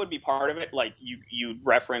that would be part of it. Like you'd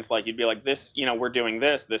reference, like you'd be like, this, you know, we're doing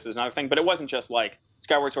this. This is another thing. But it wasn't just like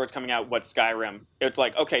Skyward Sword's coming out. What's Skyrim? It's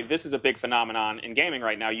like, okay, this is a big phenomenon in gaming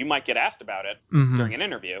right now. You might get asked about it during an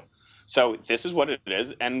interview. So this is what it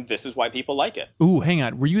is, and this is why people like it. Ooh, hang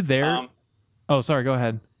on. Were you there? Oh, sorry. Go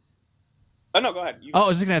ahead. Oh no, go ahead. I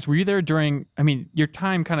was just gonna ask. Were you there during? I mean, your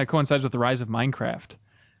time kind of coincides with the rise of Minecraft.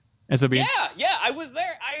 Yeah, I was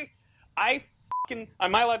there. I fucking.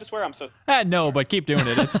 Am I allowed to swear? I'm so. No, but keep doing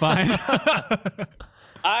it. It's fine.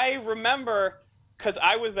 I remember because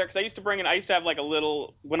I was there because I used to have like a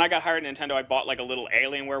little. When I got hired at Nintendo, I bought like a little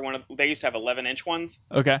Alienware they used to have 11-inch ones.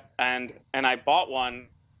 Okay. And I bought one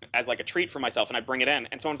as like a treat for myself, and I bring it in,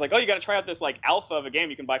 and someone's like, "Oh, you got to try out this like alpha of a game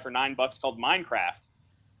you can buy for $9 called Minecraft."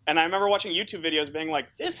 And I remember watching YouTube videos being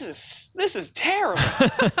like, this is terrible.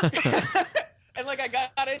 And like I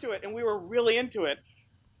got into it, and we were really into it.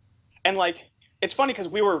 And like it's funny because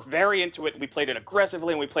we were very into it. We played it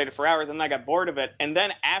aggressively, and we played it for hours, and then I got bored of it. And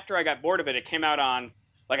then after I got bored of it, it came out on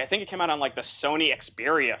like I think it came out on like the Sony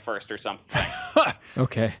Xperia first or something.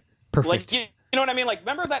 Okay. Perfect. Like you know what I mean? Like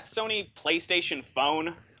remember that Sony PlayStation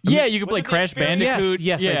phone? Yeah, you could play Crash Bandicoot.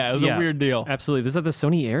 Yes, yeah, it was a weird deal. Absolutely. Is that the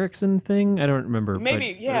Sony Ericsson thing? I don't remember.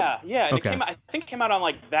 Maybe, yeah. And okay. I think it came out on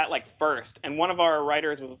like that like first, and one of our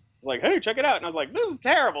writers was like, "Hey, check it out," and I was like, "This is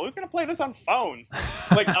terrible. Who's gonna play this on phones?"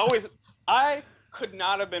 Like I could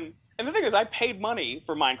not have been. And the thing is, I paid money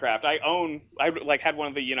for Minecraft. I like had one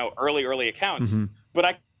of the early accounts, but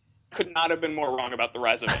I could not have been more wrong about the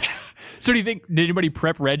rise of it. So do you think did anybody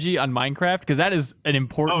prep Reggie on Minecraft? Because that is an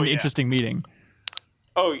important, interesting meeting.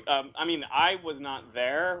 Oh, I mean, I was not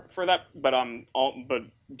there for that, but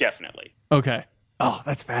definitely. Okay. Oh,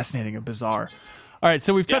 that's fascinating and bizarre. All right,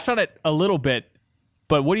 so we've touched on it a little bit,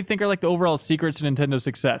 but what do you think are like the overall secrets to Nintendo's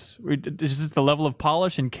success? Is this the level of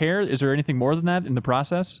polish and care? Is there anything more than that in the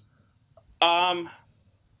process?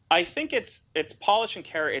 I think it's polish and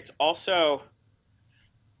care. It's also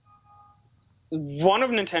one of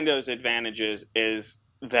Nintendo's advantages is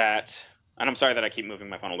that. And I'm sorry that I keep moving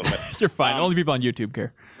my phone a little bit. You're fine. Only people on YouTube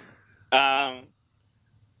care.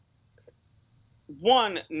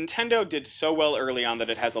 One, Nintendo did so well early on that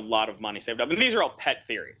it has a lot of money saved up. And these are all pet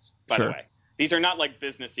theories, by the way. These are not like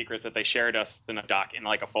business secrets that they shared us in a doc in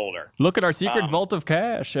like a folder. Look at our secret vault of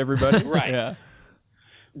cash, everybody. Right. Yeah.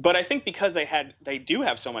 But I think because they do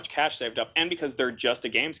have so much cash saved up, and because they're just a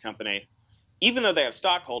games company, even though they have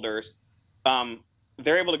stockholders,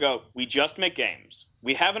 they're able to go, we just make games.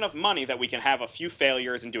 We have enough money that we can have a few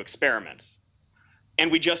failures and do experiments.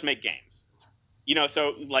 And we just make games.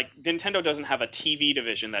 So like Nintendo doesn't have a TV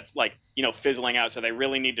division that's like, fizzling out. So they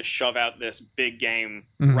really need to shove out this big game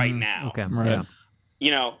right now. Okay. Right.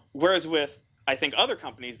 Yeah. Whereas with, I think other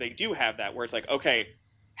companies, they do have that where it's like, okay,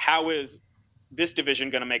 how is this division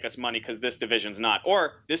going to make us money because this division's not?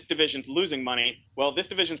 Or this division's losing money. Well, this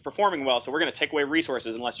division's performing well, so we're going to take away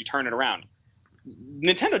resources unless you turn it around.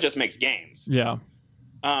 Nintendo just makes games. Yeah.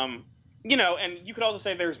 And you could also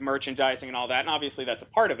say there's merchandising and all that, and obviously that's a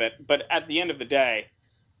part of it. But at the end of the day,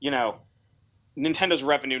 Nintendo's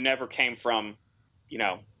revenue never came from,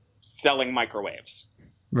 selling microwaves.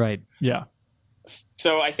 Right. Yeah.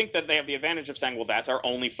 So I think that they have the advantage of saying, well, that's our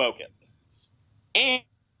only focus. And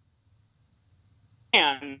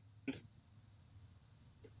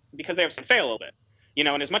because they have to fail a little bit,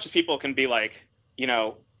 and as much as people can be like,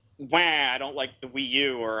 I don't like the Wii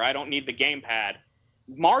U, or I don't need the gamepad.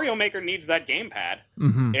 Mario Maker needs that gamepad.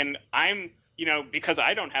 And I'm, because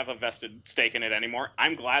I don't have a vested stake in it anymore,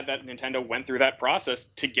 I'm glad that Nintendo went through that process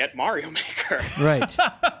to get Mario Maker. Right.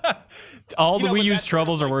 All the Wii U's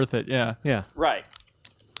troubles are worth it. Yeah. Yeah. Right.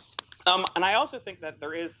 And I also think that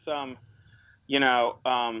there is some, and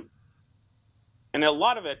a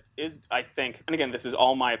lot of it is, I think, and again, this is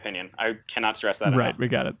all my opinion. I cannot stress that enough. Right, we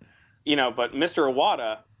got it. But Mr.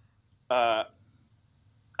 Iwata,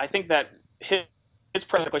 I think that his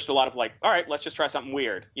press pushed a lot of like, all right, let's just try something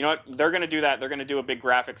weird. You know what? They're going to do that. They're going to do a big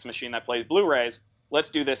graphics machine that plays Blu-rays. Let's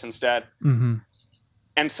do this instead. And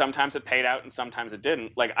sometimes it paid out and sometimes it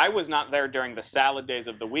didn't. Like, I was not there during the salad days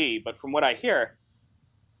of the Wii, but from what I hear,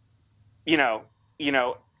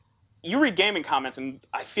 you read gaming comments, and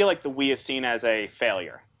I feel like the Wii is seen as a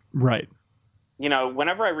failure. Right.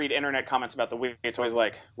 Whenever I read internet comments about the Wii, it's always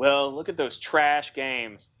like, well, look at those trash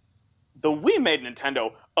games. The Wii made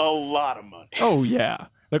Nintendo a lot of money. Oh, yeah.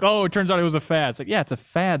 Like, it turns out it was a fad. It's like, yeah, it's a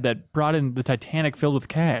fad that brought in the Titanic filled with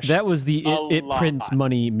cash. That was the it prints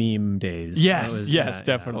money meme days. Yes,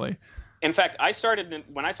 definitely. In fact, when I started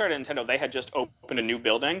Nintendo, they had just opened a new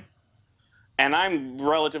building, and I'm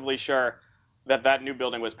relatively sure that new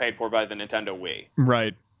building was paid for by the Nintendo Wii.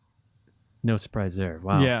 Right. No surprise there.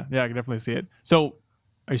 Wow. Yeah, I can definitely see it. So,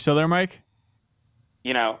 are you still there, Mike?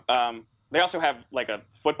 They also have like a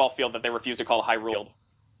football field that they refuse to call Hyrule Field.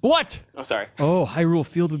 What? Oh, sorry. Oh, Hyrule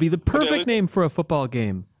Field would be the perfect name for a football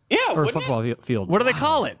game. Yeah, or a football field. What do they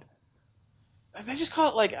call it? They just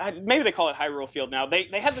call it maybe they call it Hyrule Field now. They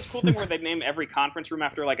had this cool thing where they'd name every conference room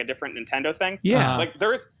after like a different Nintendo thing. Yeah. Like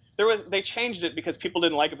they changed it because people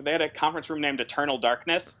didn't like it, but they had a conference room named Eternal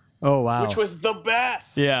Darkness. Oh, wow. Which was the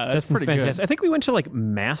best. Yeah, that's pretty fantastic. good. I think we went to like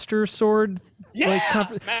Master Sword. Yeah.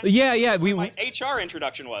 Yeah. My HR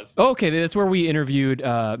introduction was. Okay, that's where we interviewed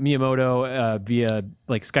Miyamoto via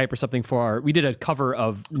like Skype or something we did a cover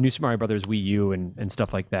of New Super Mario Brothers Wii U and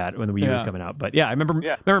stuff like that when the Wii U was coming out. But yeah, I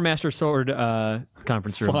remember Master Sword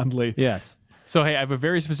conference room. Fondly. Yes. So hey, I have a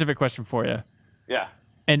very specific question for you. Yeah.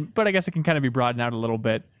 But I guess it can kind of be broadened out a little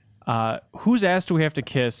bit. Whose ass do we have to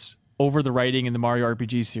kiss over the writing in the Mario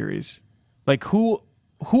RPG series? Like who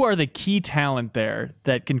are the key talent there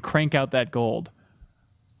that can crank out that gold?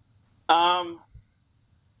 You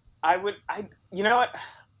know what?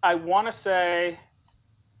 I want to say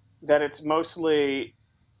that it's mostly,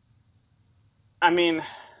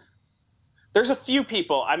 there's a few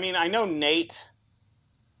people. I know Nate.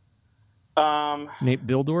 Nate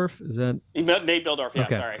Bildorf? Is that? Nate Bildorf, yeah,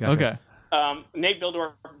 okay, sorry. Gotcha. Okay. Nate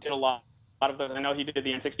Bildorf did a lot of those. I know he did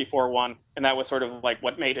the N64 one, and that was sort of like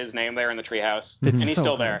what made his name there in the Treehouse. And he's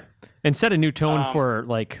still there. And set a new tone for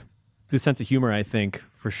like the sense of humor, I think,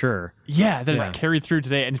 for sure. Yeah, that is carried through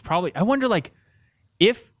today. And it's probably, I wonder, like,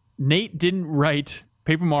 if Nate didn't write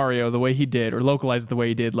Paper Mario the way he did or localize it the way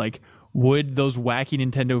he did, like, would those wacky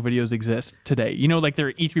Nintendo videos exist today? Like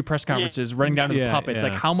their E3 press conferences running down to the puppets.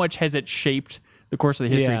 Like, how much has it shaped the course of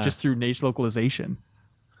the history just through Nate's localization?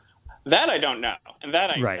 That I don't know, and that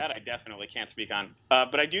I definitely can't speak on.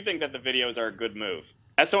 But I do think that the videos are a good move.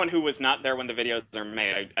 As someone who was not there when the videos are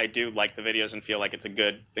made, I do like the videos and feel like it's a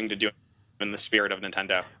good thing to do in the spirit of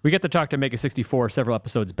Nintendo. We get to talk to Mega 64 several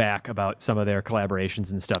episodes back about some of their collaborations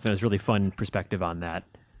and stuff, and it was really fun perspective on that.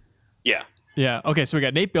 Yeah. Yeah. Okay, so we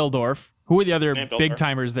got Nate Bildorf. Who are the other big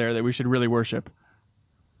timers there that we should really worship?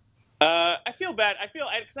 I feel bad.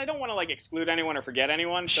 Because I don't want to like exclude anyone or forget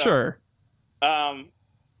anyone. So, Sure.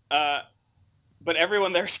 But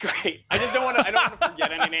everyone there's great. I just don't want to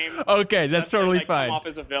forget any names. Okay, that's totally fine. Come off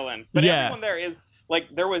as a villain. But everyone there is like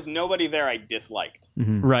there was nobody there I disliked.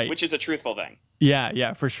 Mm-hmm. Right. Which is a truthful thing.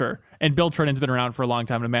 Yeah, for sure. And Bill Trinnan's been around for a long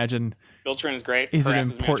time. Imagine. Bill Trinnan is great. He's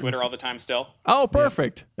harasses me on Twitter all the time still. Oh,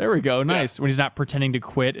 perfect. Yeah. There we go. Nice. When he's not pretending to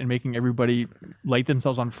quit and making everybody light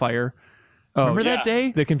themselves on fire. Oh, remember that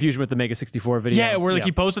day? The confusion with the Mega 64 video. Yeah, where like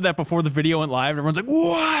he posted that before the video went live, and everyone's like,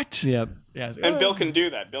 "What?" Yep. Yeah. Like, and Bill can do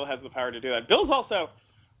that. Bill has the power to do that. Bill is also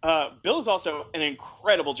an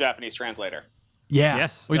incredible Japanese translator. Yeah.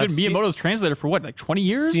 Yes. Well, he's been Miyamoto's translator for what, like 20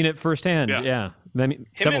 years? Seen it firsthand. Yeah.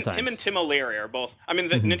 Several times. Him and Tim O'Leary are both.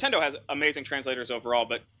 Nintendo has amazing translators overall,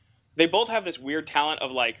 but they both have this weird talent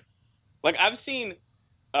of like I've seen.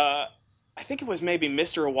 I think it was maybe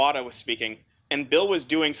Mr. Iwata was speaking. And Bill was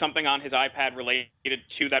doing something on his iPad related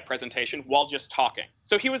to that presentation while just talking.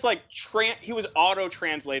 So he was like, he was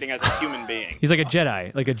auto-translating as a human being. He's like a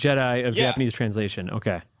Jedi of Japanese translation.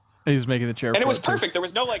 Okay. He's making the chair. And it was perfect. There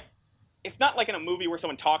was no like, it's not like in a movie where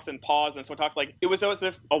someone talks and pause and someone talks. Like it was as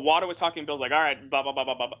if Iwata was talking. Bill's like, all right, blah blah blah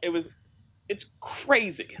blah blah. It's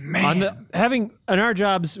crazy. Man. In our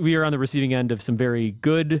jobs, we are on the receiving end of some very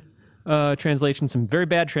good translations, some very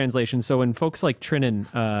bad translations. So when folks like Trinan,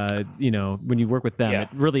 when you work with them, it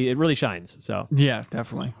really shines. So yeah,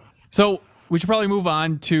 definitely. So we should probably move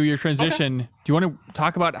on to your transition. Okay. Do you want to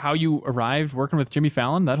talk about how you arrived working with Jimmy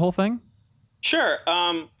Fallon, that whole thing? Sure.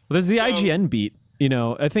 Well, there's the IGN beat.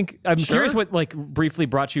 I think I'm curious what briefly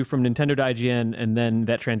brought you from Nintendo to IGN and then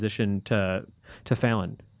that transition to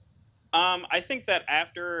Fallon. I think that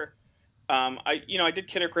after I did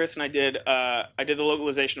Kid Icarus and I did the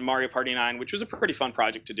localization of Mario Party 9, which was a pretty fun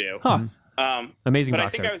project to do. Huh. Amazing. But I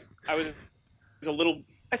think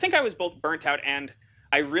I was both burnt out and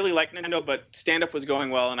I really liked Nintendo, but stand-up was going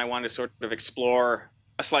well and I wanted to sort of explore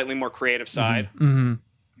a slightly more creative side. Mm-hmm.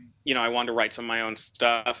 I wanted to write some of my own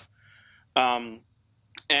stuff.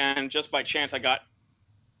 And just by chance, I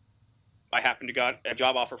happened to got a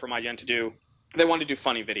job offer from IGN to do. They wanted to do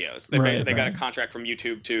funny videos. They got a contract from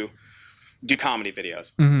YouTube to do comedy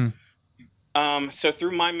videos. Mm-hmm. So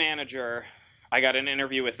through my manager, I got an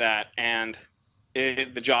interview with that, and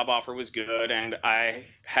the job offer was good. And I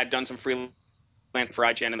had done some freelance for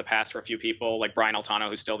IGN in the past for a few people, like Brian Altano,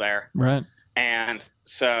 who's still there. Right. And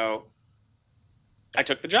so I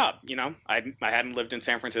took the job. I hadn't lived in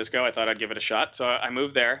San Francisco. I thought I'd give it a shot. So I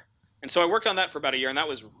moved there. And so I worked on that for about a year, and that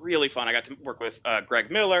was really fun. I got to work with Greg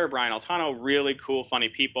Miller, Brian Altano, really cool, funny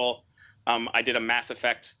people. I did a Mass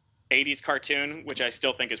Effect 80s cartoon, which I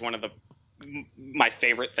still think is one of my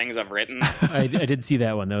favorite things I've written. I did see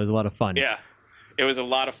that one. That was a lot of fun. Yeah, it was a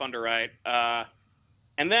lot of fun to write.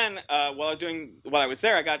 And then while I was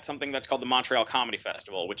there, I got something that's called the Montreal Comedy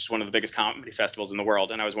Festival, which is one of the biggest comedy festivals in the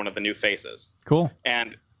world, and I was one of the new faces. Cool.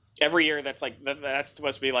 And every year that's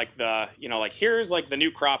supposed to be like here's like the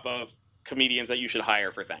new crop of comedians that you should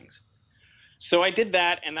hire for things. So I did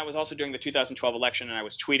that, and that was also during the 2012 election, and I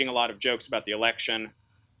was tweeting a lot of jokes about the election,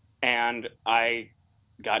 and I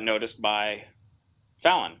got noticed by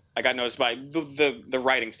Fallon. I got noticed by the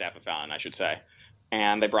writing staff of Fallon, I should say,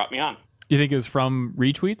 and they brought me on. You think it was from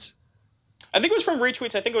retweets? I think it was from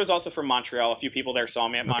retweets. I think it was also from Montreal. A few people there saw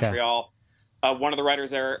me at Montreal. One of the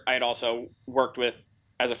writers there I had also worked with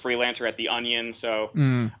as a freelancer at The Onion. So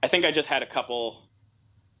I think I just had a couple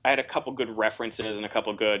good references and a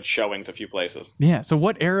couple good showings a few places. Yeah. So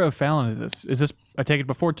what era of Fallon is this? Is this, I take it,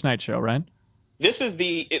 before Tonight Show, right? This is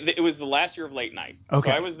it was the last year of Late Night. Okay.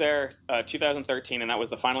 So I was there 2013, and that was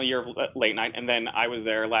the final year of Late Night. And then I was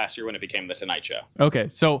there last year when it became the Tonight Show. Okay.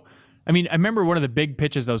 So, I mean, I remember one of the big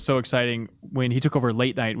pitches that was so exciting when he took over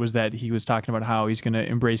Late Night was that he was talking about how he's going to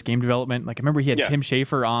embrace game development. Like, I remember he had Tim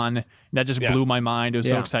Schafer on, and that just blew my mind. It was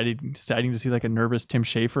so exciting to see like a nervous Tim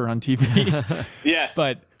Schafer on TV. Yes.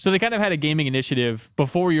 But so they kind of had a gaming initiative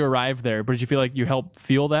before you arrived there, but did you feel like you helped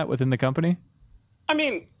fuel that within the company? I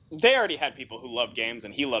mean, they already had people who loved games,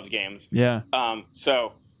 and he loves games. Yeah.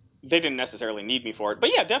 So they didn't necessarily need me for it,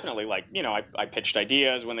 but yeah, definitely. Like, I pitched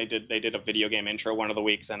ideas when they did a video game intro one of the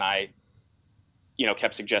weeks, and I,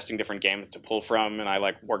 kept suggesting different games to pull from, and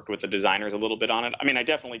I worked with the designers a little bit on it. I mean, I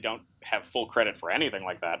definitely don't have full credit for anything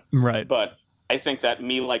like that. Right. But I think that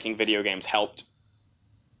me liking video games helped.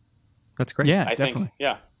 That's great. Yeah, I definitely. think,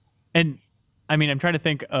 yeah. And I mean, I'm trying to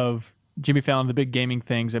think of Jimmy Fallon, the big gaming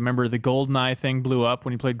things. I remember the GoldenEye thing blew up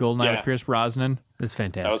when he played GoldenEye with Pierce Brosnan. That's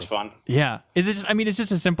fantastic. That was fun. Yeah. Is it just, I mean, it's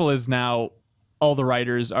just as simple as now all the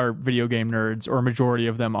writers are video game nerds, or a majority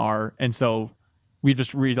of them are. And so we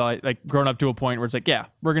just realized, grown up to a point where it's yeah,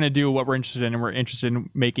 we're going to do what we're interested in, and we're interested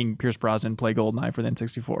in making Pierce Brosnan play GoldenEye for the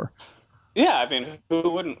N64. Yeah, I mean,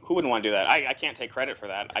 who wouldn't want to do that? I can't take credit for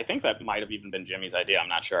that. I think that might have even been Jimmy's idea. I'm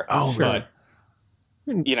not sure. Oh, sure. But,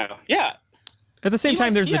 yeah. At the same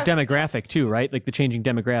time, there's the demographic too, right? Like the changing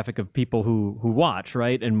demographic of people who watch,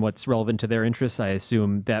 right? And what's relevant to their interests. I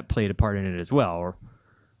assume that played a part in it as well. Or,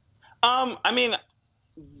 I mean,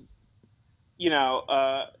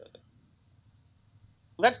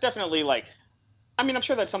 that's definitely I'm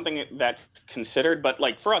sure that's something that's considered, but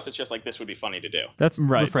for us, it's just this would be funny to do. That's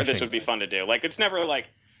refreshing. Or this would be fun to do. It's never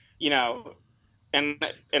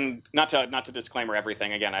and not to disclaimer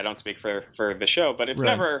everything. Again, I don't speak for the show, but it's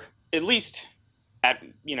never, at least at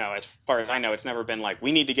as far as I know, it's never been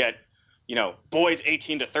we need to get boys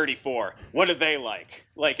 18 to 34. What do they like?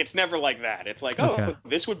 It's never like that. It's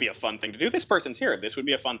this would be a fun thing to do. This person's here. This would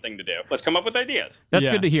be a fun thing to do. Let's come up with ideas. That's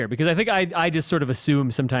good to hear, because I think I just sort of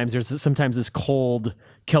assume sometimes there's this cold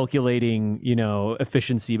calculating,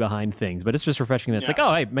 efficiency behind things, but it's just refreshing that it's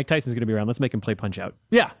oh, hey, Mike Tyson's going to be around. Let's make him play Punch-Out.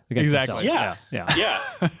 Yeah, against exactly. himself.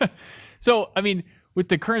 Yeah. So, I mean, with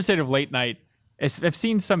the current state of Late Night, I've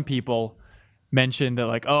seen some people mention that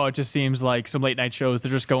it just seems like some late night shows, they're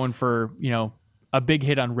just going for, a big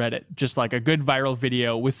hit on Reddit, just a good viral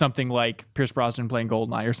video with something like Pierce Brosnan playing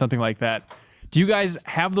GoldenEye or something like that. Do you guys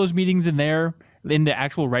have those meetings in there in the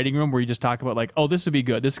actual writing room where you just talk about like, oh, this would be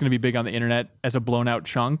good, this is going to be big on the internet as a blown out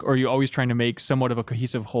chunk, or are you always trying to make somewhat of a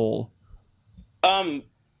cohesive whole?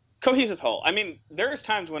 Cohesive whole. I mean, there's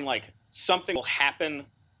times when like something will happen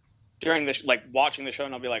during the like watching the show,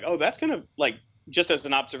 and I'll be like, oh, that's gonna like just as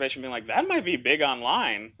an observation, being like that might be big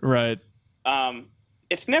online, right?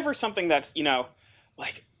 It's never something that's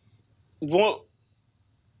like, well,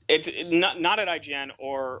 it's not at IGN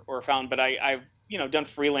or Fallon, but I've done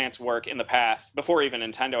freelance work in the past before even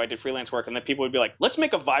Nintendo. I did freelance work, and then people would be like, let's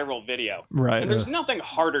make a viral video, right? And there's nothing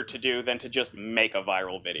harder to do than to just make a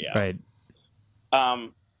viral video, right?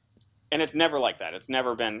 And it's never like that. It's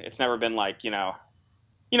never been like,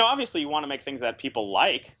 obviously you want to make things that people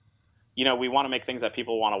like, we want to make things that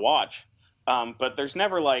people want to watch. But there's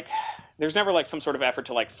never like some sort of effort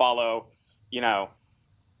to like follow,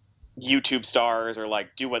 YouTube stars or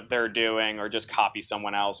like do what they're doing or just copy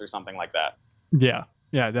someone else or something like that. Yeah,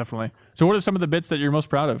 definitely. So what are some of the bits that you're most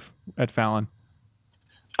proud of at Fallon?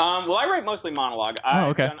 Well, I write mostly monologue.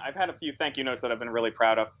 I've had a few thank you notes that I've been really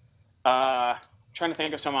proud of. Trying to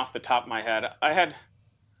think of some off the top of my head. I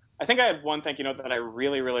think I had one thank you note that I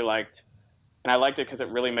really, really liked. And I liked it because it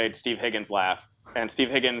really made Steve Higgins laugh. And Steve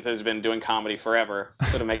Higgins has been doing comedy forever.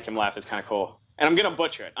 So to make him laugh is kind of cool. And I'm going to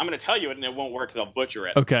butcher it. I'm going to tell you it and it won't work because I'll butcher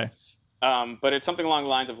it. Okay. But it's something along the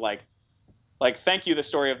lines of like, thank you, the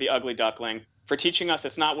story of the ugly duckling, for teaching us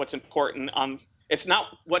it's not what's important on, it's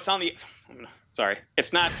not what's on the, sorry,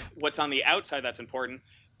 it's not what's on the outside that's important.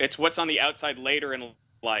 It's what's on the outside later in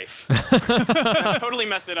life. I totally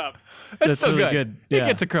mess it up. That's so really good. Yeah. It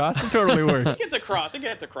gets across. It totally works. It gets across.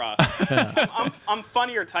 Yeah. I'm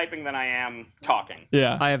funnier typing than I am talking.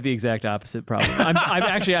 Yeah, I have the exact opposite problem.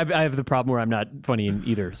 I have the problem where I'm not funny in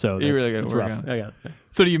either. So you really got to work on it.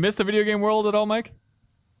 So do you miss the video game world at all, Mike?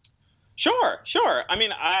 Sure. I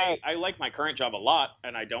mean, I like my current job a lot,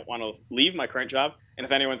 and I don't want to leave my current job. And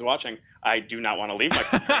if anyone's watching, I do not want to leave my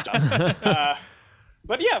current job.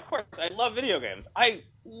 But yeah, of course, I love video games.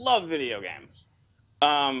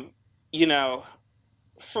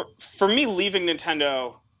 For me, leaving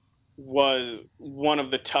Nintendo was one of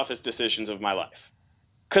the toughest decisions of my life,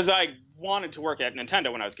 because I wanted to work at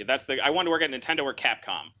Nintendo when I was a kid. I wanted to work at Nintendo or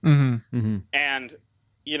Capcom. Mm-hmm. Mm-hmm. And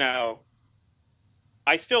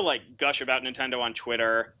I still like gush about Nintendo on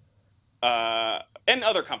Twitter, and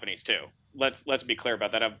other companies too. Let's be clear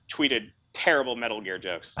about that. I've tweeted terrible Metal Gear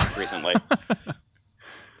jokes recently.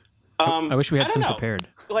 I wish we had some prepared.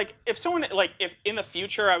 Like if in the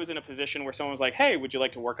future I was in a position where someone was like, "Hey, would you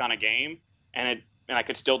like to work on a game?" and I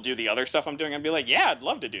could still do the other stuff I'm doing, I'd be like, "Yeah, I'd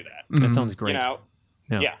love to do that." That sounds great.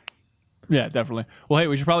 Yeah, definitely. Well, hey,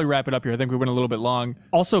 we should probably wrap it up here. I think we went a little bit long.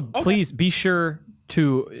 Also, please be sure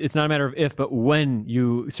to, it's not a matter of if, but when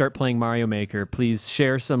you start playing Mario Maker, please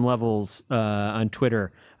share some levels on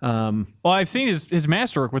Twitter. Well, I've seen his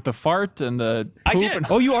masterwork with the fart and the poop. I did.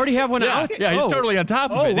 Oh, you already have one out? Yeah, he's totally on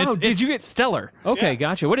top of it. Wow. Did you get stellar? Okay,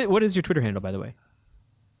 gotcha. What is your Twitter handle, by the way?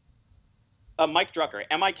 Mike Drucker,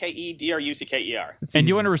 MikeDrucker. And do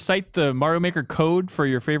you want to recite the Mario Maker code for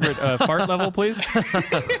your favorite fart level, please?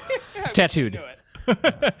 It's tattooed.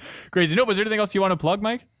 Crazy. No, was there anything else you want to plug,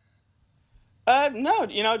 Mike? No,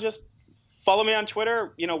 just follow me on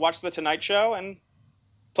Twitter, watch The Tonight Show, and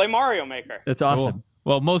play Mario Maker. That's awesome. Cool.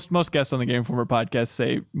 Well, most guests on the Game Informer podcast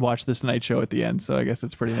say watch This Tonight Show at the end, so I guess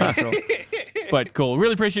it's pretty natural. But cool.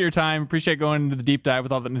 Really appreciate your time. Appreciate going into the deep dive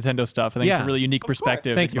with all the Nintendo stuff. I think it's a really unique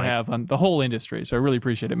perspective that you have on the whole industry, so I really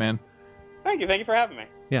appreciate it, man. Thank you for having me.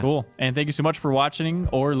 Yeah. Cool. And thank you so much for watching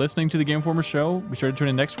or listening to the Game Informer show. Be sure to tune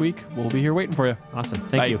in next week. We'll be here waiting for you. Awesome.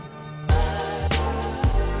 Thank you.